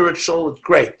not spiritual, it's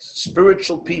great.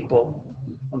 Spiritual people,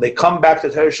 when they come back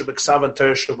to Torah Shebeksav and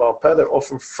Torah Shebal Peh, they're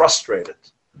often frustrated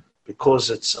because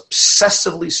it's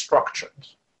obsessively structured,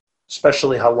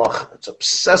 especially halacha. It's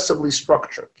obsessively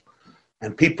structured.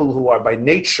 And people who are by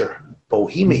nature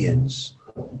bohemians,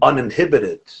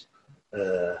 uninhibited,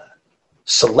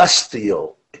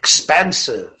 celestial,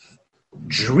 expansive,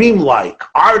 dreamlike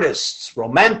artists,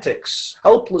 romantics,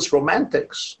 helpless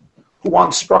romantics, who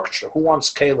want structure, who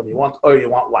wants kalim, you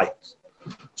want light.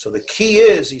 So the key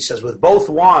is, he says, with both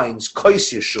wines,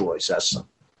 kois Yeshua, he says,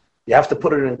 you have to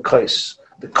put it in kois.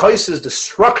 The kois is the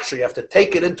structure, you have to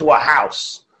take it into a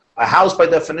house. A house, by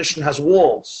definition, has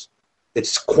walls.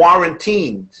 It's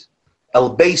quarantined.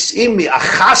 El beis imi,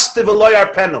 achaste v'lo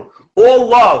yarpenu. All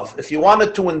love, if you want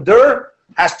it to endure,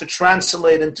 has to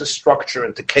translate into structure,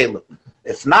 into kalim.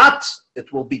 If not,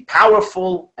 it will be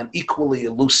powerful and equally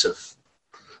elusive.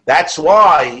 That's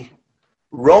why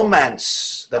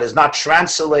romance that is not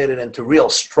translated into real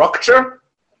structure,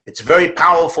 it's very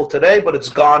powerful today, but it's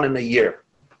gone in a year.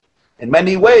 In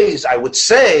many ways, I would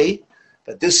say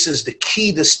that this is the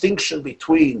key distinction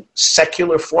between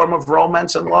secular form of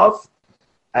romance and love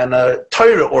and a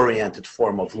Torah-oriented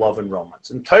form of love and romance.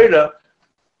 In Torah,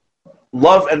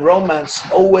 love and romance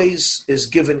always is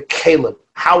given kalim,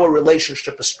 how a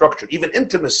relationship is structured, even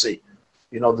intimacy.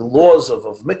 You know, the laws of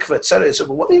mikveh, etc.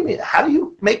 So, what do you mean? How do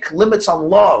you make limits on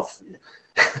love?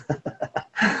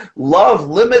 Love,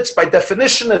 limits, by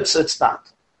definition, it's not.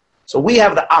 So we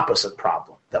have the opposite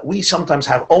problem, that we sometimes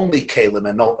have only kalim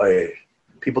and no oir.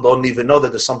 People don't even know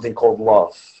that there's something called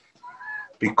love.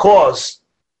 Because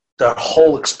the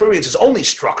whole experience is only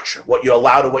structure, what you're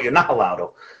allowed or what you're not allowed to.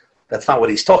 That's not what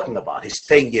he's talking about. He's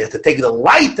saying you have to take the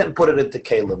light and put it into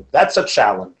kalim. That's a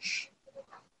challenge.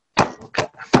 Okay.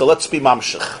 So let's be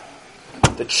mamshech.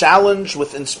 The challenge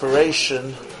with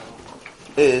inspiration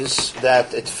is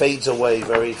that it fades away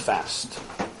very fast.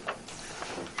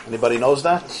 Anybody knows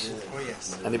that? Oh,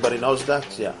 yes. Anybody knows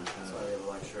that? Yeah. That's why we have a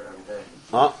lecture every day.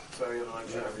 Huh? That's why we have a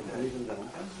lecture every day.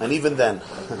 And even then.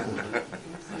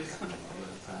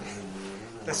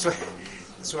 That's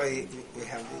why we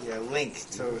have the link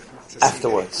to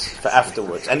afterwards. For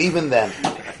afterwards. And even then.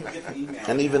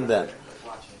 And even then.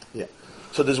 Yeah.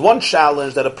 So there's one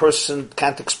challenge that a person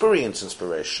can't experience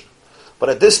inspiration. But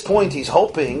at this point, he's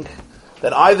hoping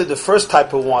that either the first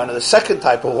type of wine or the second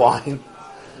type of wine,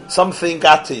 something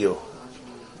got to you.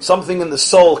 Something in the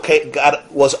soul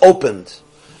was opened.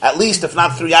 At least, if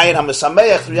not through Yayin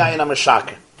HaMesameach, through Yayin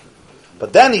HaMeshaker.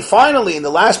 But then he finally, in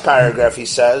the last paragraph, he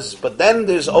says, but then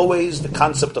there's always the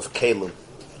concept of Kelim.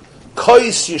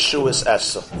 Kois Yeshuas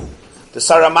Esa. The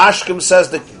Saramashkim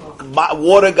says the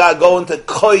water got go into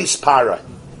Kois Parai.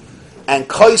 And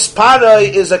Kois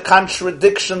Parai is a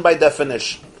contradiction by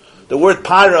definition. The word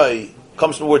Parai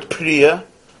comes from the word Priya,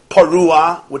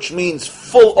 Parua, which means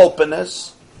full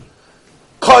openness.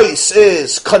 Kois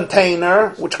is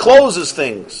container, which closes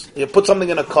things. You put something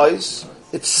in a kois,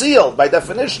 it's sealed. By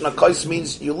definition, a kois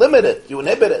means you limit it, you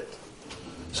inhibit it.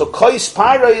 So kois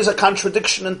parai is a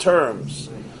contradiction in terms.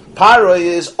 Parai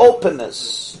is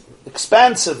openness,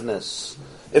 expansiveness.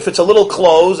 If it's a little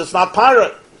closed, it's not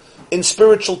parai. In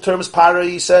spiritual terms, parai,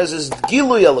 he says, is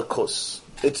gilui elikus.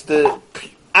 It's the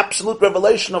absolute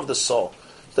revelation of the soul.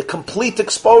 The complete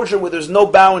exposure where there's no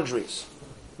boundaries,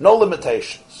 no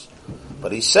limitations.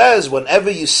 But he says,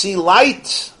 whenever you see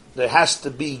light, there has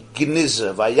to be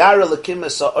gniza. Vayara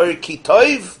lekimis ha'or ki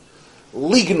toiv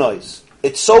lignois.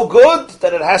 It's so good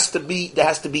that there has to be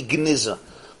gniza.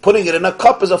 Putting it in a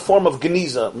cup is a form of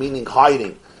gniza, meaning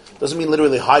hiding. Doesn't mean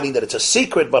literally hiding that it's a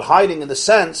secret, but hiding in the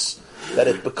sense that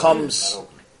it becomes,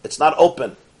 it's not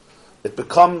open. It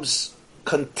becomes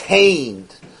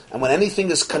contained. And when anything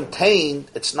is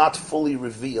contained, it's not fully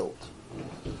revealed.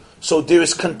 So there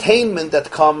is containment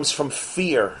that comes from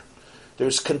fear.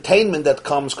 There's containment that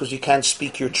comes because you can't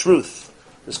speak your truth.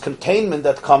 There's containment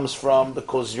that comes from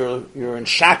because you're in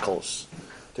shackles.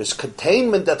 There's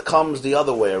containment that comes the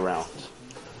other way around.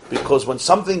 Because when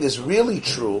something is really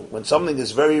true, when something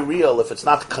is very real, if it's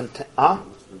not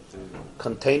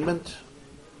containment,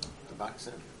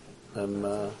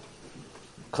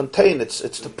 contain.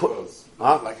 It's to put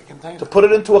like a container. To put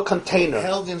it into a container.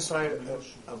 Held inside a box.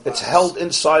 It's held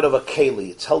inside of a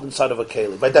keli. It's held inside of a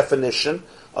keli. By definition,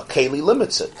 a keli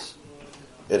limits it.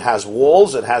 It has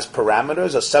walls. It has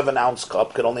parameters. A 7-ounce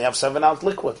cup can only have 7-ounce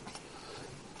liquid.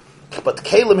 But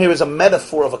kelim here is a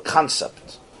metaphor of a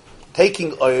concept.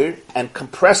 Taking oil and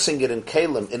compressing it in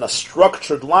kelim in a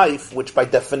structured life, which by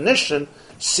definition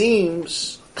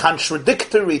seems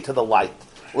contradictory to the light.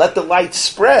 Let the light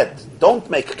spread. Don't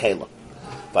make kelim.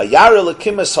 Vayara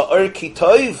lekimis ha'or ki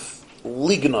toiv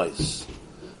lignois.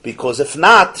 Because if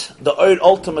not, the oil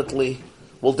ultimately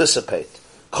will dissipate.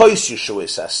 Kois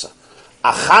Yeshuas Esa.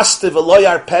 Achaste v'lo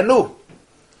yarpenu.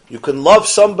 You can love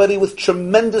somebody with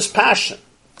tremendous passion,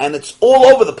 and it's all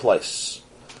over the place.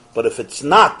 But if it's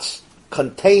not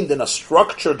contained in a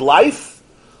structured life,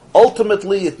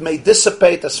 ultimately it may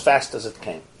dissipate as fast as it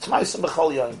came. It's ma'aseh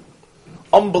b'chol yom.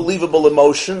 Unbelievable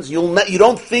emotions. You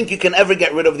don't think you can ever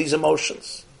get rid of these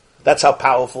emotions. That's how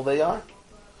powerful they are.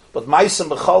 But ma'aseh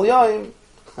b'chol yom,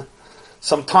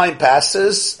 some time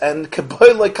passes, and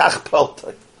k'boy lekach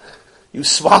peltay. You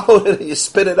swallow it and you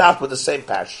spit it out with the same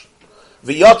passion.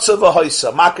 V'yotza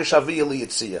v'hoisa, makesh aviyah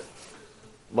liyitziyah.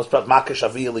 Most part, makesh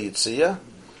aviyah liyitziyah.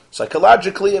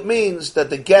 Psychologically, it means that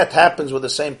the get happens with the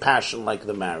same passion like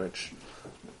the marriage.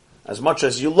 As much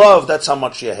as you love, that's how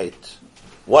much you hate.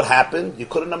 What happened? You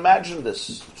couldn't imagine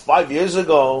this. 5 years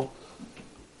ago,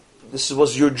 this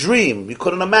was your dream. You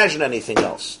couldn't imagine anything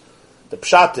else. The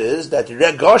pshat is that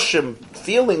regoshim,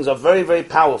 feelings, are very, very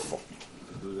powerful.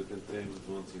 Do the containment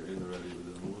once you're in already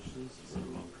with emotions? It's a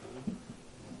long time.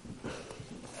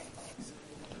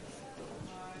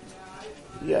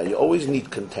 Yeah, you always need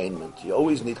containment. You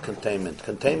always need containment.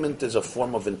 Containment is a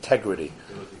form of integrity.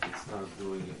 But you can start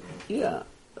doing it. Yeah,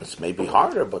 it's maybe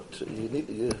harder, but you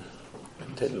need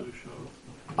containment.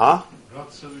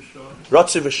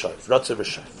 Ratzi v'shoif.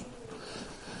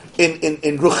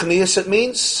 In Ruchnius it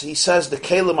means, he says, the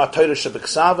kelim are Torah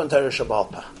shebeksav and Torah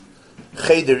shebalpa.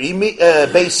 Cheder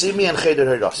beis imi and cheder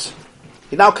heros.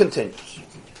 He now continues.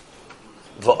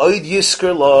 V'oid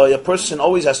yisker lo, a person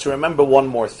always has to remember one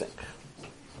more thing.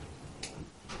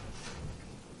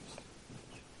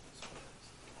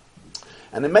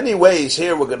 And in many ways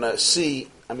here we're going to see,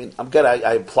 I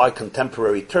apply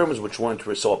contemporary terms which weren't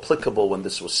so applicable when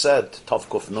this was said,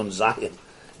 Tovkuf Nun Zayin,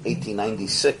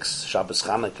 1896, Shabbos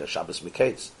Chanukah, Shabbos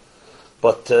Miketz.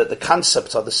 But the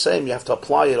concepts are the same. You have to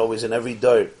apply it always in every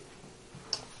day.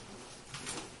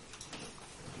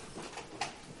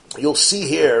 You'll see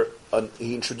here,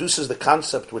 he introduces the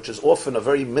concept which is often a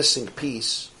very missing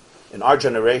piece in our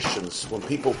generations when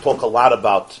people talk a lot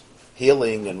about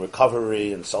healing and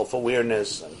recovery and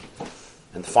self-awareness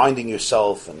and finding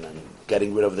yourself and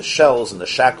getting rid of the shells and the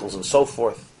shackles and so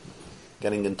forth.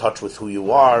 Getting in touch with who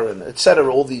you are, and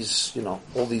etc. All these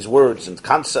words and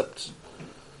concepts.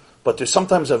 But there's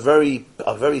sometimes a very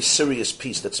serious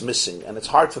piece that's missing, and it's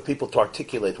hard for people to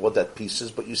articulate what that piece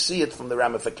is, but you see it from the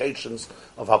ramifications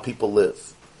of how people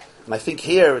live. And I think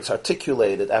here it's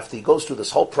articulated after he goes through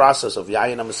this whole process of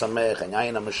Yayin HaMesamech and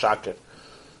Yayin HaMeshaker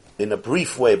in a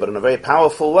brief way, but in a very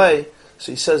powerful way.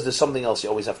 So he says there's something else you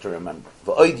always have to remember.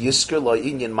 V'oid yisker lo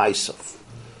inyan ma'asav.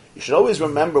 You should always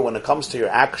remember when it comes to your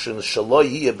actions, shelo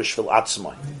yiyeh b'shvil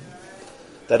atzmai,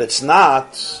 that it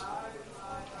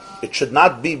should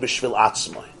not be b'shvil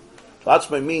atzmai.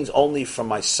 Atzmai means only for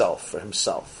myself, for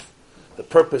himself. The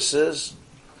purpose is,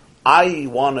 I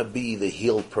want to be the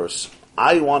healed person.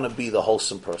 I want to be the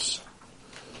wholesome person.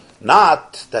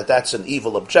 Not that that's an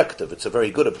evil objective. It's a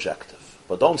very good objective.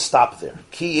 But don't stop there.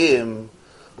 Kiyim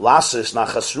lasis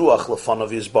nachas ruach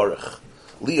lefanav yizbarach.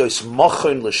 Liyos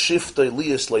mochen l'shiftoi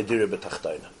liyos le'dira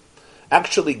b'tachtayna.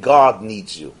 Actually, God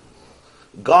needs you.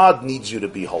 God needs you to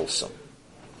be wholesome.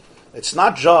 It's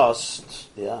not just,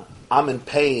 I'm in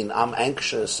pain, I'm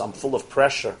anxious, I'm full of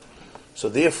pressure, so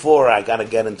therefore I got to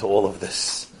get into all of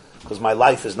this, because my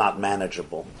life is not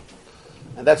manageable.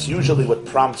 And that's usually what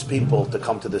prompts people to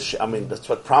come to this. That's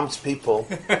what prompts people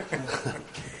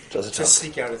to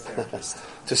seek out a therapist.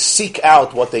 To seek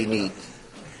out what they need.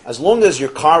 As long as your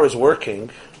car is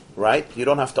working, right, you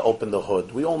don't have to open the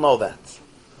hood. We all know that.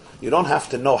 You don't have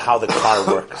to know how the car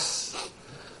works.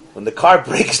 When the car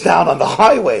breaks down on the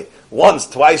highway, once,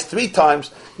 twice, 3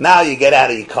 times, now you get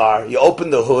out of your car, you open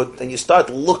the hood, and you start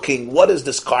looking, what is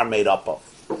this car made up of?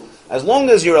 As long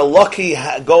as you're a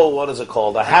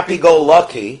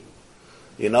happy-go-lucky,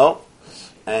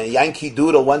 and Yankee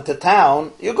Doodle went to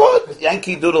town, you're good.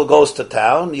 Yankee Doodle goes to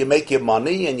town, you make your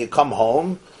money, and you come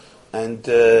home, and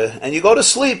you go to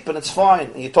sleep, and it's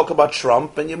fine. And you talk about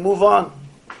Trump, and you move on.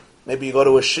 Maybe you go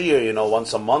to a shiur,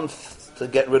 once a month to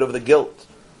get rid of the guilt.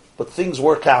 But things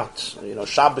work out.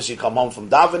 Shabbos you come home from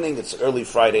davening, it's early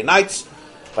Friday nights,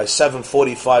 by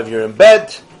 7:45 you're in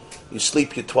bed, you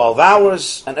sleep your 12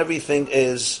 hours, and everything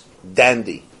is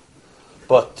dandy.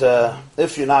 But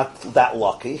if you're not that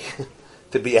lucky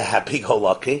to be a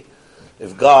happy-go-lucky,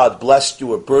 if God blessed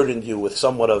you or burdened you with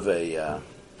somewhat of there's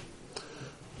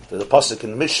a pasuk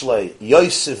in Mishlei,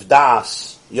 Yosef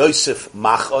das, Yosef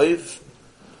machoiv,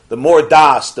 the more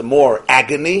das, the more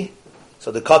agony. So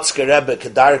the Kotzker Rebbe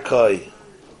Kedarkoi,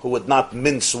 who would not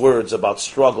mince words about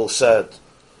struggle, said,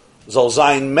 Zol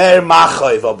zayin mer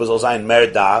machoiv, aber zol zayin mer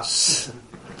das.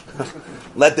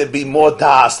 Let there be more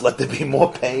das, let there be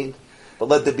more pain, but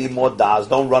let there be more das.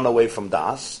 Don't run away from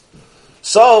das.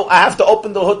 So I have to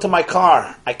open the hood to my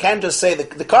car. I can't just say,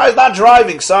 the car is not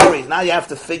driving, sorry. Now you have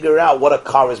to figure out what a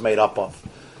car is made up of.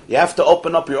 You have to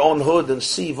open up your own hood and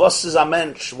see, was is a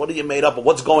mensch? What are you made up of?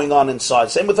 What's going on inside?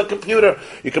 Same with a computer.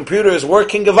 Your computer is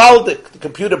working gewaldig. The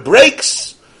computer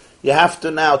breaks. You have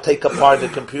to now take apart the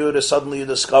computer. Suddenly you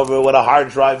discover what a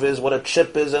hard drive is, what a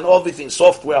chip is, and everything,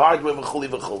 software, hardware, v'chuli,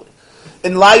 v'chuli.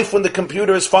 In life, when the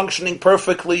computer is functioning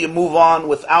perfectly, you move on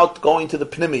without going to the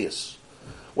pnimius.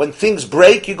 When things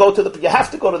break, you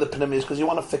have to go to the pnimius because you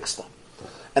want to fix them.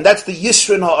 And that's the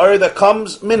yisrin ha'or that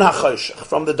comes min ha'choshech,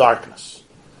 from the darkness.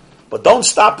 But don't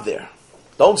stop there.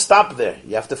 Don't stop there.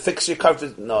 You have to fix your car.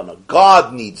 No.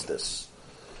 God needs this.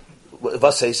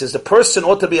 He says the person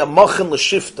ought to be a mochen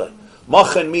l'shifta.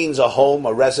 Mochen means a home,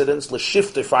 a residence.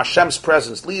 L'shifta, for Hashem's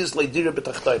presence. Liyas le'dira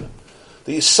b'tachtayna.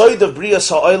 The yisoid of Brias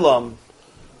ha'olam.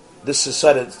 This is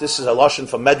a lashon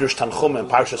from Medrash Tanchum and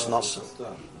Parshas Naso.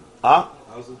 How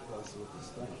is it possible to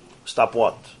stop? Stop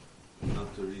what?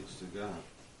 Not to reach to God.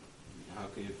 How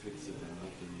can you fix it and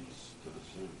not to reach to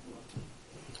Hashem?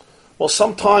 Well,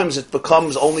 sometimes it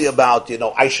becomes only about,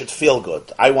 I should feel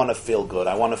good. I want to feel good.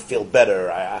 I want to feel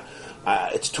better.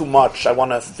 It's too much. I want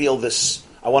to feel this.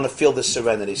 I want to feel this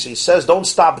serenity. So he says, don't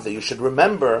stop there. You should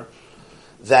remember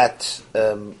that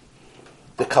the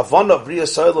kavanah of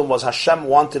Brias Olam was Hashem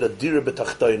wanted a dira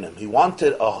b'tachtonim. He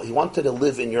wanted to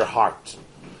live in your heart,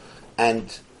 and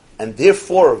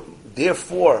therefore,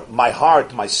 my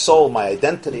heart, my soul, my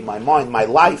identity, my mind, my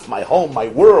life, my home, my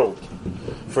world.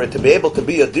 For it to be able to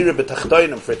be a dira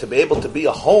b'tachtonim, for it to be able to be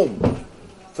a home,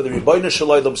 for the Rebbeinu Shel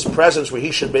Olam's presence where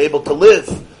He should be able to live,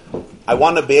 I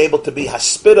want to be able to be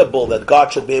hospitable, that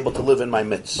God should be able to live in my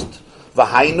midst.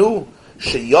 V'hainu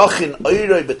sheyachin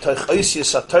oirei b'toich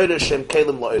oisius ha'torah shem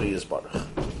kelim la'orei yizbarach.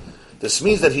 This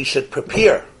means that he should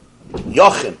prepare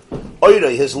yachin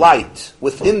oirei, his light,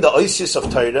 within the oisius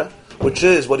of Torah, which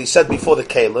is what he said before the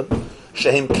kelim,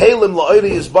 shehem kelim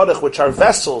la'orei yizbarach, which are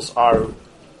vessels, are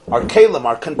kelim,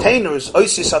 our containers,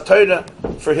 oisius ha'torah,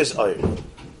 for his oir.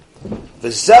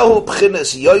 V'zehu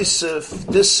b'chinas Yosef,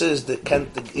 this is the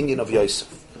inyan of Yosef.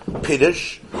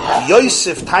 Pirush,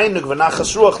 Yosef tainug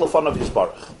v'nachas ruach l'fanav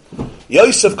yizbarach.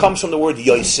 Yosef comes from the word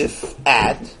Yosef,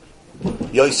 add.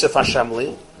 Yosef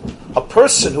Hashemli. A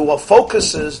person who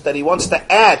focuses that he wants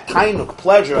to add tainuk,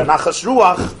 pleasure, and achas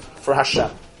ruach for Hashem.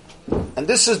 And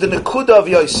this is the nekuda of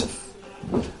Yosef.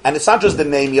 And it's not just the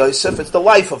name Yosef, it's the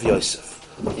life of Yosef.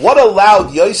 What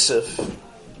allowed Yosef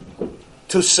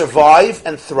to survive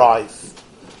and thrive?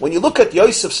 When you look at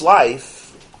Yosef's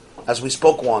life, as we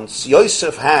spoke once,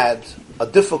 Yosef had a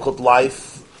difficult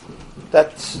life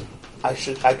that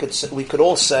we could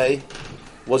all say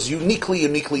was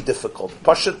uniquely difficult.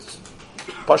 Pashut,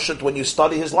 when you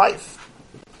study his life.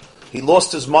 He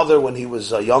lost his mother when he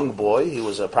was a young boy. He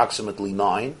was approximately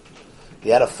 9. He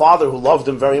had a father who loved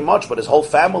him very much, but his whole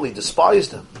family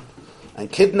despised him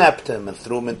and kidnapped him and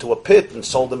threw him into a pit and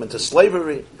sold him into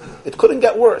slavery. It couldn't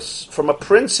get worse. From a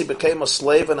prince, he became a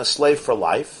slave, and a slave for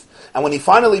life. And when he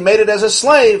finally made it as a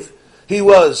slave, he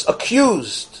was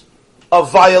accused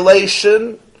of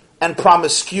violation and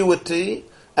promiscuity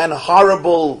and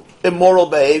horrible immoral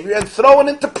behavior and thrown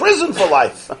into prison for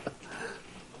life.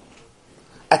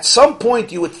 At some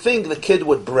point, you would think the kid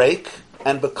would break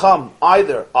and become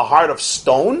either a heart of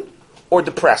stone or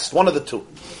depressed, one of the two.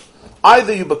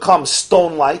 Either you become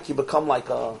stone-like, you become like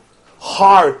a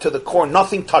hard to the core,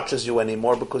 nothing touches you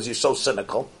anymore because you're so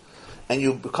cynical, and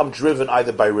you become driven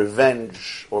either by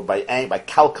revenge or by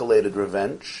calculated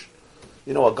revenge,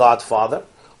 a godfather,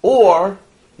 or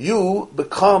you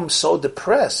become so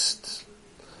depressed.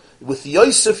 With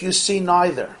Yosef, you see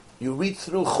neither. You read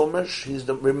through Chumash, he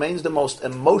remains the most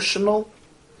emotional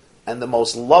and the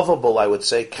most lovable, I would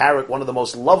say, one of the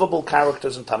most lovable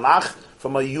characters in Tanakh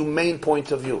from a humane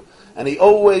point of view. And he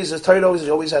always has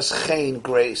chen,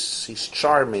 grace. He's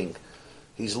charming,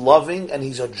 he's loving, and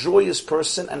he's a joyous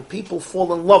person, and people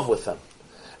fall in love with him.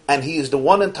 And he is the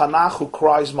one in Tanakh who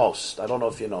cries most. I don't know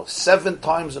if you know. 7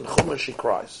 times in Chumash he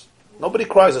cries. Nobody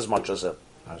cries as much as him.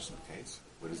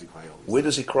 Where does he cry always? Where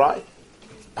does he cry?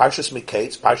 Parshas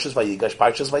Miketz, Parshas Vayigash,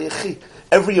 Parshas Vayechi.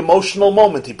 Every emotional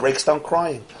moment he breaks down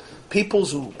crying. People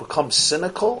who become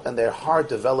cynical and their heart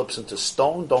develops into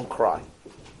stone don't cry.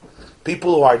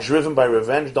 People who are driven by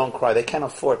revenge don't cry. They can't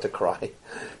afford to cry.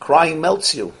 Crying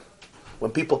melts you.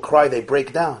 When people cry, they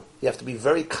break down. You have to be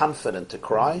very confident to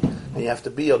cry, and you have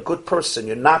to be a good person.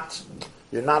 You're not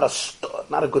a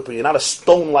good person. You're not a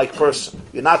stone-like person.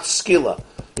 You're not skila.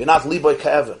 You're not liboy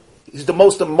ka'evan. He's the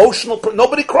most emotional person.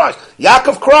 Nobody cries.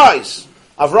 Yaakov cries.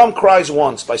 Avram cries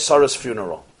once by Sarah's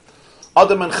funeral.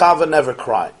 Adam and Chava never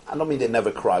cry. I don't mean they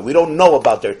never cry. We don't know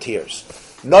about their tears.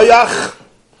 Noach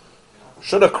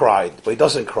should have cried, but he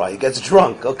doesn't cry. He gets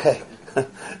drunk. Okay.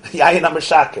 Yayin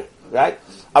HaMashakir. Right?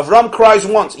 Avram cries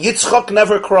once. Yitzchak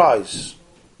never cries.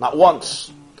 Not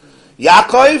once.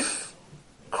 Yaakov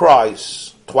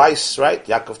cries twice, right?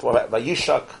 Yaakov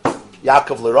Vayishak.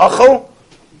 Yaakov L'Rachel.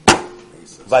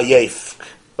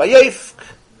 Vayefk.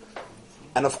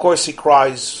 And of course he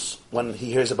cries when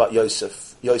he hears about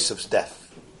Yosef's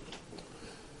death.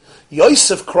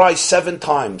 Yosef cries 7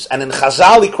 times, and in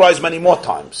Chazal he cries many more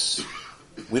times.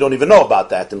 We don't even know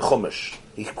about that in Chumash.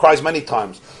 He cries many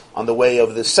times. On the way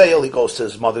of the sale, he goes to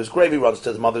his mother's grave, he runs to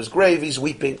his mother's grave, he's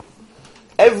weeping.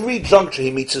 Every juncture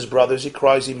he meets his brothers, he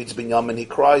cries, he meets Binyamin, he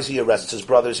cries, he arrests his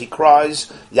brothers, he cries,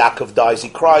 Yaakov dies, he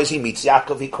cries, he meets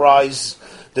Yaakov, he cries,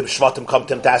 the Shvatim come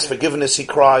to him to ask forgiveness, he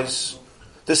cries.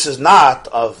 This is not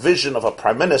a vision of a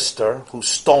prime minister who's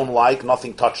stone-like,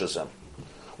 nothing touches him.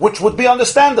 Which would be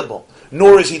understandable.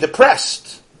 Nor is he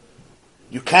depressed.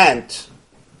 You can't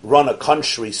run a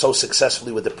country so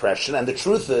successfully with depression. And the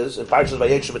truth is, in Parshas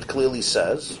Vayeshev it clearly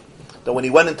says that when he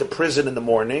went into prison in the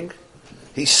morning,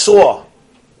 he saw,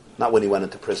 not when he went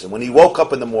into prison, when he woke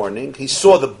up in the morning, he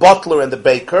saw the butler and the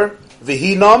baker,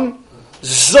 Vihinam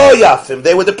Zoyafim,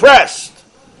 they were depressed.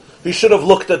 He should have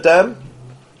looked at them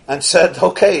and said,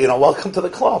 okay, welcome to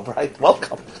the club, right?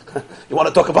 Welcome. You want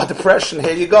to talk about depression?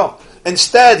 Here you go.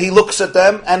 Instead, he looks at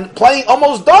them and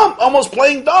almost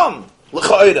playing dumb.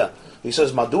 He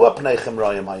says, Madua pneichem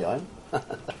rayim hayom?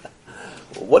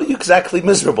 What are you exactly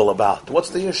miserable about?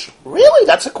 What's the issue? Really?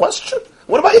 That's a question?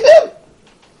 What about him?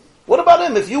 What about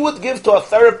him? If you would give to a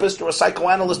therapist or a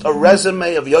psychoanalyst a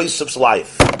resume of Yosef's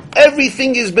life,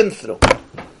 everything he's been through.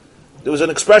 There was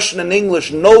an expression in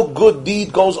English, no good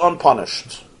deed goes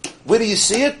unpunished. Where do you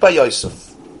see it? By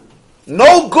Yosef.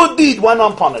 No good deed went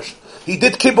unpunished. He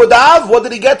did kibbud av. What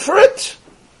did he get for it?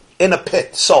 In a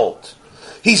pit, sold.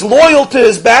 He's loyal to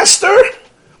his master.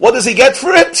 What does he get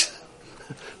for it?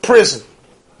 Prison.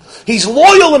 He's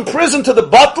loyal in prison to the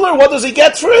butler. What does he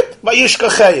get for it?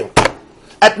 Vayishkacheyu.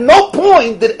 At no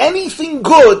point did anything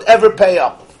good ever pay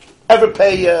off.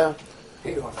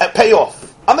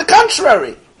 On the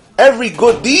contrary, every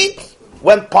good deed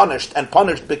went punished, and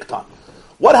punished big time.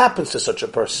 What happens to such a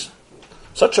person?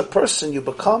 Such a person, you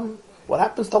become what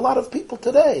happens to a lot of people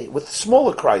today with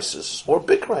smaller crises or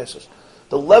big crises.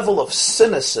 The level of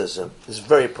cynicism is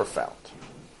very profound.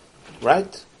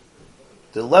 Right?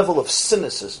 The level of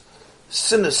cynicism,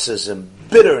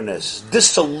 bitterness,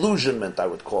 disillusionment, I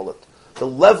would call it. The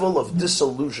level of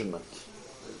disillusionment.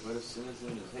 What if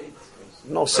cynicism is hate?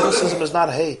 No, cynicism is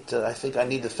not hate. I think I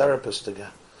need a therapist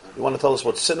again. You want to tell us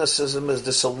what cynicism is?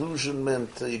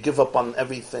 Disillusionment. You give up on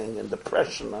everything and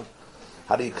depression.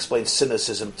 How do you explain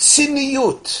cynicism?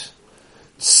 Tsiniyut.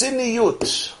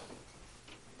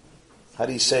 How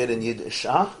do you say it in Yiddish?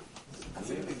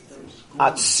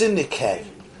 Atziniker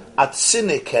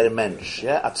mensch.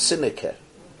 Yeah, atziniker.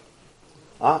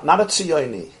 Not a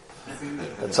tziyoni.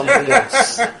 That's something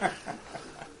else.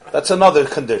 That's another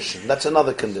condition.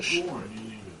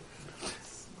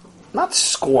 Not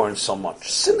scorn so much.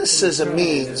 Cynicism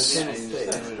means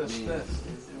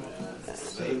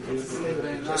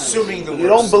Assuming the worst. You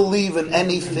don't believe in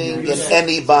anything and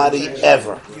anybody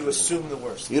ever. You assume the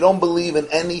worst. You don't believe in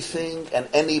anything and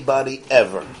anybody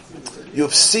ever.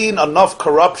 You've seen enough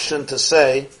corruption to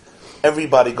say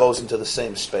everybody goes into the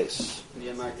same space.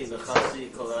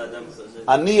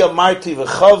 Ani amarti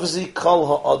v'chavzi kol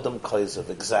ha'adam kaizav.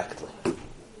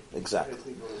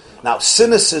 Exactly. Now,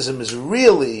 cynicism is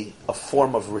really a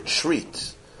form of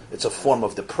retreat. It's a form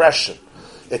of depression.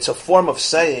 It's a form of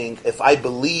saying, if I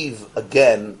believe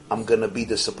again, I'm going to be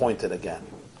disappointed again.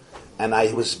 And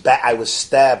I was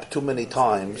stabbed too many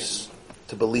times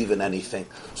to believe in anything.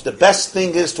 So the best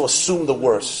thing is to assume the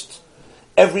worst.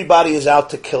 Everybody is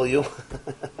out to kill you.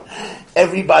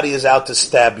 Everybody is out to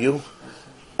stab you.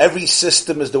 Every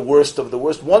system is the worst of the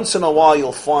worst. Once in a while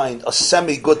you'll find a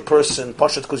semi-good person,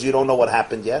 Pashat, because you don't know what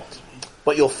happened yet.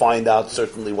 But you'll find out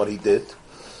certainly what he did.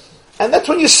 And that's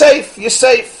when you're safe. You're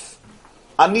safe.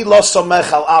 Ani lo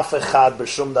somech al af echad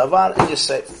b'shum davar, and you're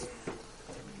safe.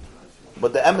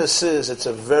 But the emes is, it's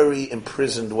a very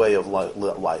imprisoned way of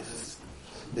life.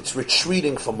 It's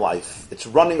retreating from life. It's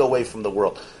running away from the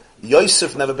world.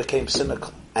 Yosef never became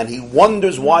cynical. And he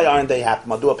wonders, why aren't they happy?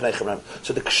 So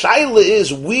the kshaila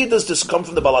is, where does this come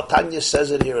from? The Balatanya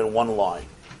says it here in one line.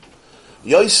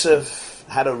 Yosef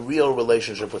had a real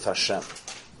relationship with Hashem.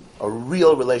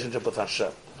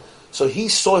 So he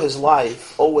saw his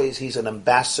life, always he's an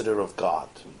ambassador of God.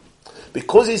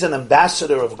 Because he's an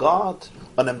ambassador of God,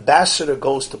 an ambassador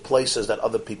goes to places that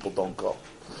other people don't go.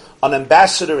 An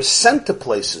ambassador is sent to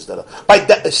places other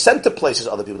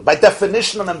people. By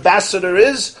definition, an ambassador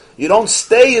is, you don't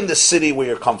stay in the city where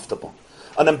you're comfortable.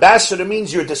 An ambassador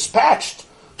means you're dispatched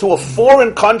to a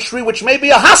foreign country, which may be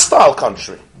a hostile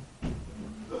country.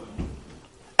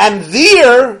 And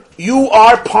there, you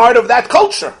are part of that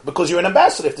culture, because you're an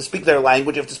ambassador. You have to speak their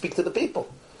language, you have to speak to the people.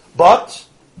 But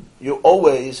you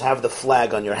always have the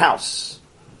flag on your house,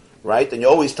 right? And you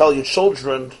always tell your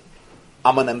children,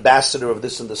 I'm an ambassador of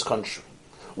this and this country.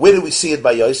 Where do we see it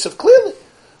by Yosef? Clearly.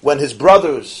 When his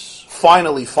brothers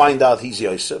finally find out he's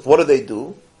Yosef, what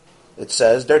do? It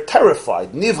says they're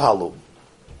terrified. Nivhalu.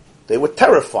 They were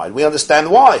terrified. We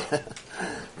understand why.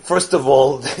 First of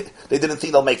all, they didn't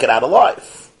think they'll make it out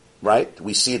alive. Right?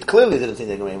 We see it clearly, they didn't think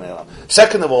they were going to make it out alive.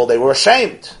 Second of all, they were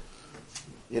ashamed.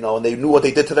 And they knew what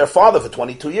they did to their father for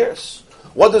 22 years.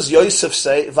 What does Yosef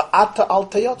say? Va'ata al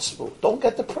teyotzvu. Don't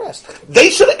get depressed. They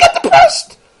shouldn't get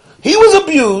depressed. He was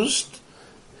abused.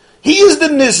 He is the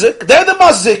nizik. They're the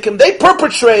mazikim. They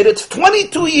perpetrated.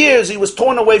 22 years he was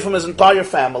torn away from his entire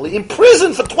family. In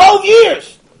prison for 12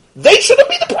 years. They shouldn't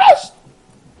be depressed.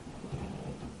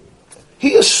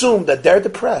 He assumed that they're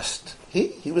depressed.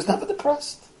 He was never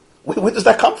depressed. Where does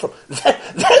that come from? They're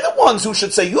the ones who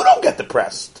should say, you don't get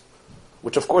depressed.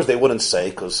 Which, of course, they wouldn't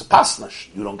say, because pasnash,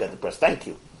 you don't get depressed. Thank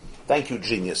you,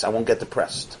 genius. I won't get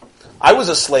depressed. I was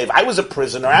a slave. I was a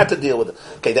prisoner. I had to deal with it.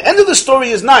 Okay, the end of the story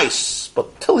is nice,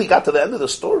 but till he got to the end of the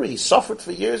story, he suffered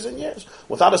for years and years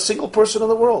without a single person in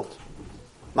the world.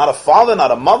 Not a father, not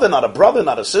a mother, not a brother,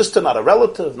 not a sister, not a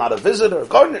relative, not a visitor,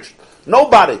 garnished.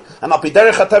 Nobody. And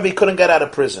Apiderech Hatav, he couldn't get out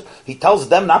of prison. He tells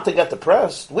them not to get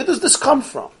depressed. Where does this come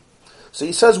from? So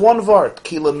he says one word,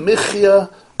 Kila Michya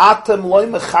Atem loy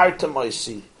mechartem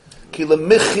oisi. Ki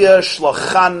lemichya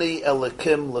shlachani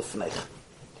elikim lefnech.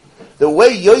 The way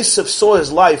Yosef saw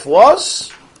his life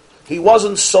was, he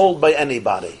wasn't sold by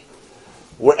anybody.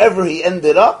 Wherever he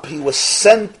ended up, he was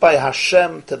sent by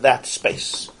Hashem to that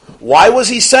space. Why was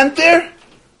he sent there?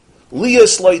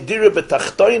 Liyas loydira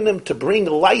betachtoinim, to bring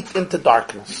light into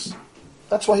darkness.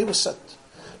 That's why he was sent.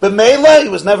 B'meila, he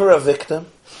was never a victim.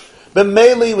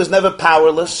 B'meila, he was never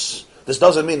powerless. This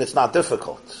doesn't mean it's not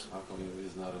difficult. How come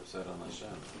he's not upset on Hashem?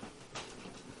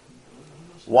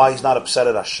 Why he's not upset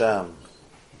at Hashem?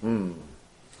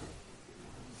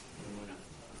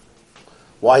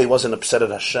 Why he wasn't upset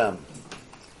at Hashem?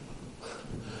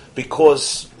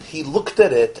 Because he looked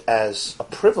at it as a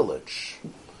privilege.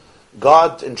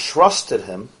 God entrusted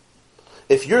him.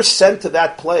 If you're sent to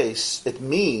that place, it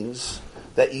means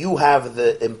that you have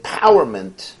the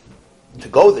empowerment to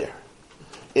go there.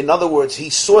 In other words, he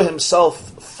saw himself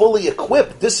fully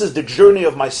equipped. This is the journey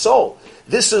of my soul.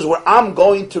 This is where I'm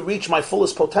going to reach my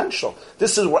fullest potential.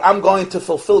 This is where I'm going to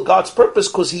fulfill God's purpose,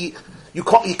 because you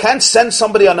can't send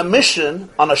somebody on a mission,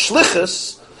 on a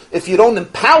shlichus, if you don't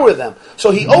empower them.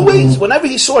 So he always, whenever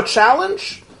he saw a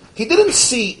challenge, he didn't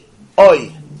see,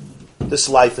 "Oi, this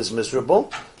life is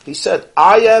miserable." He said,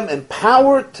 "I am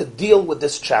empowered to deal with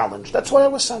this challenge. That's why I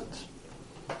was sent."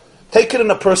 Take it in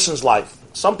a person's life.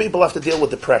 Some people have to deal with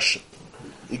depression.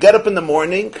 You get up in the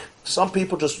morning, some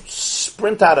people just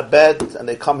sprint out of bed and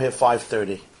they come here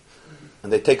 5:30.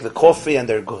 And they take the coffee and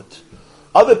they're good.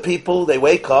 Other people, they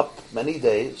wake up many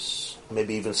days,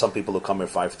 maybe even some people who come here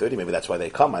 5:30, maybe that's why they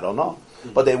come, I don't know.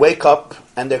 But they wake up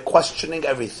and they're questioning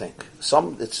everything.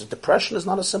 Depression is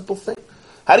not a simple thing.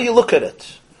 How do you look at it?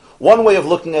 One way of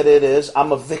looking at it is,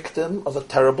 I'm a victim of a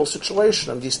terrible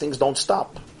situation, and these things don't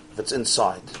stop if it's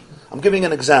inside. I'm giving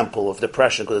an example of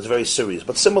depression because it's very serious,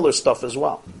 but similar stuff as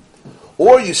well.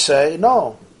 Or you say,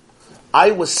 no,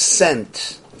 I was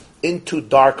sent into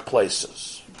dark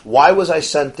places. Why was I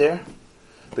sent there?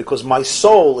 Because my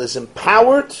soul is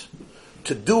empowered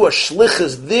to do a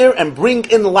shlichus there and bring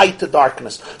in light to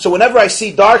darkness. So whenever I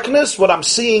see darkness, what I'm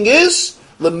seeing is,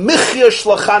 L'michya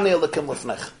shlachani elekim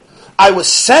lefnech. I was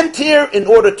sent here in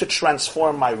order to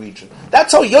transform my region.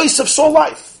 That's how Yosef saw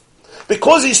life.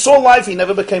 Because he saw life, he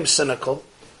never became cynical.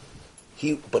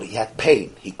 But he had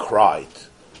pain. He cried.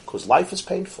 Because life is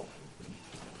painful.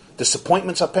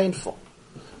 Disappointments are painful.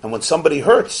 And when somebody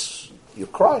hurts, you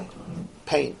cry.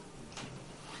 Pain.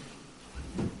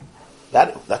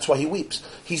 That's why he weeps.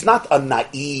 He's not a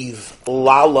naive,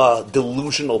 lala,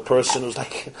 delusional person who's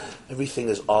like, everything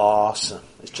is awesome.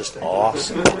 It's just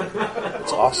awesome.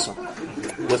 It's awesome.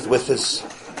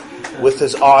 With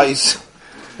his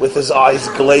eyes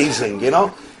glazing, you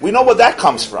know? We know where that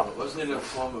comes from. Wasn't it a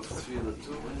form of tefillah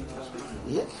too?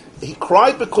 Yeah. He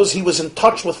cried because he was in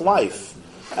touch with life.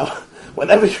 And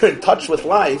whenever you're in touch with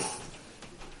life,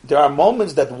 there are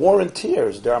moments that warrant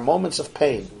tears. There are moments of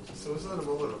pain. So is that a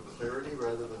moment of clarity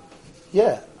rather than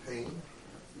pain?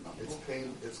 It's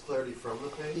pain. It's clarity from the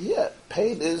pain. Yeah,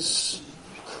 pain is.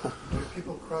 When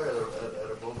people cry at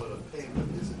a moment of pain,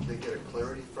 but is it they get a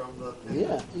clarity from the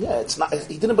pain? Yeah. It's not.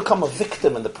 He didn't become a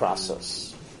victim in the process.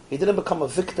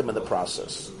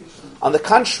 On the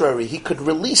contrary, he could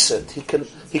release it. He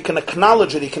can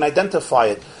acknowledge it. He can identify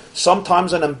it.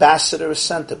 Sometimes an ambassador is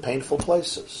sent to painful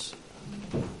places.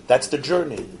 That's the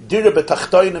journey. Dira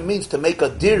b'tachtoina means to make a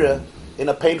dira in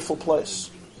a painful place.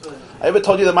 I ever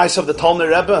told you the mice of the Talmud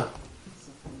Rebbe?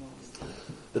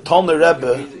 The Talmud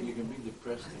Rebbe. You can be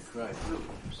depressed and cry too.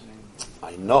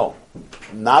 I know.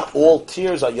 Not all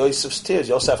tears are Yosef's tears.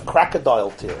 You also have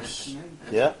crocodile tears.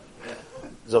 Yeah?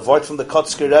 There's a word from the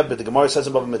Kotzker Rebbe. The Gemara says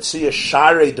about Metzia,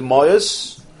 Sharei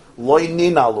D'moyos loy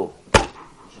ninalu.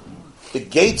 The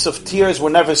gates of tears were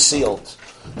never sealed.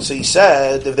 So he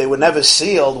said, if they were never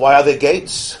sealed, why are there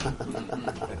gates?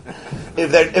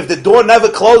 If the door never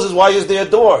closes, why is there a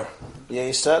door? Yeah,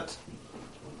 he said.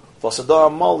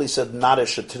 Vasadar Mol, he said,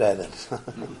 Narish Shetredin.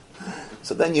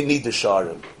 So then you need the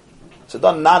Sharim. So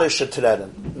then Narish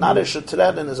Shetredin. Narish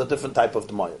Shetredin is a different type of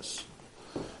D'moyos.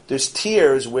 There's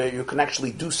tears where you can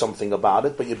actually do something about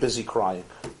it, but you're busy crying.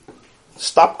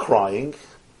 Stop crying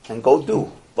and go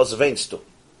do. Was weinst du?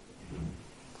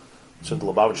 So the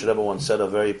Lubavitcher Rebbe once said a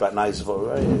very nice,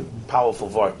 very powerful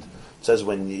word. It says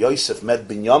when Yosef met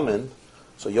Binyamin,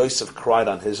 so Yosef cried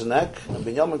on his neck, and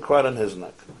Binyamin cried on his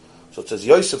neck. So it says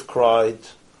Yosef cried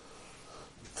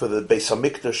for the Beis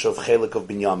Hamikdash of Chelik of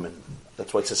Binyamin.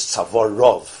 That's why it says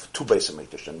Tzavarov, two Beis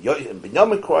Hamikdash. And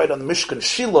Binyamin cried on the Mishkan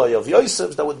Shiloh of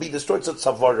Yosef that would be destroyed. It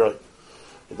said Tzavarov.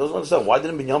 He doesn't understand. Why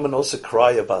didn't Binyamin also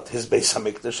cry about his Beis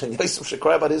Hamikdash and Yosef should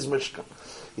cry about his Mishkan?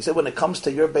 He said, when it comes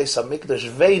to your Beis Hamikdash,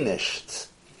 veinisht.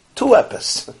 Two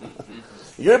epis.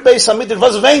 Your Beis Hamikdash,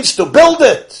 was veinst du? Build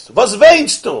it. Was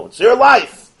veinst du? It's your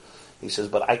life. He says,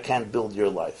 but I can't build your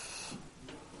life.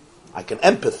 I can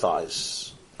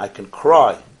empathize. I can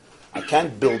cry. I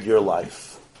can't build your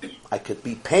life. I could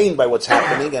be pained by what's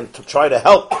happening and to try to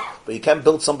help, but you can't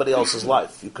build somebody else's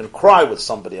life. You can cry with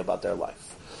somebody about their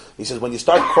life. He says, when you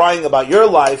start crying about your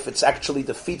life, it actually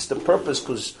defeats the purpose,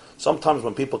 because sometimes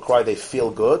when people cry, they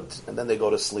feel good, and then they go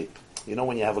to sleep. You know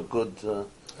when you have a good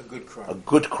A good cry. A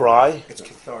good cry. It's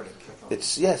cathartic.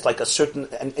 It's like a certain,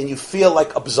 and you feel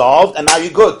like absolved, and now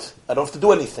you're good. I don't have to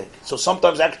do anything. So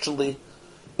sometimes actually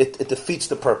it defeats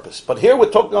the purpose. But here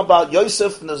we're talking about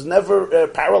Yosef was never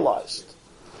paralyzed.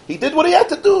 He did what he had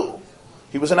to do.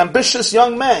 He was an ambitious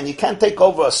young man. You can't take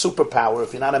over a superpower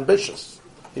if you're not ambitious.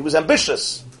 He was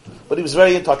ambitious, but he was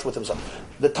very in touch with himself.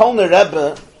 The Tolner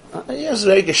Rebbe, he has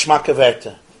very geschmacke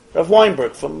Werte. Rav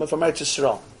Weinberg from Eretz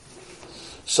Yisrael.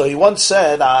 So he once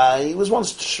said, he was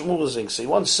once schmoozing, so he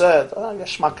once said,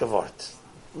 geschmacke Wort.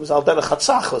 It was al derech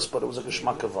hatzachos, but it was a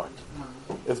geschmacke Wort.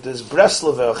 If there's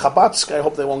Breslov or Chabadsk, I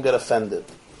hope they won't get offended.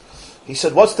 He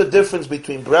said, what's the difference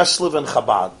between Breslov and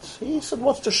Chabad? He said,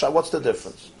 what's the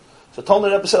difference? So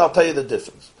Tolner Rebbe said, I'll tell you the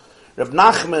difference. Reb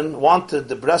Nachman wanted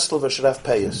the Breslover should have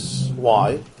payas.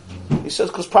 Why? He says,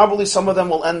 because probably some of them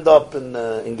will end up in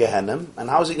Gehenna, and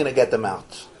how's he going to get them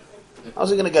out?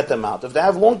 How's he going to get them out? If they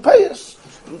have long payas,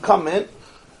 you can come in,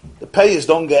 the payas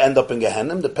don't end up in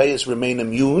Gehenna, the payas remain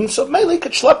immune, so maybe he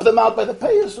could schlep them out by the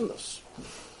payas in this.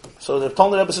 So the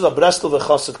Tolner Rebbe says, a Breslover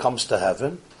chassid comes to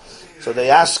heaven. So they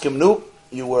ask him, no,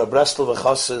 you were a Breslover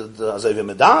chassid Azev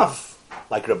Medav,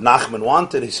 like Reb Nachman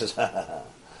wanted. He says,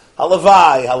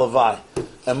 halavai.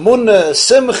 Emunah,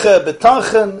 simcha,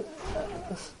 betachen,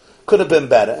 could have been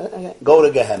better. Go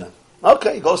to Gehenna.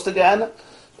 Okay, he goes to Gehenna.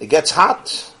 It gets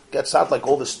hot like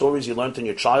all the stories you learned in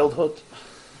your childhood.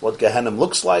 What Gehenna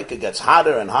looks like. It gets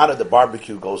hotter and hotter. The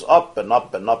barbecue goes up and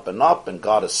up and up and up, and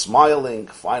God is smiling.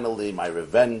 Finally, my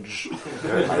revenge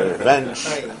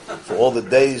for all the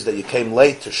days that you came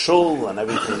late to shul and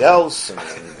everything else. And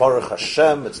Baruch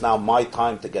Hashem, it's now my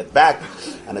time to get back.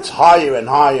 And it's higher and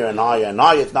higher and higher and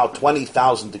higher. It's now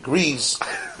 20,000 degrees.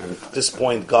 And at this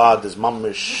point, God is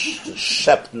mamish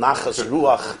shept nachas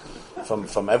ruach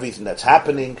from everything that's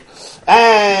happening,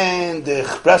 and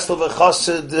Breslover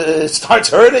Chassid starts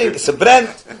hurting. It's a brand.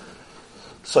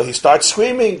 So he starts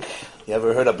screaming. You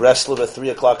ever heard a Breslover at 3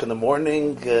 o'clock in the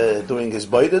morning doing his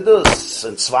boidedus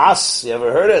and svas? You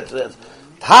ever heard it?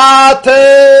 Tate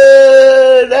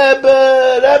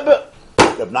Rebbe.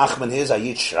 Reb Nachman hears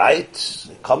Ayit Shreit.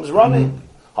 He comes running.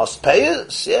 Hast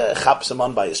payas? Yeah, chaps him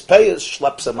on by his payas,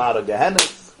 schleps him out of Gehenna.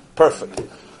 Perfect.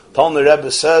 Tolner Rebbe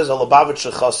says, a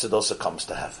Lubavitcher chassid also comes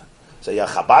to heaven. So, yeah,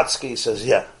 Chabadsky, he says,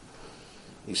 yeah.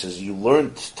 He says, you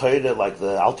learned Torah like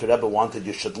the Alter Rebbe wanted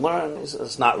you should learn? He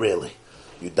says, not really.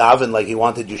 You daven like he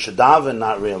wanted you should daven?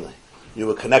 Not really. You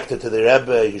were connected to the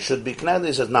Rebbe, you should be connected?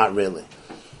 He says, not really.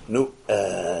 No,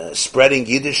 spreading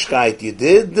Yiddishkeit you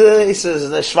did? He says,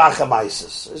 Shvacha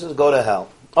Maises. He says, go to hell.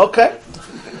 Okay.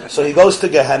 So he goes to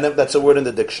Gehenna. That's a word in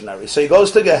the dictionary. So he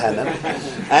goes to Gehenna,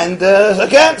 and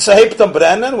again, Sahiptam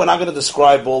Brennan. We're not going to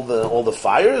describe all the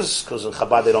fires because in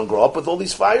Chabad they don't grow up with all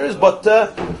these fires. But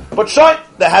sure,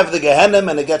 they have the Gehenna,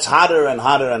 and it gets hotter and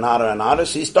hotter and hotter and hotter.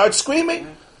 So he starts screaming.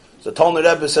 So Tolner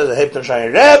Rebbe says, "Sahiptam Shayin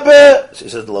Rebbe." So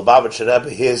he says, "The Lubavitcher Rebbe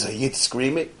hears a Yid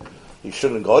screaming. You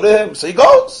shouldn't go to him." So he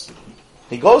goes.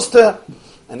 He goes to.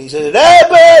 And he says,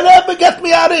 Rebbe, get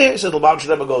me out of here. He says, the Lubavitcher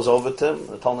Rebbe goes over to him.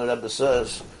 The Tolner Rebbe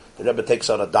says, the Rebbe takes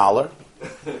out $1,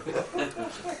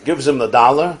 gives him the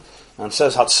 $, and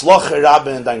says, Hatzloche Rabbe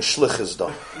in dein Schliches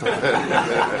da.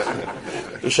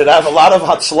 You should have a lot of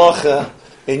Hatzloche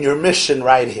in your mission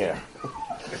right here.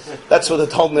 That's what the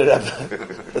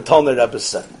Tolner Rebbe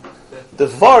said. The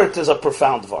Vort is a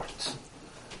profound Vort.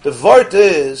 The Vort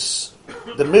is,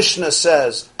 the Mishnah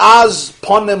says, Az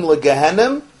ponim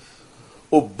legehenim,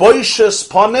 Uboishes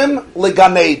ponim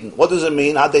leganeden. What does it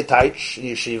mean? How they teach in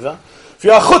yeshiva? If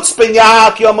you're a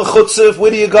chutzpinyak, you're a mechutzif,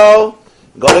 where do you go?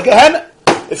 Go to Gehenna.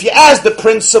 If you ask the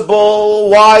principal,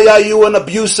 why are you an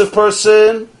abusive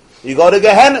person? You go to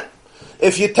Gehenna.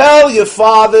 If you tell your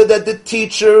father that the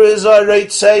teacher is a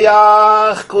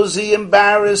reitzeyach because he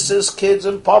embarrasses kids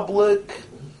in public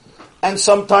and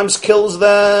sometimes kills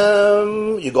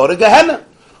them, you go to Gehenna.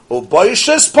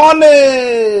 Uboishes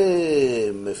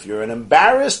ponim. If you're an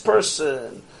embarrassed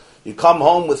person, you come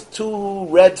home with 2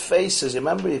 red faces. You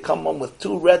remember? You come home with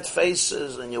 2 red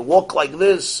faces and you walk like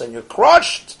this and you're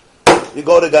crushed, you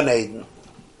go to Gan Eden.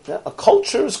 Yeah? A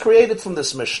culture is created from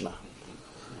this Mishnah.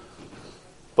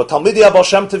 But Talmidei Abal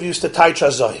Shem Tov used to teach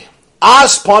Azoi.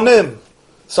 As ponim,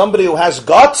 somebody who has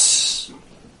guts,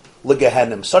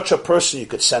 legehenim. Such a person you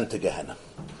could send to Gehenna.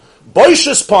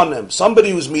 Boishes ponim,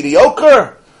 somebody who's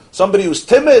mediocre, somebody who's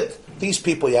timid, these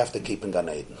people you have to keep in Gan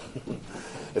Eden.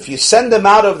 If you send them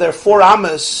out of their 4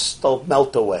 amas, they'll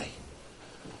melt away.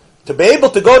 To be able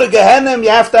to go to Gehenna, you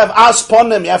have to have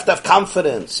asponim, you have to have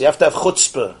confidence, you have to have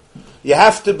chutzpah. You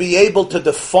have to be able to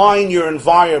define your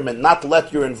environment, not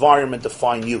let your environment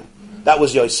define you. That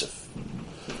was Yosef.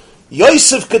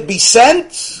 Yosef could be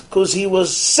sent because he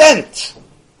was sent.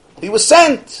 He was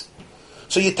sent.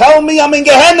 So you tell me I'm in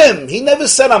Gehenim. He never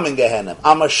said I'm in Gehenim.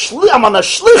 I'm on a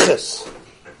shlichus.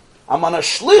 I'm on a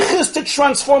shlichus to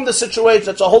transform the situation.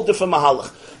 That's a whole different mahalach.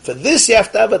 For this, you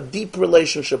have to have a deep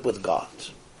relationship with God.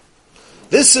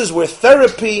 This is where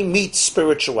therapy meets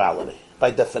spirituality,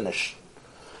 by definition.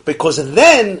 Because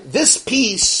then, this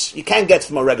piece, you can't get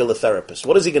from a regular therapist.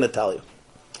 What is he going to tell you?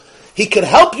 He can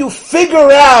help you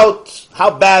figure out how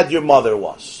bad your mother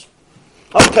was.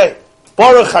 Okay,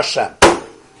 Baruch Hashem.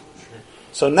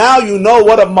 So now you know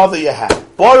what a mother you had.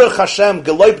 Baruch Hashem,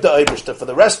 geloib da Eibishter. For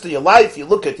the rest of your life, you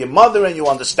look at your mother and you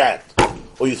understand.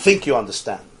 Or you think you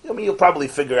understand. I mean, you'll probably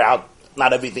figure out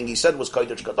not everything he said was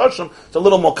Kodesh Kadoshim. It's a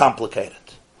little more complicated.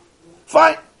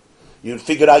 Fine. You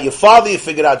figured out your father, you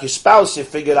figured out your spouse, you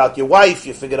figured out your wife,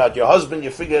 you figured out your husband,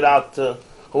 you figured out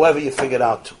whoever you figured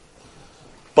out to.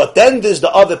 But then there's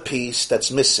the other piece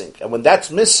that's missing. And when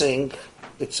that's missing,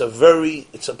 it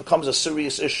becomes a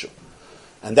serious issue.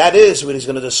 And that is when he's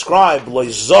going to describe Lo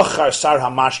Zochar Sar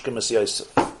Hamashkim Es Yosef.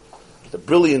 The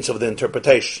brilliance of the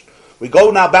interpretation. We go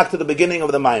now back to the beginning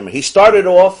of the Maimer. He started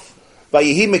off by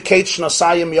Yehi Meketz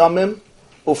Nosayim Yomim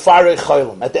Ufarei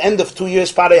Cholim. At the end of 2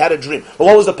 years, Parei had a dream. But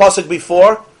what was the pasuk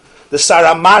before? The Sar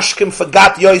Hamashkim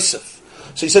forgot Yosef.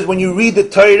 So he said when you read the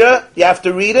Torah, you have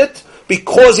to read it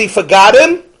because he forgot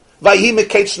him. Yehi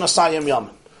Meketz Nosayim Yomim.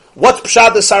 What's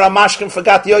Pshat the Sar Hamashkim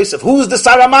forgot Yosef? Who's the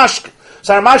Sar Hamashkim?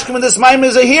 Sar Hamashkim in this Maimon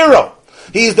is a hero.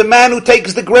 He is the man who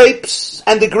takes the grapes,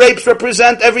 and the grapes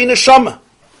represent every neshama,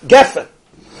 Geffen.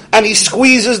 And he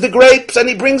squeezes the grapes, and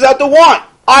he brings out the wine.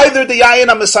 Either the Yayin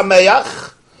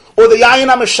HaMesameach, or the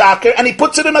Yayin HaMeshaker, and he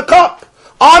puts it in a cup.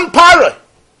 On Parah.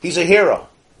 He's a hero.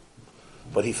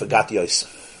 But he forgot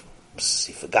Yosef.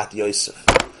 He forgot Yosef.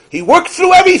 He worked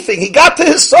through everything. He got to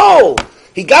his soul.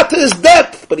 He got to his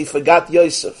depth, but he forgot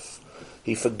Yosef.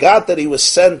 He forgot that he was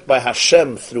sent by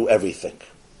Hashem through everything.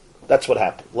 That's what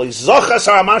happened. He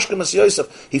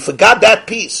forgot that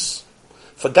piece.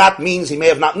 Forgot means he may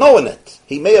have not known it.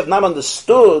 He may have not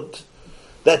understood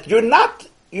that you're not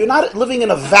living in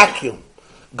a vacuum.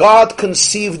 God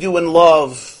conceived you in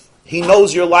love. He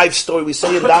knows your life story. We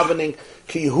say in davening,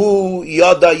 Kihu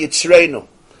Yada Yitzreinu.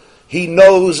 He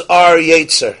knows our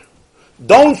Yetzer.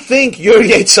 Don't think you're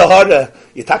Yetzirah.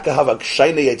 You have a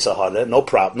g'shayne Yetzirah, no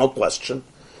problem, no question.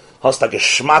 Hast a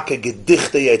geschmacke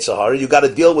gedichte Yetzirah. You got to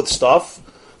deal with stuff,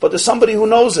 but there's somebody who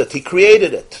knows it. He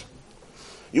created it.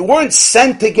 You weren't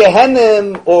sent to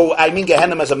Gehenim, or I mean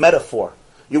Gehenim as a metaphor.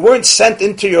 You weren't sent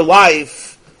into your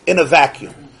life in a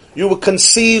vacuum. You were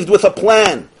conceived with a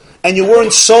plan, and you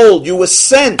weren't sold. You were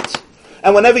sent.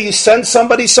 And whenever you send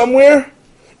somebody somewhere,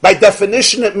 by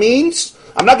definition, it means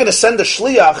I'm not going to send a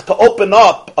shliach to open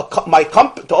up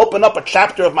a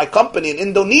chapter of my company in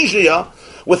Indonesia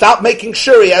without making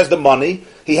sure he has the money,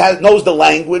 knows the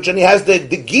language, and he has the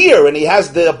gear, and he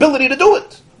has the ability to do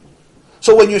it.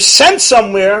 So when you're sent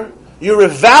somewhere, you're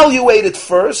evaluated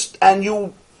first, and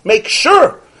you make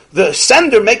sure, the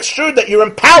sender makes sure that you're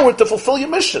empowered to fulfill your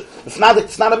mission. If not,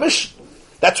 it's not a mission.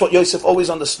 That's what Yosef always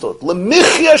understood.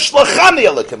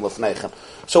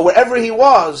 So wherever he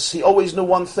was, he always knew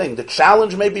one thing. The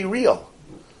challenge may be real,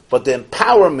 but the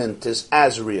empowerment is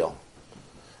as real.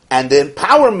 And the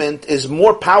empowerment is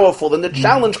more powerful than the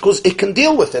challenge because it can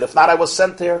deal with it. If not, I was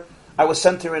sent here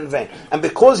in vain. And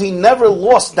because he never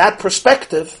lost that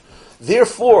perspective,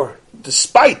 therefore,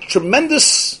 despite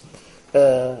tremendous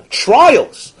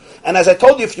trials, and as I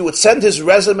told you, if you would send his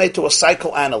resume to a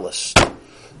psychoanalyst,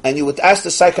 and you would ask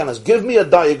the psychoanalyst, give me a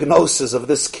diagnosis of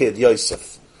this kid,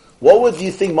 Yosef, what would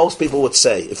you think most people would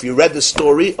say? If you read the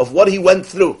story of what he went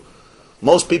through,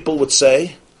 most people would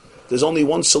say, there's only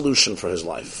one solution for his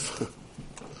life.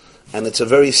 And it's a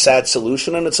very sad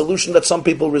solution, and it's a solution that some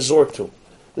people resort to.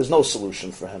 There's no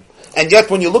solution for him. And yet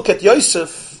when you look at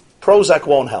Yosef, Prozac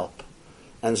won't help.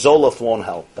 And Zoloft won't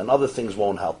help. And other things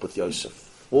won't help with Yosef.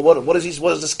 Well, what is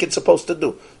this kid supposed to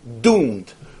do?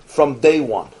 Doomed from day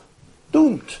one.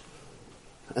 Doomed.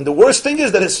 And the worst thing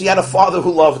is that he had a father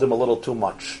who loved him a little too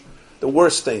much. The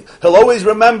worst thing. He'll always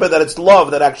remember that it's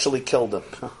love that actually killed him.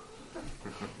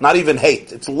 Not even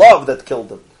hate. It's love that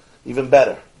killed him. Even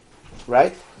better.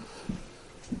 Right?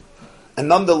 And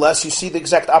nonetheless, you see the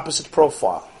exact opposite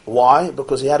profile. Why?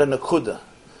 Because he had a nekuda.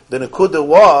 The nekuda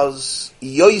was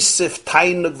Yosef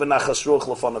Tainug v'nachas ruach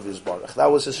l'fanav yizbarach.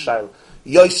 That was his shayla.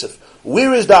 Yosef,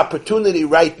 where is the opportunity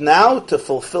right now to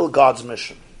fulfill God's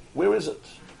mission? Where is it?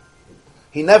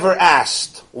 He never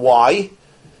asked why.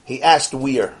 He asked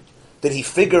where. Did he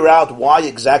figure out why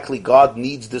exactly God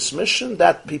needs this mission?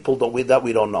 That we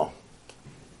don't know.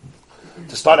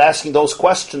 To start asking those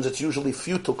questions, it's usually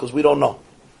futile because we don't know.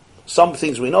 Some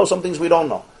things we know, some things we don't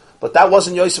know. But that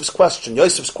wasn't Yosef's question.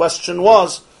 Yosef's question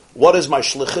was, what is my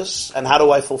shlichus, and how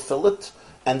do I fulfill it?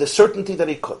 And the certainty that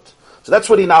he could. So that's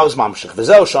what he now is mamshich.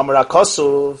 V'zeu shomer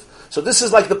HaKosuv. So this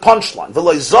is like the punchline.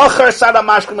 V'lo zocher sada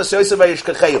mashkim as Yosef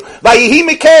v'yishkacheyu. V'yihi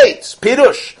miketz.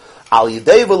 Pirush. Al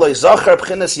yidei v'lo zocher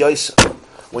b'chinas Yosef.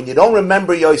 When you don't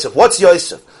remember Yosef, what's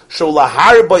Yosef?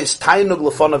 Shulahar bois tainug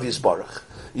l'fonav yisbarach.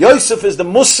 Yosef is the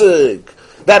musig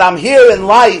that I'm here in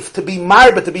life to be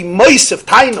marba, to be moisef,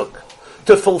 tainug,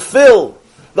 to fulfill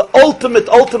the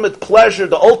ultimate pleasure,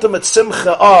 the ultimate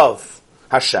simcha of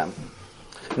Hashem.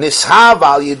 Nishav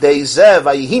al yidei zeh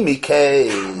v'yihi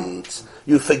miketz.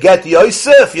 You forget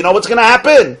Yosef, you know what's going to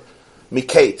happen?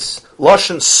 Miketz.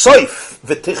 Loshen soif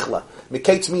v'tichla.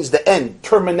 Miketz means the end,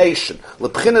 termination.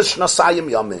 L'bchinas shnasayim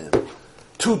yamim.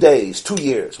 2 days, 2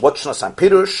 years. What shnasayim?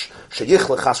 Pirush,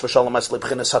 sheyichla chas v'shalom es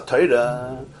l'bchinas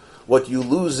ha-Torah. What you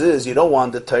lose is, you don't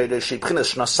want the Torah.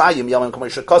 Sheyichlas shnasayim yamim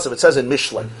k'may shekosov. It says in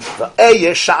Mishlei.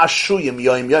 V'eyeh sha'ashuyim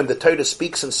yoyim yoyim. The Torah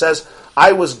speaks and says,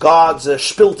 I was God's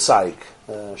shpilzeig.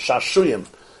 Sha'ashuyim.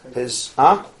 His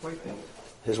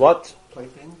what?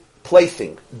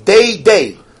 Plaything.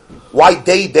 Day. Why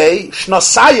day?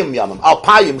 Shnasayim yamim.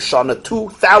 Alpayim shana.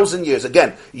 2,000 years.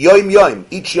 Again, yoim.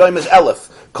 Each yoim is elef.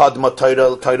 Kadma Torah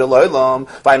lo'olam.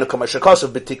 Vaynu kama shekosov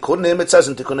b'tikunim. It says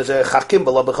in tikunim chakim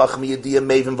v'la b'chachmi yediyah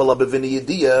mevim v'la b'vini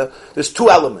yediyah. There's 2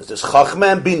 elements. There's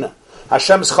chachma and bina.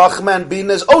 Hashem's chachma and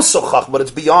bina is also chachma, but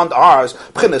it's beyond ours.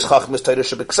 B'chinas chachma is Torah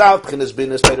shebiksav. B'chinas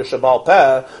bina is Torah shebal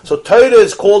peh. So Torah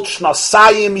is called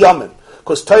shnasayim yamim.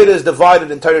 Because Torah is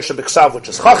divided in Torah Shebiksav, which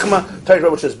is Chachma,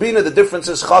 Torah which is Bina. The difference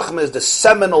is Chachma is the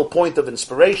seminal point of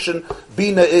inspiration.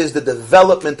 Bina is the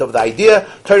development of the idea.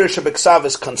 Torah Shebiksav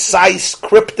is concise,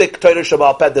 cryptic. Torah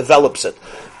Shebal Peh develops it.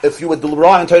 If you would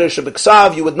rely on Torah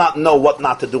Shebiksav, you would not know what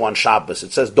not to do on Shabbos.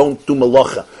 It says, don't do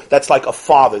Melacha. That's like a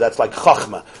father. That's like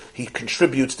Chachma. He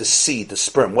contributes the seed, the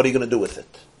sperm. What are you going to do with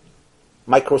it?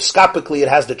 Microscopically, it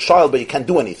has the child, but you can't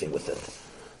do anything with it.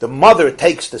 The mother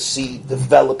takes the seed,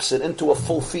 develops it into a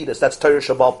full fetus. That's Torah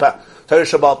Shebal Peh. Torah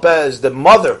Shebal Peh is the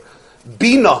mother,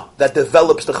 Bina, that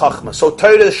develops the Chachma. So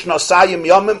Torah Shnasayim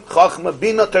Yomim, Chachma,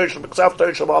 Bina, Torah Shebiksav,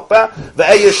 Torah Shebal Peh,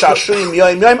 Ve'eyeh Shashuyim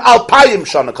Yoim, Alpayim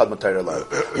Shana Kadma Torah Lo.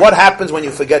 What happens when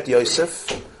you forget Yosef?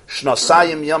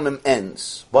 Shnasayim Yomim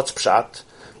ends. What's Pshat?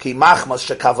 Ki machmas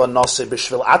shekavanose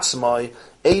b'shvil atzmai,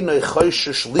 einoi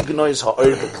choyshish lignois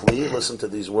ha'or b'kli. Listen to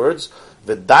these words.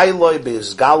 V'dailoi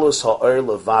b'izgalus ha'or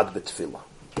levad b'tfilah.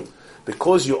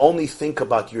 Because you only think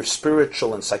about your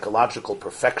spiritual and psychological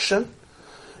perfection,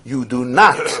 you do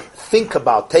not think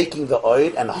about taking the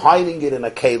oil and hiding it in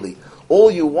a keli. All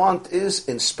you want is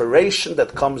inspiration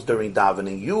that comes during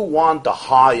davening. You want the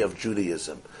high of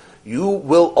Judaism. You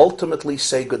will ultimately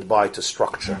say goodbye to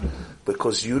structure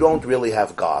because you don't really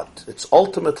have God. It's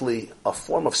ultimately a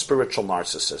form of spiritual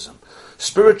narcissism.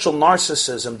 Spiritual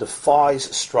narcissism defies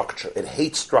structure. It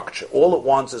hates structure. All it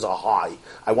wants is a high.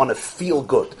 I want to feel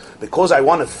good. Because I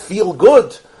want to feel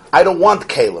good, I don't want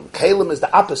kalim. Kalim is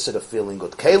the opposite of feeling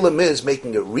good. Kalim is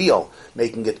making it real,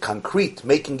 making it concrete,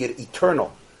 making it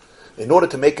eternal. In order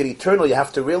to make it eternal, you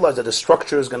have to realize that the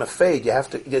structure is going to fade.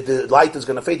 The light is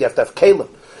going to fade. You have to have kalim.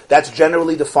 That's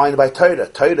generally defined by Torah.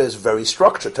 Torah is very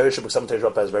structured. Torah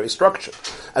is very structured.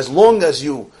 As long as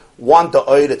you want the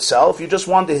oil itself, you just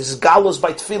want the hisgalus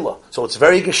by tefillah. So it's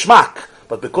very geschmack.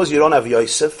 But because you don't have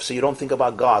Yosef, so you don't think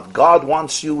about God. God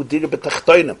wants you dir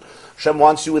b'tachtonim. Hashem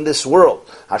wants you in this world.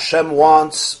 Hashem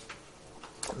wants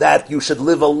that you should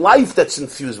live a life that's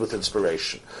infused with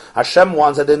inspiration. Hashem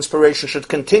wants that the inspiration should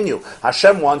continue.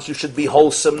 Hashem wants you should be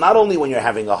wholesome, not only when you're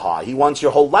having a high. He wants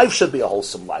your whole life should be a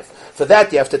wholesome life. For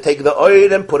that, you have to take the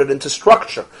oil and put it into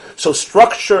structure. So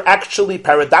structure actually,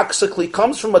 paradoxically,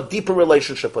 comes from a deeper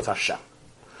relationship with Hashem.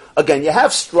 Again, you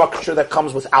have structure that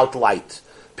comes without light.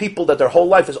 People that their whole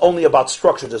life is only about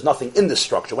structure. There's nothing in the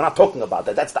structure. We're not talking about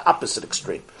that. That's the opposite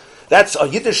extreme. That's a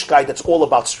Yiddishkeit that's all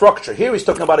about structure. Here he's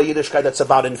talking about a Yiddishkeit that's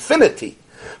about infinity.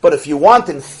 But if you want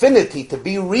infinity to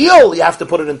be real, you have to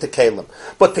put it into Kalim.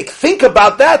 But to think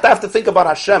about that, I have to think about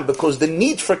Hashem, because the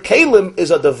need for Kalim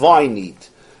is a divine need.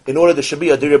 In order there should be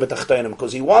a Dirya B'Tachtonim,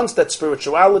 because he wants that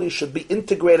spirituality should be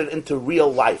integrated into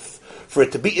real life. For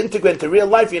it to be integrated into real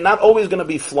life, you're not always going to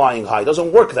be flying high. It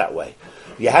doesn't work that way.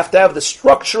 You have to have the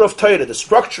structure of Torah. The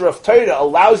structure of Torah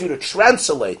allows you to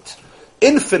translate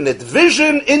infinite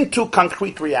vision into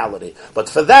concrete reality. But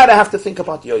for that, I have to think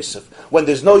about Yosef. When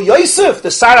there's no Yosef, the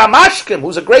Sarah Mashkim,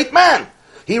 who's a great man,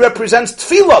 he represents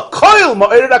tefillah, koil,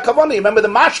 ma'ored hakavana. Remember, the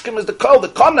mashkim is the koil, the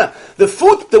kona, the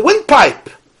foot, the windpipe.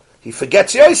 He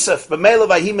forgets Yosef, b'meila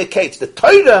v'hi mekates. The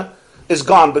Torah is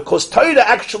gone because Torah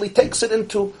actually takes it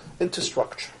into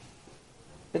structure.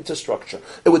 into structure.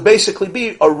 It would basically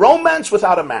be a romance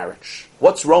without a marriage.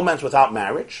 What's romance without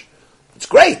marriage? It's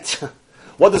great.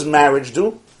 What does marriage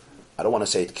do? I don't want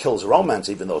to say it kills romance,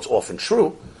 even though it's often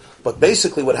true. But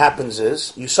basically what happens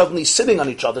is you're suddenly sitting on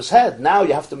each other's head. Now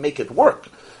you have to make it work.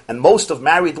 And most of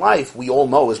married life, we all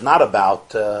know, is not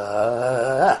about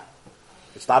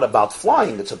it's not about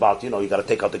flying. It's about, you got to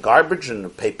take out the garbage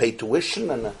and pay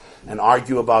tuition and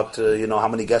argue about, how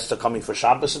many guests are coming for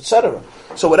Shabbos, etc.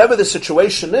 So whatever the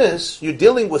situation is, you're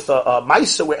dealing with a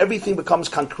Maisa where everything becomes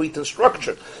concrete and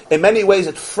structured. In many ways,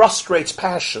 it frustrates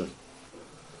passion.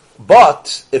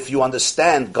 But if you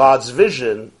understand God's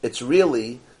vision, it's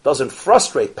really doesn't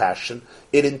frustrate passion,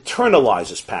 it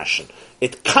internalizes passion.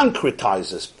 It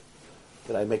concretizes.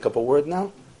 Did I make up a word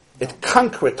now? It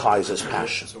concretizes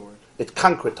passion. It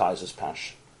concretizes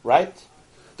passion. Right?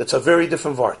 That's a very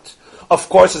different word. Of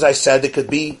course, as I said, it could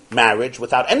be marriage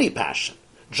without any passion.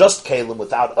 Just Kalim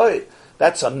without oil.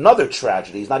 That's another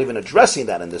tragedy. He's not even addressing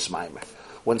that in this Maimer.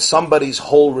 When somebody's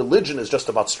whole religion is just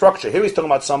about structure. Here he's talking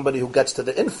about somebody who gets to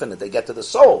the infinite. They get to the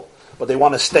soul. But they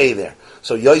want to stay there.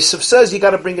 So Yosef says you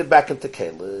got to bring it back into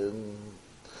Kalim.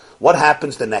 What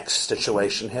happens the next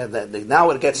situation here? Now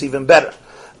it gets even better.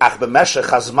 What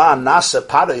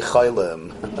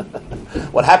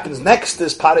happens next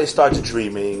is Parei starts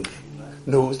dreaming.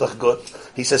 No, it's not good.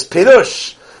 He says,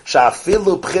 Pirush,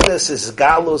 Sha'afilu P'chines is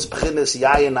Galus P'chines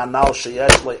Yayin Anal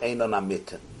Sheyesh Lo Einon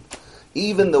Amitin.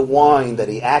 Even the wine that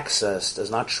he accessed is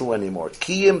not true anymore.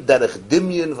 Kiyim derech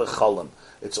dimyon v'cholim.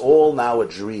 It's all now a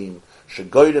dream.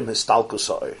 Shegoydim histalkus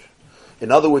ha'or.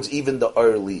 In other words, even the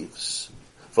or leaves.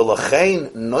 V'lachein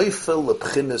noifel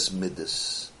lepchines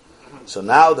midis. So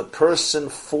now the person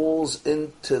falls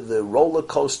into the roller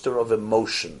coaster of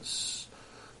emotions,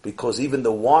 because even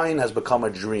the wine has become a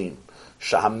dream.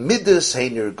 Shahamidis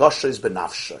hein yirgoshes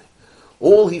benafshay.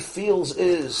 All he feels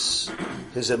is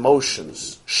his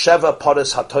emotions. Sheva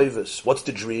paras hatoivus. What's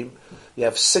the dream? You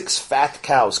have 6 fat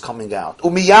cows coming out.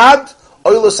 Umiyad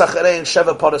oilus acherein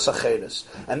sheva paras acheres.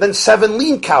 And then 7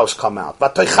 lean cows come out.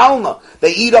 Vatoichalna.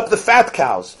 They eat up the fat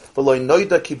cows. V'loi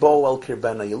noida kibo el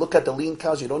kirbena. You look at the lean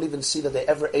cows, you don't even see that they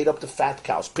ever ate up the fat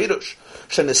cows. Pirush.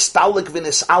 Shenistalik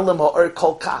v'nis alam ha'or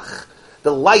kol kach.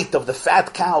 The light of the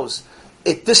fat cows,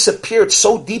 it disappeared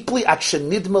so deeply.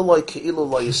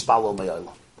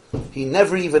 He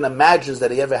never even imagines that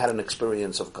he ever had an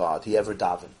experience of God. He ever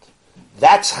davened.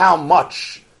 That's how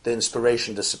much the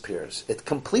inspiration disappears. It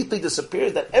completely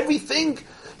disappears. That everything,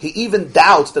 he even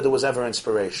doubts that there was ever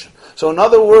inspiration. So in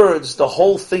other words, the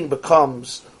whole thing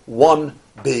becomes one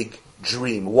big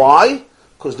dream. Why?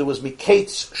 Because there was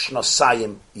Miketz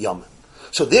Shnosayim Yamin.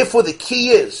 So therefore the key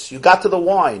is, you got to the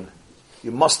wine,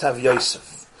 you must have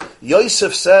Yosef.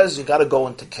 Yosef says you got to go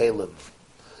into Kalim.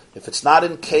 If it's not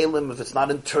in Kalim, if it's not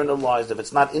internalized, if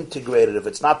it's not integrated, if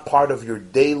it's not part of your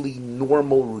daily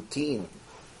normal routine,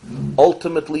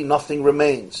 ultimately nothing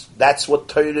remains. That's what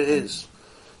Torah is.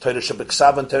 Torah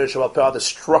Shabbat and Torah Shabbat are the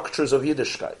structures of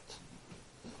Yiddishkeit.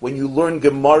 When you learn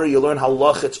Gemara, you learn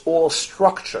Halach, it's all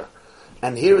structure.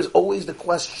 And here is always the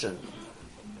question.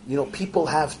 People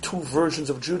have 2 versions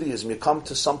of Judaism. You come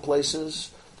to some places,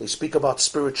 they speak about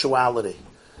spirituality.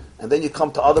 And then you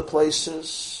come to other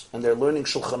places, and they're learning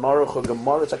Shulchan Aruch or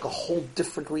Gemara. It's like a whole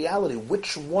different reality.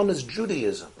 Which one is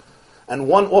Judaism? And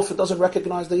one often doesn't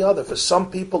recognize the other. For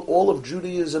some people, all of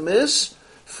Judaism is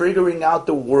figuring out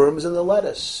the worms in the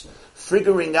lettuce,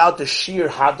 figuring out the Shir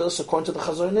Hadas according to the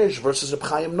Chazon Ish versus Reb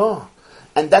Chaim Noah.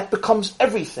 And that becomes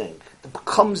everything. It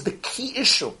becomes the key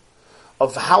issue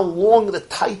of how long the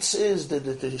tights is.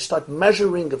 That you start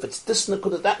measuring if it's this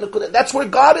nekuda, that nekuda. That's where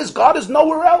God is. God is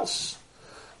nowhere else.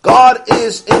 God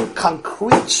is in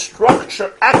concrete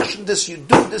structure, action, this you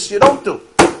do, this you don't do.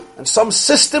 And some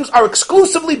systems are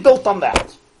exclusively built on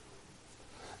that.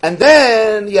 And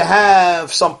then you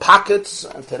have some pockets,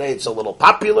 and today it's a little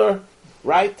popular,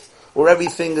 right? Where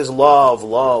everything is love,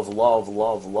 love, love,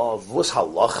 love, love. Vus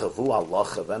halacha, vu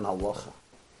halacha, ven halacha.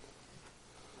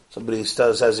 Somebody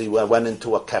says he went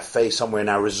into a cafe somewhere in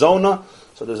Arizona,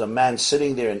 so there's a man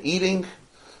sitting there and eating,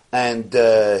 and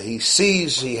he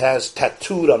sees he has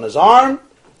tattooed on his arm,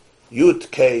 Yud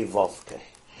Kei Vav Kei.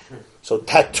 So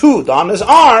tattooed on his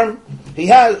arm, he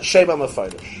has Shema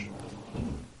Mefarish.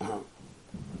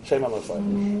 Shema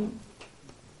Mefarish.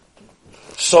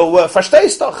 So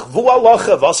verstehst doch, vu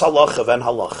halacha, was halacha, ven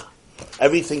halacha.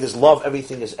 Everything is love,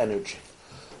 everything is energy.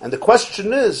 And the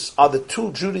question is, are the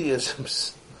 2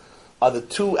 Judaisms, are the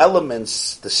 2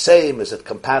 elements the same? Is it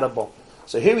compatible?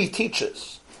 So here he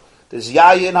teaches. There's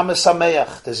Yayin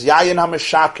HaMesameach, there's Yayin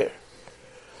HaMeshaker.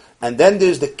 And then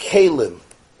there's the Kalim.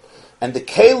 And the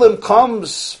Kalim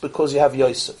comes because you have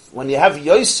Yosef. When you have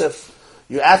Yosef,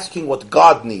 You're asking what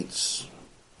God needs.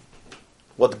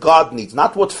 What God needs,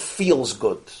 not what feels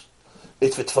good.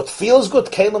 If it's what feels good,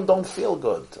 Kalim don't feel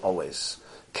good always.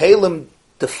 Kalim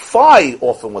defy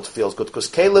often what feels good, because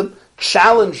Kalim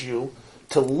challenge you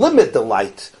to limit the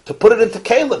light, to put it into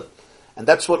Kalim. And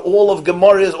that's what all of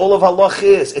Gemara is, all of Halach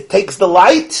is. It takes the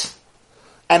light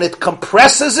and it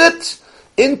compresses it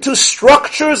into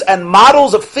structures and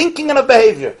models of thinking and of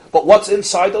behavior. But what's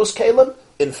inside those Kalim?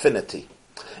 Infinity.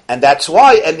 And that's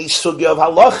why any sugya of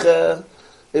Halacha,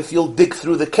 if you'll dig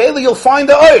through the Keli, you'll find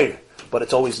the Oir. But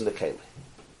it's always in the Keli.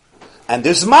 And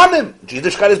there's Manim.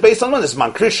 Yiddishkeit is based on one. There's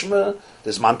Man Krishma,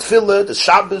 there's Man Tefillah, there's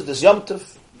Shabbos, there's Yom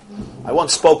Tov. I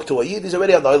once spoke to a Yid, he's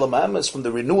already on the Olam Emes from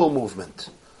the renewal movement.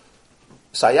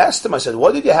 So I asked him, I said,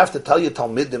 why did you have to tell your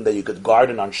Talmidim that you could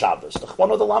garden on Shabbos?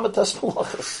 One of the Lamatas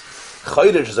Malachas.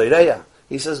 Chodesh Zayreya.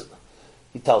 He says,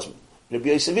 he tells me, Rabbi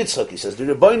Yosef Yitzchak, he says, the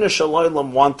Rebbeinu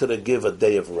Shalom wanted to give a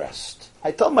day of rest.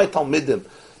 I tell my Talmidim,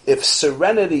 if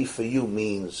serenity for you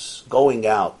means going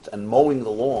out and mowing the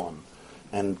lawn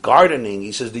and gardening,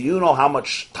 he says, do you know how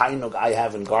much tainug I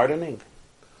have in gardening?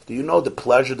 Do you know the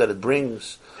pleasure that it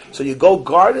brings? So you go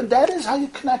garden, that is how you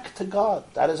connect to God.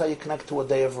 That is how you connect to a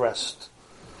day of rest.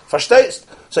 Verstehst?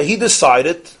 So he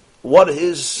decided what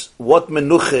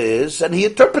menucha is, and he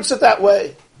interprets it that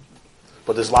way.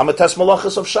 But there's Lamates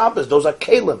Malachas of Shabbos, those are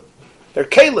Kalim. They're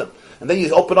Kalim. And then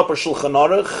you open up a Shulchan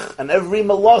Aruch, and every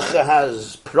Malacha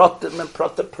has Protim and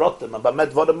Protim, and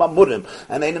Bamed Vodim Amurim,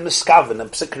 and Einem Miskaven,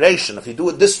 and Psikration. If you do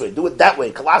it this way, do it that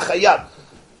way, Kalach Hayat.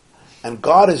 And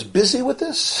God is busy with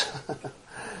this?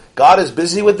 God is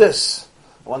busy with this.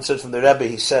 One said from the Rebbe,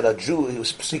 he said, a Jew, he was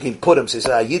speaking Purim, so he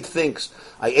said, a Yid thinks,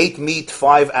 I ate meat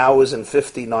 5 hours and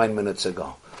 59 minutes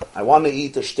ago. I want to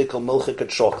eat a shtickle milchik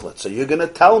chocolate. So you're going to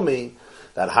tell me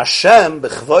that Hashem,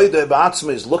 b'chvoide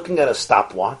b'atzma, is looking at a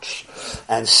stopwatch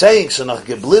and saying, so noch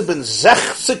geblieben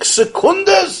 60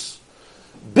 sekundes,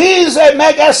 bis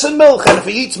mag essen milk. And if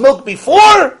he eats milk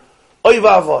before, oy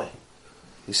vavoy.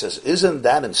 He says, isn't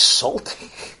that insulting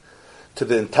to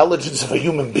the intelligence of a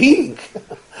human being?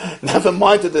 Never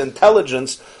mind to the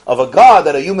intelligence of a God,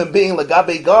 that a human being,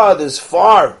 Lagabe God, is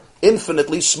far,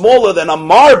 infinitely smaller than a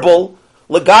marble,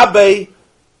 Lagabe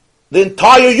the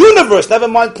entire universe, never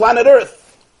mind planet Earth.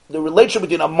 The relationship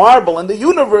between a marble and the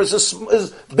universe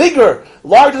is bigger,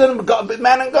 larger than God,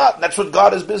 man and God. That's what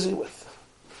God is busy with.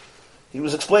 He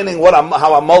was explaining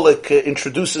how Amalek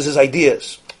introduces his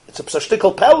ideas. It's a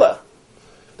psashtikal pella.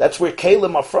 That's where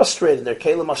Kalim are frustrated, their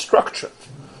Kalim are structured.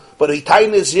 But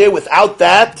Hitain is here, without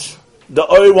that, the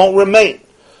oil won't remain.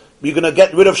 You're going to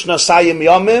get rid of Shnasayim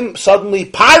Yomim, suddenly,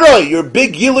 Paroi, your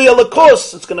big Yili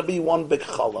Alakos, it's going to be one big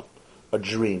Chalam, a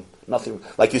dream. Nothing,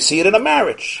 like you see it in a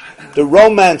marriage. The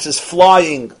romance is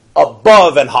flying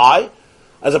above and high.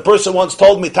 As a person once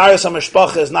told me, Taras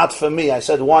HaMishpacha is not for me. I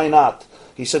said, why not?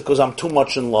 He said, because I'm too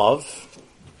much in love.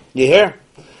 You hear?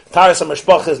 Taras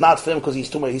HaMishpacha is not for him because he's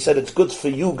too much. He said, it's good for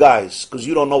you guys because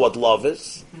you don't know what love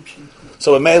is.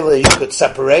 So immediately you could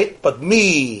separate. But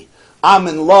me, I'm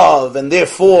in love, and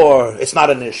therefore it's not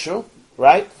an issue,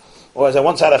 right? Or as I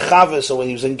once had a chavis, so when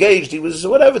he was engaged, he was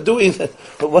whatever doing it.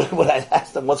 But what I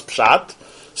asked him, what's pshat?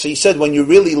 So he said, when you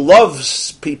really love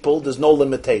people, there's no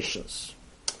limitations.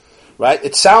 Right?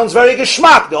 It sounds very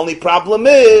geschmack. The only problem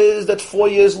is that 4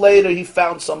 years later, he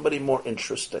found somebody more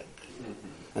interesting.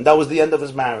 And that was the end of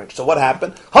his marriage. So what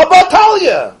happened?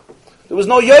 Habatalia! There was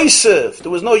no Yosef.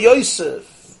 There was no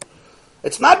Yosef.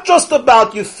 It's not just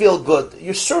about you feel good.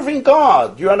 You're serving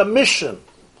God. You're on a mission.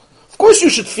 Of course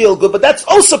you should feel good, but that's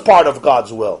also part of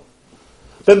God's will.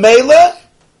 B'meila,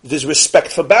 there's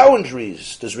respect for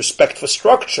boundaries. There's respect for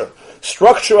structure.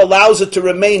 Structure allows it to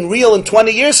remain real in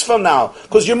 20 years from now,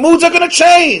 because your moods are going to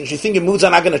change. You think your moods are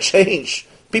not going to change.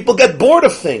 People get bored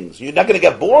of things. You're not going to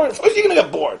get bored? Of course you're going to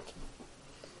get bored.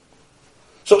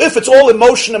 So if it's all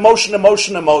emotion,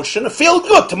 it feels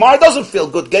good. Tomorrow it doesn't feel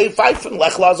good. Gay Pfeifen,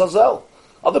 Lech Lazazel.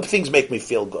 Other things make me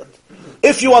feel good.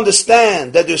 If you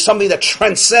understand that there's something that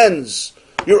transcends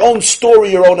your own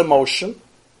story, your own emotion,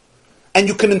 and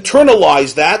you can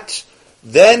internalize that,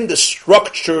 then the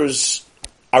structures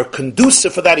are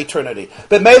conducive for that eternity.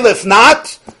 But if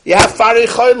not, you have Farei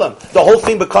Cholim. The whole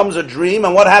thing becomes a dream,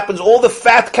 and what happens? All the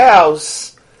fat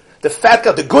cows,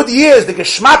 the good years, the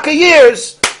geschmacka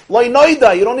years, Loi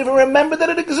noida, you don't even remember that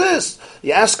it exists.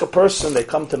 You ask a person, they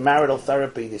come to marital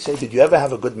therapy, they say, did you ever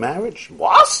have a good marriage?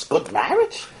 What? Good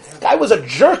marriage? The guy was a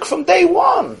jerk from day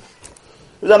one.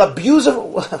 He was an abuser.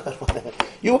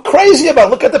 You were crazy about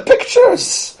it. Look at the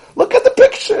pictures. Look at the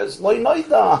pictures. Loi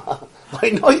noida.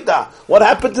 Loi noida. What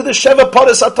happened to the Sheva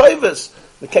Paras HaToivos?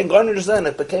 It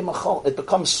became a chol. It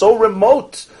becomes so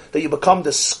remote that you become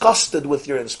disgusted with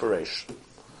your inspiration.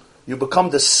 You become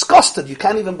disgusted. You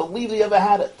can't even believe that you ever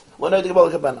had it.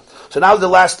 So now the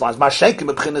last lines.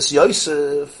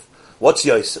 Yosef. What's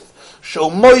Yosef? He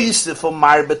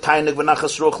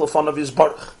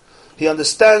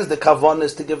understands the kavan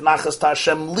is to give nachas to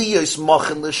Hashem.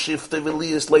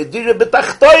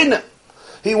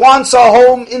 He wants a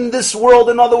home in this world.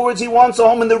 In other words, he wants a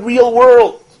home in the real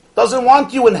world. Doesn't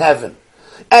want you in heaven.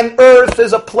 And earth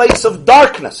is a place of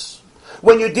darkness.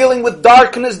 When you're dealing with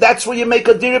darkness, that's where you make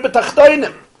a dira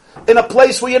b'tachtoinim. In a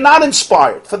place where you're not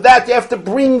inspired. For that, you have to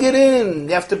bring it in.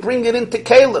 You have to bring it into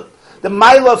Kalim. The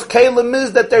mile of Kalim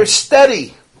is that they're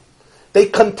steady. They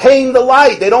contain the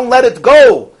light. They don't let it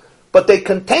go, but they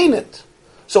contain it.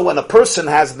 So when a person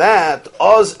has that,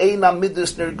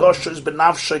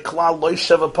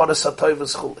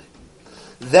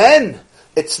 then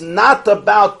it's not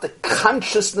about the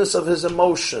consciousness of his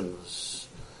emotions.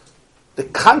 The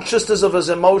consciousness of his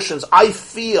emotions, I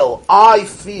feel.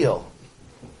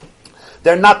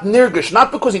 They're not nirgish,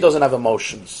 not because he doesn't have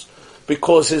emotions,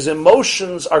 because his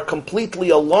emotions are completely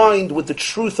aligned with the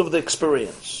truth of the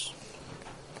experience.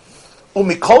 And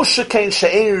Mikol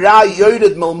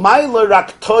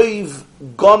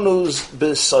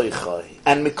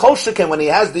Sheken, when he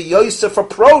has the Yosef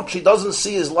approach, he doesn't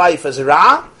see his life as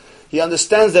Ra. He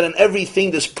understands that in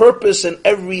everything there's purpose, in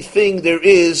everything there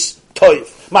is Toiv.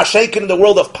 Mashenkin in the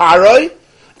world of Paroi,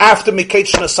 after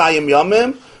Miketz Shnasayim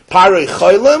Yomim, Paroi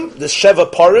Cholim, there's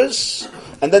Sheva Paras,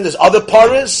 and then there's other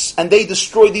Paras, and they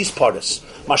destroy these Paras.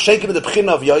 Mashenkin in the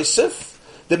Bechina of Yosef,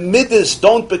 the Midas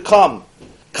don't become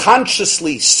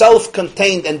consciously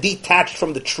self-contained and detached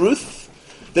from the truth.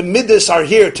 The Midas are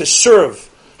here to serve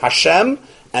Hashem,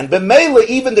 and B'meila,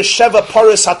 even the Sheva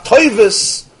Paras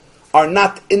HaToivus are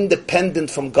not independent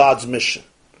from God's mission.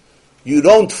 You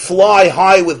don't fly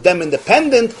high with them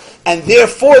independent, and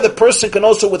therefore the person can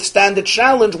also withstand the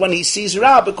challenge when he sees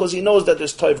Ra, because he knows that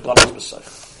there's Toiv Gadol beside.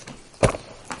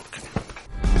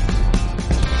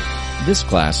 This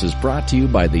class is brought to you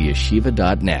by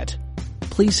theyeshiva.net.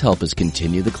 Please help us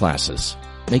continue the classes.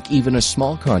 Make even a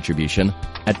small contribution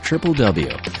at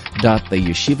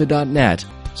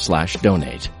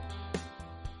www.theyeshiva.net/donate.